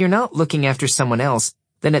 If you're not looking after someone else,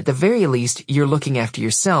 then at the very least you're looking after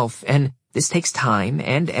yourself, and this takes time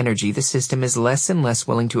and energy the system is less and less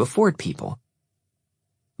willing to afford people.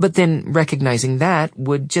 But then recognizing that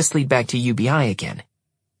would just lead back to UBI again.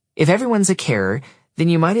 If everyone's a carer, then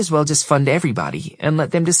you might as well just fund everybody and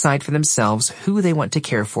let them decide for themselves who they want to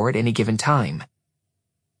care for at any given time.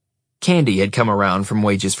 Candy had come around from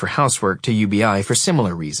Wages for Housework to UBI for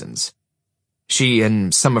similar reasons. She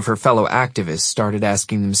and some of her fellow activists started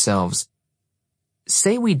asking themselves,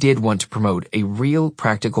 say we did want to promote a real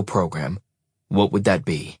practical program, what would that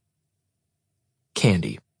be?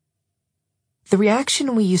 Candy. The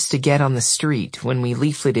reaction we used to get on the street when we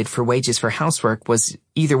leafleted for Wages for Housework was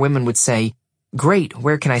either women would say, great,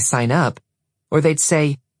 where can I sign up? Or they'd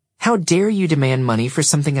say, how dare you demand money for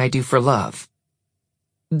something I do for love?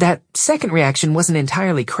 That second reaction wasn't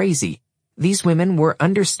entirely crazy. These women were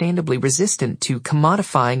understandably resistant to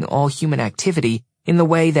commodifying all human activity in the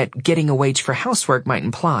way that getting a wage for housework might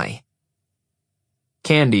imply.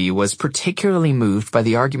 Candy was particularly moved by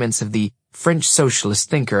the arguments of the French socialist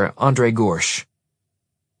thinker André Gorz.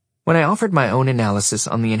 When I offered my own analysis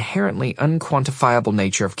on the inherently unquantifiable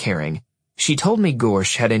nature of caring, she told me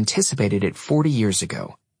Gorz had anticipated it 40 years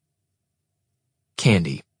ago.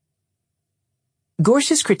 Candy.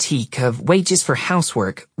 Gorz's critique of Wages for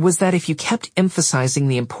Housework was that if you kept emphasizing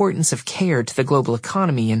the importance of care to the global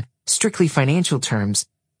economy in strictly financial terms,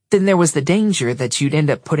 then there was the danger that you'd end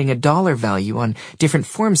up putting a dollar value on different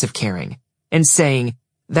forms of caring and saying,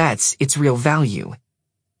 that's its real value.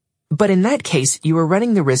 But in that case, you were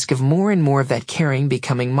running the risk of more and more of that caring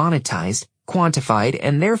becoming monetized, quantified,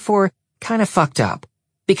 and therefore kind of fucked up,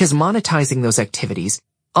 because monetizing those activities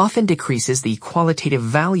often decreases the qualitative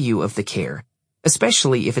value of the care,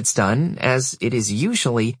 especially if it's done, as it is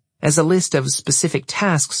usually, as a list of specific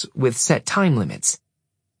tasks with set time limits.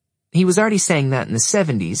 He was already saying that in the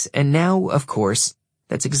 70s, and now, of course,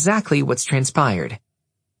 that's exactly what's transpired.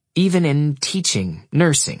 Even in teaching,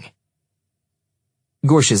 nursing.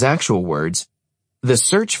 Gorz's actual words, the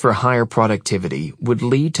search for higher productivity would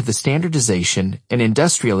lead to the standardization and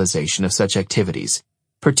industrialization of such activities,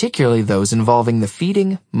 particularly those involving the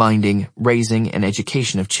feeding, minding, raising, and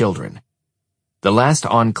education of children. The last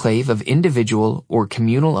enclave of individual or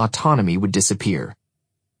communal autonomy would disappear.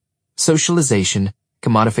 Socialization,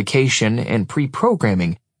 commodification, and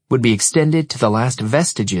pre-programming would be extended to the last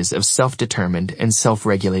vestiges of self-determined and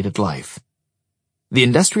self-regulated life. The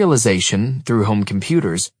industrialization, through home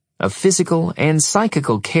computers, of physical and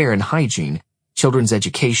psychical care and hygiene, children's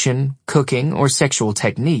education, cooking, or sexual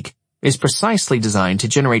technique is precisely designed to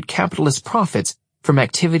generate capitalist profits from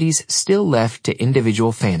activities still left to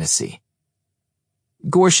individual fantasy.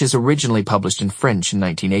 Gorz is originally published in French in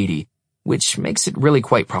 1980, which makes it really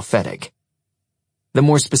quite prophetic. The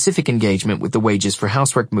more specific engagement with the Wages for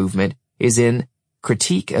Housework movement is in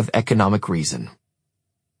Critique of Economic Reason.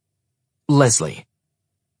 Leslie.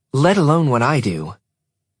 Let alone what I do.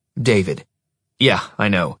 David. Yeah, I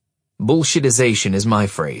know. Bullshitization is my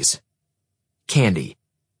phrase. Candy.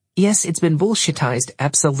 Yes, it's been bullshitized,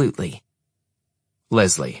 absolutely.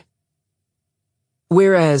 Leslie.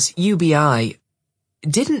 Whereas UBI,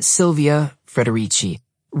 didn't Silvia Federici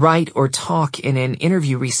write or talk in an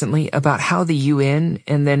interview recently about how the UN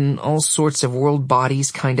and then all sorts of world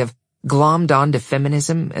bodies kind of glommed onto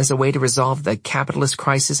feminism as a way to resolve the capitalist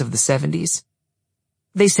crisis of the 70s?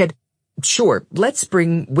 They said, sure, let's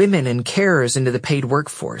bring women and carers into the paid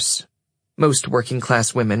workforce. Most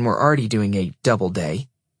working-class women were already doing a double day.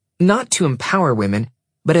 Not to empower women,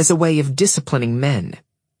 but as a way of disciplining men.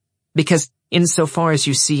 Because insofar as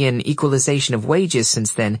you see an equalization of wages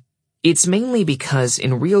since then, it's mainly because,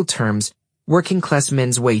 in real terms, working-class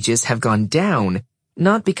men's wages have gone down,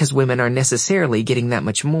 not because women are necessarily getting that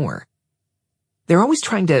much more. They're always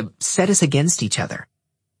trying to set us against each other.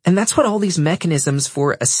 And that's what all these mechanisms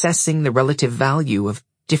for assessing the relative value of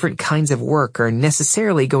different kinds of work are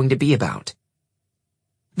necessarily going to be about.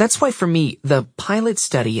 That's why for me, the pilot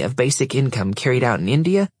study of basic income carried out in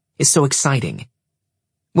India is so exciting.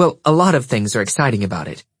 Well, a lot of things are exciting about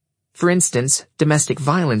it. For instance, domestic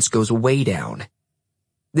violence goes way down.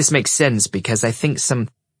 This makes sense because I think some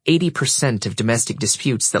 80% of domestic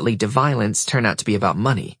disputes that lead to violence turn out to be about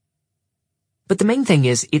money. But the main thing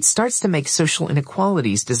is, it starts to make social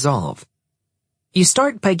inequalities dissolve. You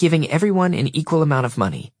start by giving everyone an equal amount of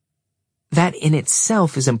money. That in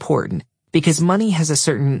itself is important because money has a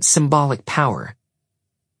certain symbolic power.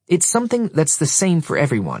 It's something that's the same for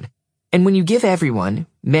everyone. And when you give everyone,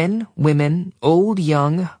 men, women, old,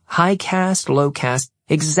 young, high caste, low caste,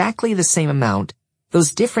 exactly the same amount,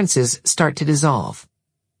 those differences start to dissolve.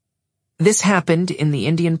 This happened in The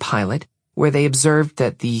Indian Pilot, where they observed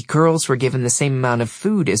that the girls were given the same amount of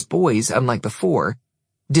food as boys, unlike before.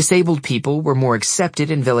 Disabled people were more accepted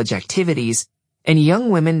in village activities, and young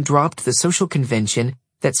women dropped the social convention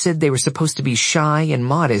that said they were supposed to be shy and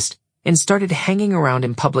modest and started hanging around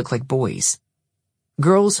in public like boys.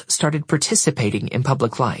 Girls started participating in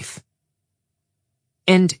public life.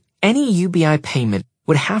 And any UBI payment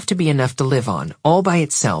would have to be enough to live on, all by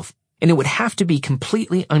itself, and it would have to be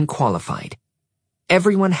completely unqualified.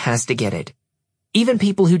 Everyone has to get it, even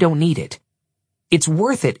people who don't need it. It's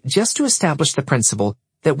worth it just to establish the principle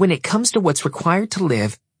that when it comes to what's required to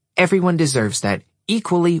live, everyone deserves that,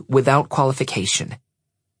 equally without qualification.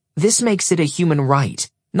 This makes it a human right,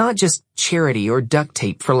 not just charity or duct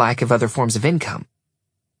tape for lack of other forms of income.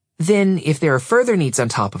 Then, if there are further needs on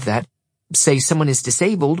top of that, say someone is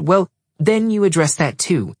disabled, well, then you address that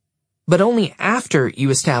too, but only after you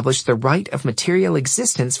establish the right of material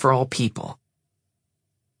existence for all people.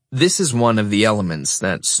 This is one of the elements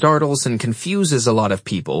that startles and confuses a lot of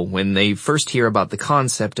people when they first hear about the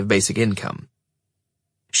concept of basic income.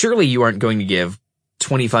 Surely you aren't going to give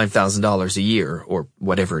 $25,000 a year, or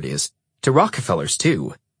whatever it is, to Rockefellers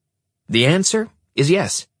too. The answer is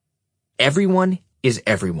yes. Everyone is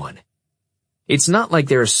everyone. It's not like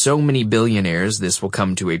there are so many billionaires this will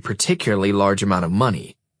come to a particularly large amount of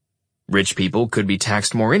money. Rich people could be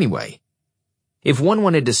taxed more anyway. If one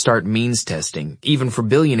wanted to start means testing, even for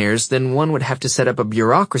billionaires, then one would have to set up a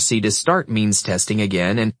bureaucracy to start means testing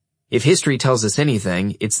again, and if history tells us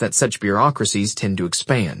anything, it's that such bureaucracies tend to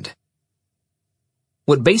expand.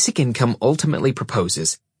 What basic income ultimately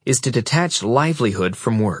proposes is to detach livelihood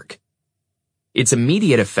from work. Its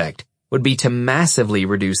immediate effect would be to massively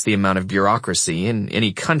reduce the amount of bureaucracy in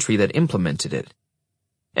any country that implemented it.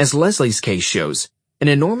 As Leslie's case shows, an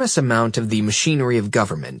enormous amount of the machinery of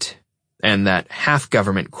government, and that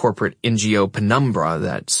half-government corporate NGO penumbra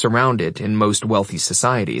that surround it in most wealthy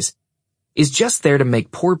societies, is just there to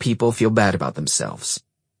make poor people feel bad about themselves.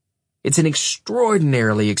 It's an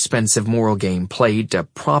extraordinarily expensive moral game played to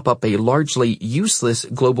prop up a largely useless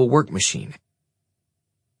global work machine.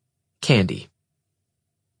 Candy.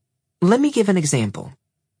 Let me give an example.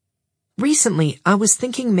 Recently, I was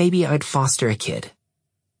thinking maybe I'd foster a kid.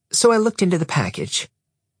 So I looked into the package.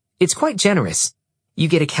 It's quite generous. You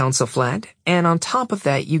get a council flat, and on top of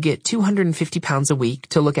that you get £250 a week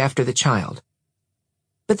to look after the child.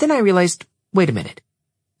 But then I realized, wait a minute.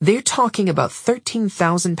 They're talking about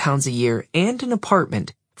 £13,000 a year and an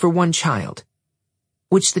apartment for one child,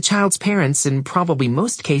 which the child's parents in probably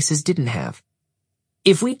most cases didn't have.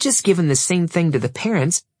 If we'd just given the same thing to the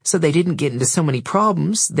parents so they didn't get into so many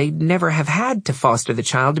problems, they'd never have had to foster the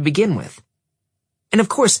child to begin with. And of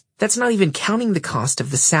course, that's not even counting the cost of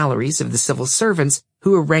the salaries of the civil servants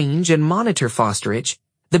who arrange and monitor fosterage,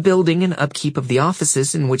 the building and upkeep of the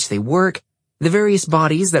offices in which they work, the various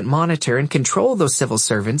bodies that monitor and control those civil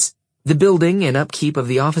servants, the building and upkeep of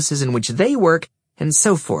the offices in which they work, and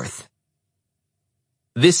so forth.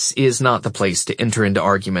 This is not the place to enter into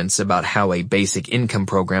arguments about how a basic income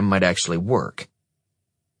program might actually work.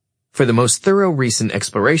 For the most thorough recent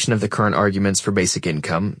exploration of the current arguments for basic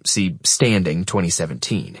income, see Standing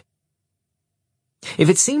 2017. If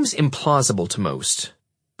it seems implausible to most,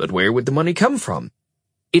 but where would the money come from?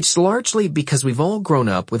 It's largely because we've all grown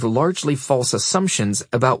up with largely false assumptions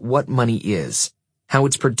about what money is, how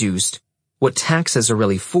it's produced, what taxes are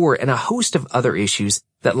really for, and a host of other issues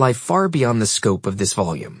that lie far beyond the scope of this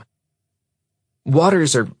volume.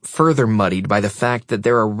 Waters are further muddied by the fact that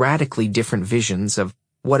there are radically different visions of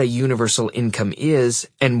what a universal income is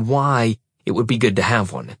and why it would be good to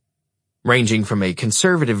have one, ranging from a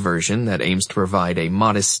conservative version that aims to provide a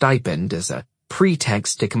modest stipend as a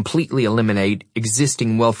pretext to completely eliminate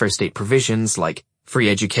existing welfare state provisions like free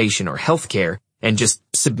education or health care and just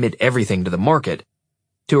submit everything to the market,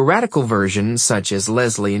 to a radical version such as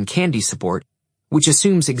Leslie and Candy support, which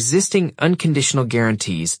assumes existing unconditional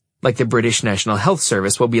guarantees like the British National Health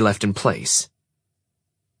Service will be left in place.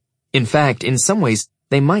 In fact, in some ways,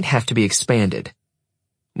 they might have to be expanded.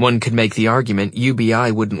 One could make the argument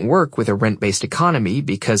UBI wouldn't work with a rent-based economy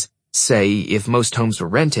because, say, if most homes were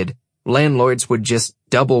rented, landlords would just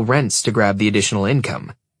double rents to grab the additional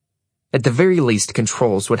income. At the very least,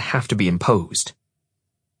 controls would have to be imposed.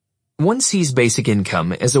 One sees basic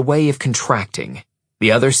income as a way of contracting.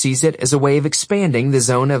 The other sees it as a way of expanding the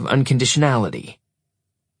zone of unconditionality.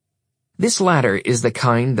 This latter is the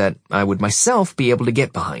kind that I would myself be able to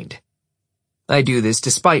get behind. I do this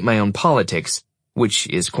despite my own politics, which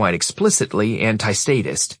is quite explicitly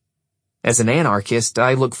anti-statist. As an anarchist,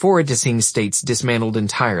 I look forward to seeing states dismantled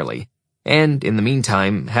entirely, and, in the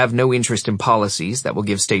meantime, have no interest in policies that will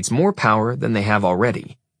give states more power than they have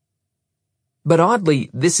already. But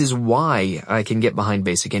oddly, this is why I can get behind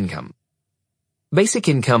basic income. Basic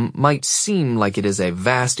income might seem like it is a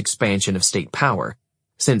vast expansion of state power,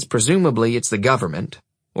 since presumably it's the government,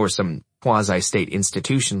 or some quasi-state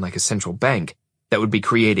institution like a central bank, that would be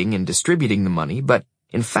creating and distributing the money, but,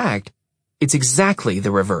 in fact, it's exactly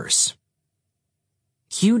the reverse.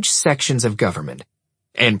 Huge sections of government,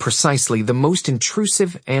 and precisely the most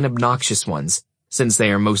intrusive and obnoxious ones, since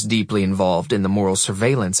they are most deeply involved in the moral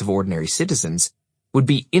surveillance of ordinary citizens, would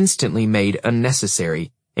be instantly made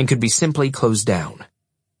unnecessary and could be simply closed down.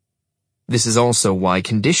 This is also why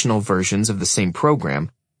conditional versions of the same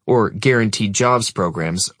program, or guaranteed jobs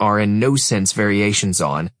programs, are in no sense variations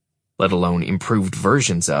on, let alone improved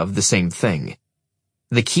versions of, the same thing.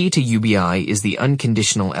 The key to UBI is the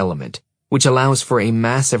unconditional element, which allows for a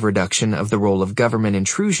massive reduction of the role of government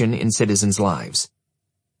intrusion in citizens' lives.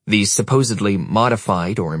 These supposedly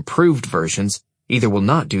modified or improved versions either will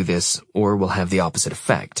not do this or will have the opposite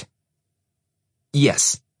effect.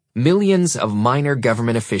 Yes, millions of minor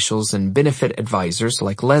government officials and benefit advisors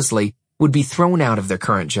like Leslie would be thrown out of their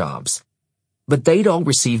current jobs. But they'd all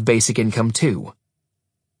receive basic income too.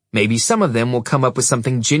 Maybe some of them will come up with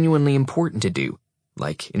something genuinely important to do,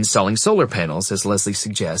 like installing solar panels, as Leslie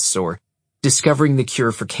suggests, or discovering the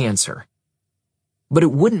cure for cancer. But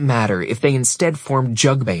it wouldn't matter if they instead formed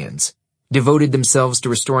jug bands, devoted themselves to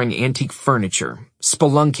restoring antique furniture,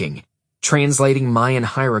 spelunking, translating Mayan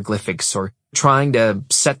hieroglyphics, or trying to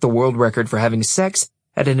set the world record for having sex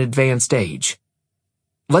at an advanced age.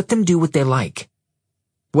 Let them do what they like.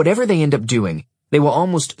 Whatever they end up doing, they will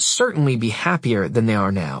almost certainly be happier than they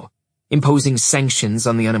are now, imposing sanctions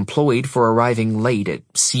on the unemployed for arriving late at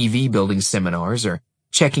CV building seminars or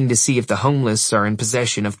checking to see if the homeless are in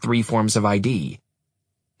possession of 3 forms of ID.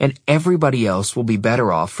 And everybody else will be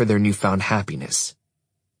better off for their newfound happiness.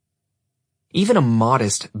 Even a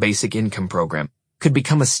modest basic income program could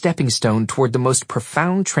become a stepping stone toward the most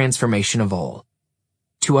profound transformation of all,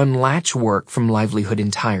 to unlatch work from livelihood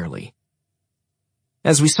entirely.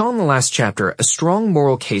 As we saw in the last chapter, a strong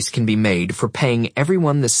moral case can be made for paying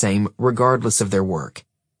everyone the same regardless of their work.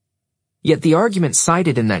 Yet the argument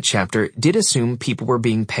cited in that chapter did assume people were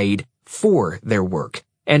being paid for their work,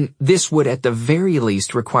 and this would at the very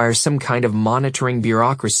least require some kind of monitoring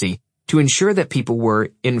bureaucracy to ensure that people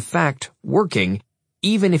were, in fact, working,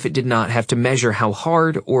 even if it did not have to measure how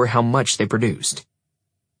hard or how much they produced.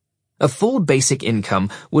 A full basic income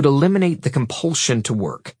would eliminate the compulsion to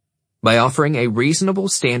work by offering a reasonable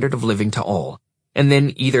standard of living to all, and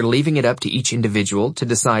then either leaving it up to each individual to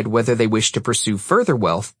decide whether they wish to pursue further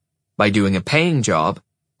wealth by doing a paying job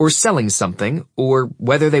or selling something, or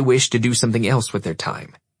whether they wish to do something else with their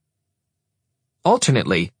time.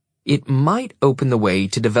 Alternately, it might open the way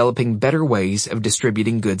to developing better ways of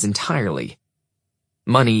distributing goods entirely.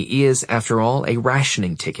 Money is, after all, a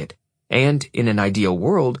rationing ticket, and, in an ideal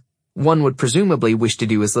world, one would presumably wish to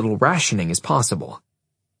do as little rationing as possible.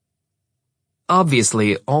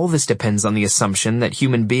 Obviously, all this depends on the assumption that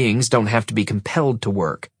human beings don't have to be compelled to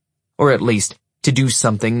work, or at least to do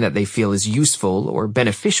something that they feel is useful or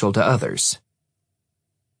beneficial to others.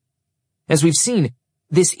 As we've seen,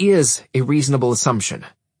 this is a reasonable assumption.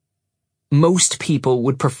 Most people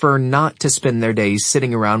would prefer not to spend their days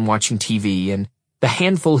sitting around watching TV, and the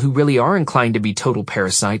handful who really are inclined to be total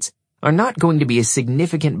parasites are not going to be a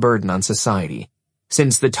significant burden on society,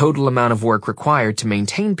 since the total amount of work required to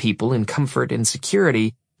maintain people in comfort and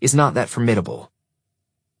security is not that formidable.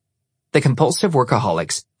 The compulsive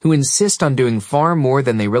workaholics who insist on doing far more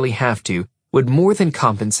than they really have to would more than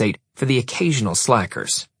compensate for the occasional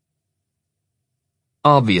slackers.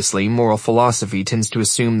 Obviously, moral philosophy tends to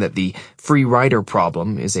assume that the free rider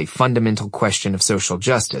problem is a fundamental question of social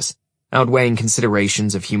justice, outweighing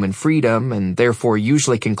considerations of human freedom, and therefore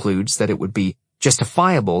usually concludes that it would be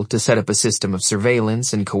justifiable to set up a system of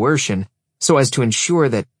surveillance and coercion so as to ensure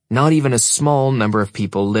that not even a small number of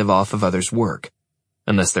people live off of others' work,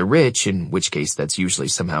 unless they're rich, in which case that's usually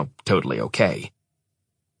somehow totally okay.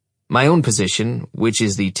 My own position, which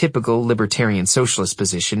is the typical libertarian socialist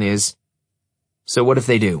position, is, so what if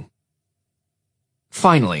they do?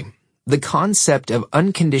 Finally, the concept of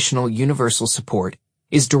unconditional universal support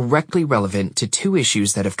is directly relevant to 2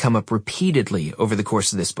 issues that have come up repeatedly over the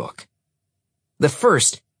course of this book. The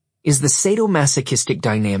first is the sadomasochistic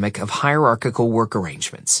dynamic of hierarchical work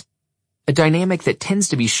arrangements, a dynamic that tends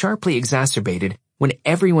to be sharply exacerbated when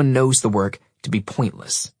everyone knows the work to be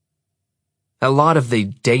pointless. A lot of the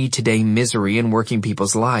day-to-day misery in working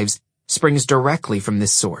people's lives springs directly from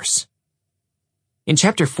this source. In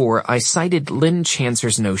Chapter 4, I cited Lynn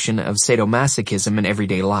Chancer's notion of sadomasochism in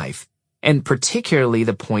everyday life, and particularly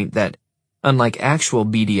the point that, unlike actual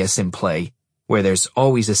BDSM play, where there's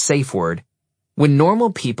always a safe word, when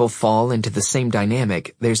normal people fall into the same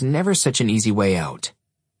dynamic, there's never such an easy way out.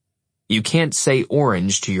 You can't say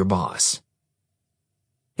orange to your boss.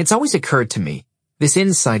 It's always occurred to me, this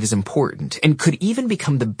insight is important and could even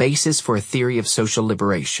become the basis for a theory of social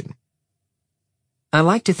liberation. I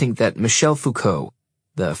like to think that Michel Foucault,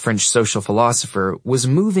 the French social philosopher, was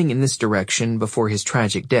moving in this direction before his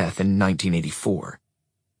tragic death in 1984.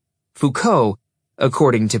 Foucault,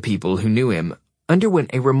 according to people who knew him,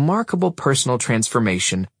 underwent a remarkable personal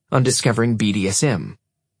transformation on discovering BDSM,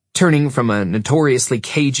 turning from a notoriously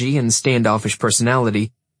cagey and standoffish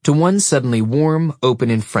personality to one suddenly warm, open,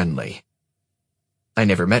 and friendly. I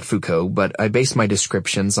never met Foucault, but I base my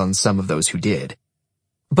descriptions on some of those who did.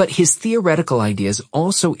 But his theoretical ideas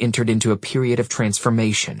also entered into a period of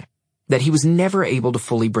transformation that he was never able to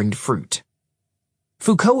fully bring to fruit.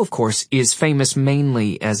 Foucault, of course, is famous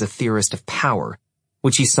mainly as a theorist of power,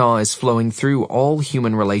 which he saw as flowing through all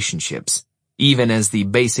human relationships, even as the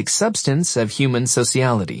basic substance of human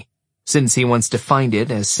sociality, since he once defined it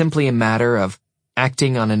as simply a matter of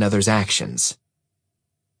acting on another's actions.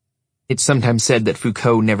 It's sometimes said that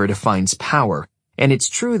Foucault never defines power, and it's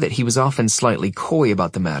true that he was often slightly coy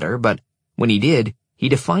about the matter, but when he did, he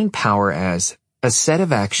defined power as a set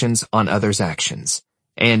of actions on others' actions,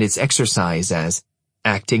 and its exercise as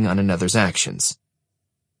acting on another's actions.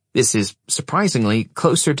 This is, surprisingly,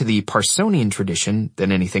 closer to the Parsonian tradition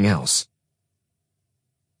than anything else.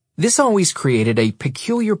 This always created a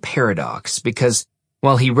peculiar paradox because,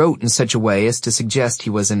 while he wrote in such a way as to suggest he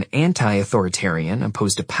was an anti-authoritarian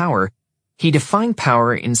opposed to power, he defined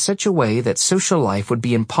power in such a way that social life would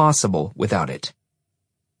be impossible without it.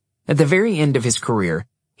 At the very end of his career,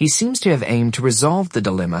 he seems to have aimed to resolve the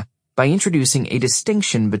dilemma by introducing a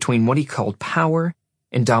distinction between what he called power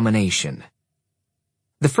and domination.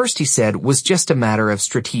 The first, he said, was just a matter of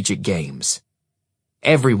strategic games.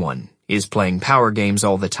 Everyone is playing power games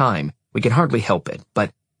all the time. We can hardly help it,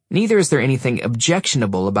 but neither is there anything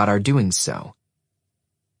objectionable about our doing so.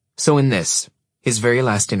 So in this, his very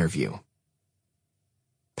last interview,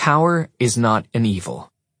 power is not an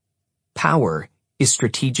evil. Power is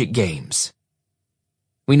strategic games.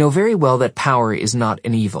 We know very well that power is not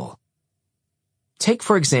an evil. Take,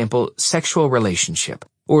 for example, sexual relationship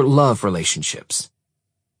or love relationships.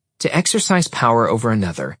 To exercise power over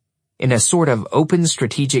another, in a sort of open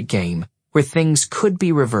strategic game where things could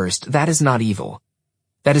be reversed, that is not evil.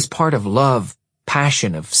 That is part of love,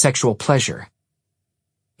 passion, of sexual pleasure.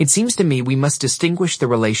 It seems to me we must distinguish the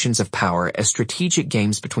relations of power as strategic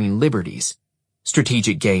games between liberties,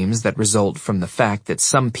 strategic games that result from the fact that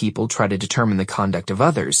some people try to determine the conduct of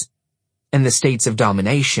others, and the states of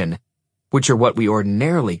domination, which are what we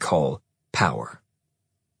ordinarily call power.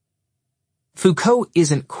 Foucault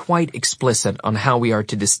isn't quite explicit on how we are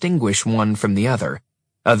to distinguish one from the other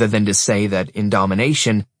than to say that in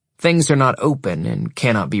domination, things are not open and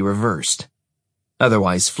cannot be reversed.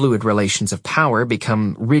 Otherwise, fluid relations of power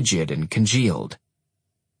become rigid and congealed.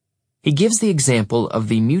 He gives the example of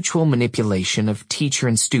the mutual manipulation of teacher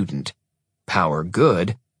and student, power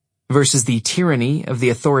good, versus the tyranny of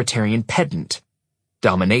the authoritarian pedant,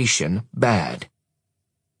 domination bad.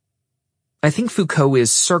 I think Foucault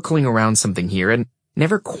is circling around something here and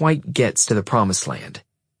never quite gets to the promised land.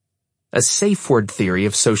 A safe word theory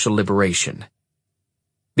of social liberation.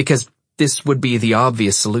 Because this would be the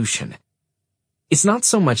obvious solution. It's not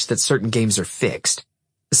so much that certain games are fixed.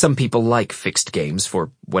 Some people like fixed games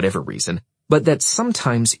for whatever reason, but that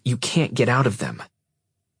sometimes you can't get out of them.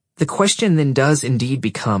 The question then does indeed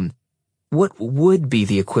become, what would be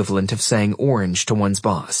the equivalent of saying orange to one's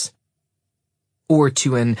boss? Or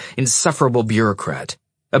to an insufferable bureaucrat,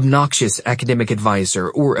 obnoxious academic advisor,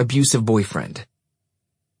 or abusive boyfriend?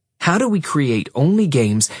 How do we create only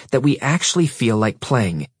games that we actually feel like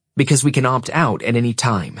playing, because we can opt out at any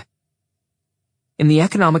time? In the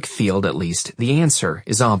economic field, at least, the answer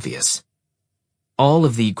is obvious. All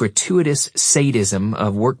of the gratuitous sadism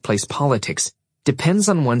of workplace politics depends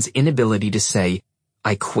on one's inability to say,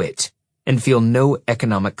 I quit, and feel no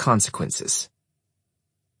economic consequences.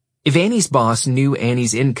 If Annie's boss knew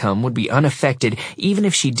Annie's income would be unaffected even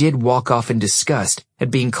if she did walk off in disgust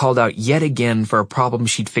at being called out yet again for a problem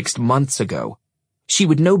she'd fixed months ago, she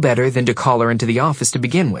would know better than to call her into the office to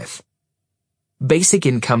begin with. Basic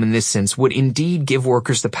income in this sense would indeed give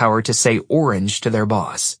workers the power to say orange to their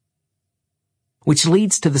boss. Which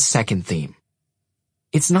leads to the second theme.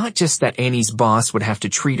 It's not just that Annie's boss would have to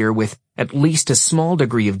treat her with at least a small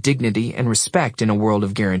degree of dignity and respect in a world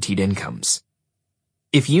of guaranteed incomes.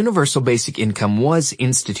 If universal basic income was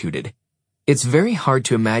instituted, it's very hard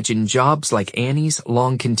to imagine jobs like Annie's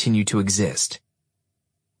long continue to exist.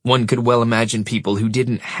 One could well imagine people who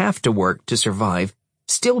didn't have to work to survive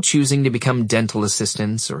still choosing to become dental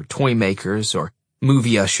assistants or toy makers or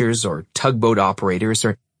movie ushers or tugboat operators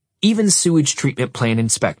or even sewage treatment plant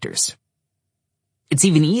inspectors. It's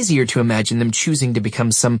even easier to imagine them choosing to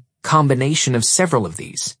become some combination of several of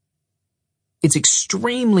these. It's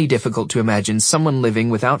extremely difficult to imagine someone living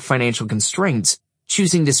without financial constraints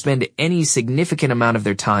choosing to spend any significant amount of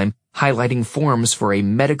their time highlighting forms for a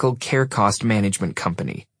medical care cost management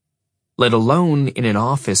company, let alone in an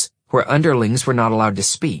office where underlings were not allowed to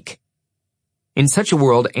speak. In such a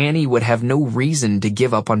world, Annie would have no reason to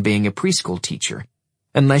give up on being a preschool teacher,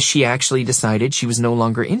 unless she actually decided she was no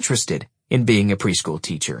longer interested in being a preschool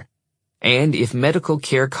teacher. And if medical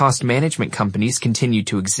care cost management companies continued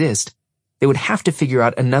to exist, they would have to figure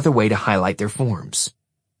out another way to highlight their forms.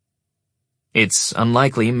 It's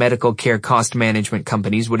unlikely medical care cost management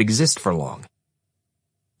companies would exist for long.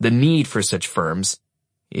 The need for such firms,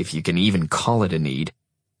 if you can even call it a need,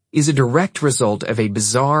 is a direct result of a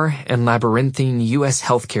bizarre and labyrinthine U.S.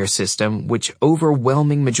 healthcare system which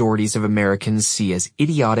overwhelming majorities of Americans see as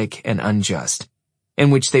idiotic and unjust,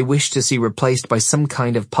 and which they wish to see replaced by some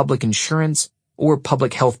kind of public insurance or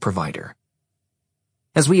public health provider.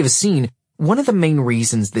 As we have seen, one of the main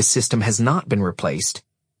reasons this system has not been replaced,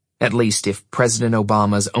 at least if President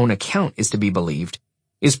Obama's own account is to be believed,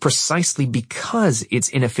 is precisely because its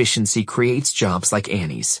inefficiency creates jobs like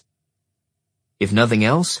Annie's. If nothing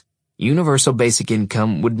else, universal basic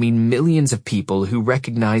income would mean millions of people who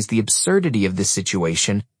recognize the absurdity of this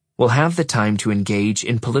situation will have the time to engage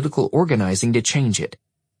in political organizing to change it,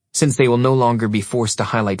 since they will no longer be forced to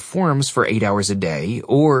highlight forms for 8 hours a day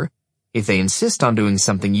or, if they insist on doing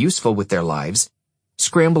something useful with their lives,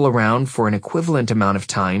 scramble around for an equivalent amount of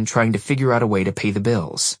time trying to figure out a way to pay the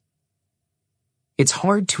bills. It's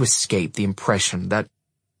hard to escape the impression that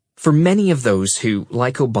for many of those who,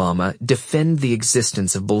 like Obama, defend the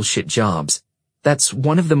existence of bullshit jobs, that's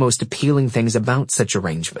one of the most appealing things about such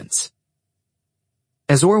arrangements.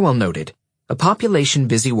 As Orwell noted, a population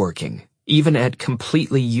busy working, even at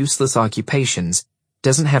completely useless occupations,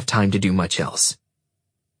 doesn't have time to do much else.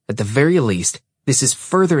 At the very least, this is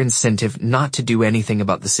further incentive not to do anything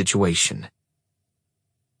about the situation.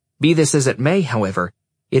 Be this as it may, however,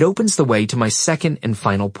 it opens the way to my second and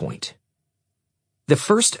final point. The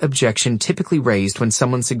first objection typically raised when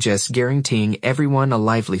someone suggests guaranteeing everyone a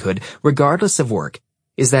livelihood regardless of work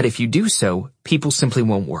is that if you do so, people simply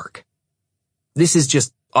won't work. This is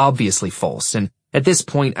just obviously false, and at this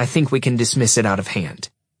point I think we can dismiss it out of hand.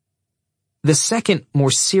 The second,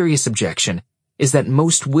 more serious objection is that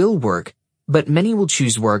most will work, but many will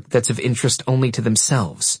choose work that's of interest only to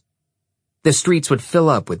themselves. The streets would fill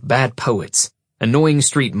up with bad poets, annoying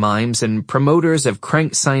street mimes, and promoters of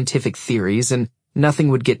crank scientific theories, and nothing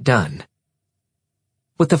would get done.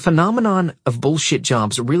 What the phenomenon of bullshit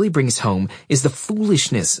jobs really brings home is the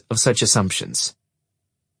foolishness of such assumptions.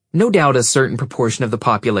 No doubt a certain proportion of the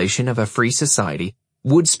population of a free society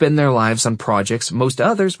would spend their lives on projects most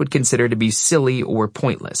others would consider to be silly or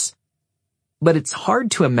pointless. But it's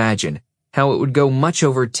hard to imagine how it would go much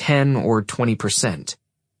over 10 or 20%.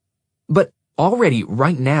 But already,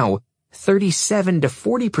 right now, 37 to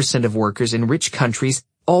 40% of workers in rich countries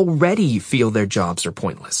already feel their jobs are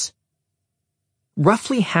pointless.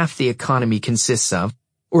 Roughly half the economy consists of,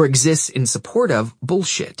 or exists in support of,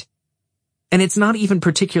 bullshit. And it's not even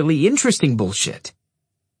particularly interesting bullshit.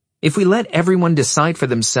 If we let everyone decide for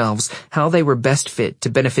themselves how they were best fit to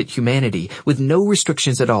benefit humanity with no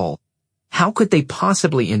restrictions at all, how could they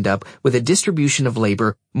possibly end up with a distribution of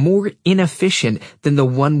labor more inefficient than the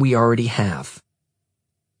one we already have?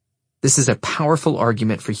 This is a powerful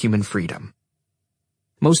argument for human freedom.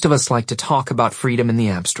 Most of us like to talk about freedom in the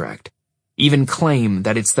abstract, even claim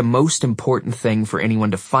that it's the most important thing for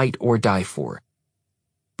anyone to fight or die for.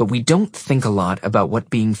 But we don't think a lot about what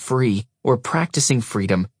being free or practicing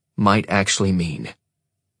freedom might actually mean.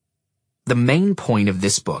 The main point of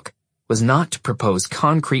this book was not to propose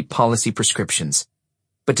concrete policy prescriptions,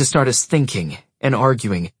 but to start us thinking and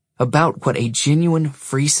arguing about what a genuine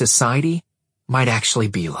free society might actually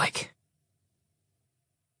be like.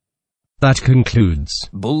 That concludes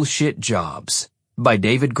Bullshit Jobs by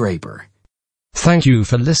David Graeber. Thank you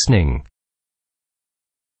for listening.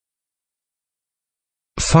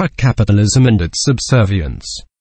 Fuck capitalism and its subservience.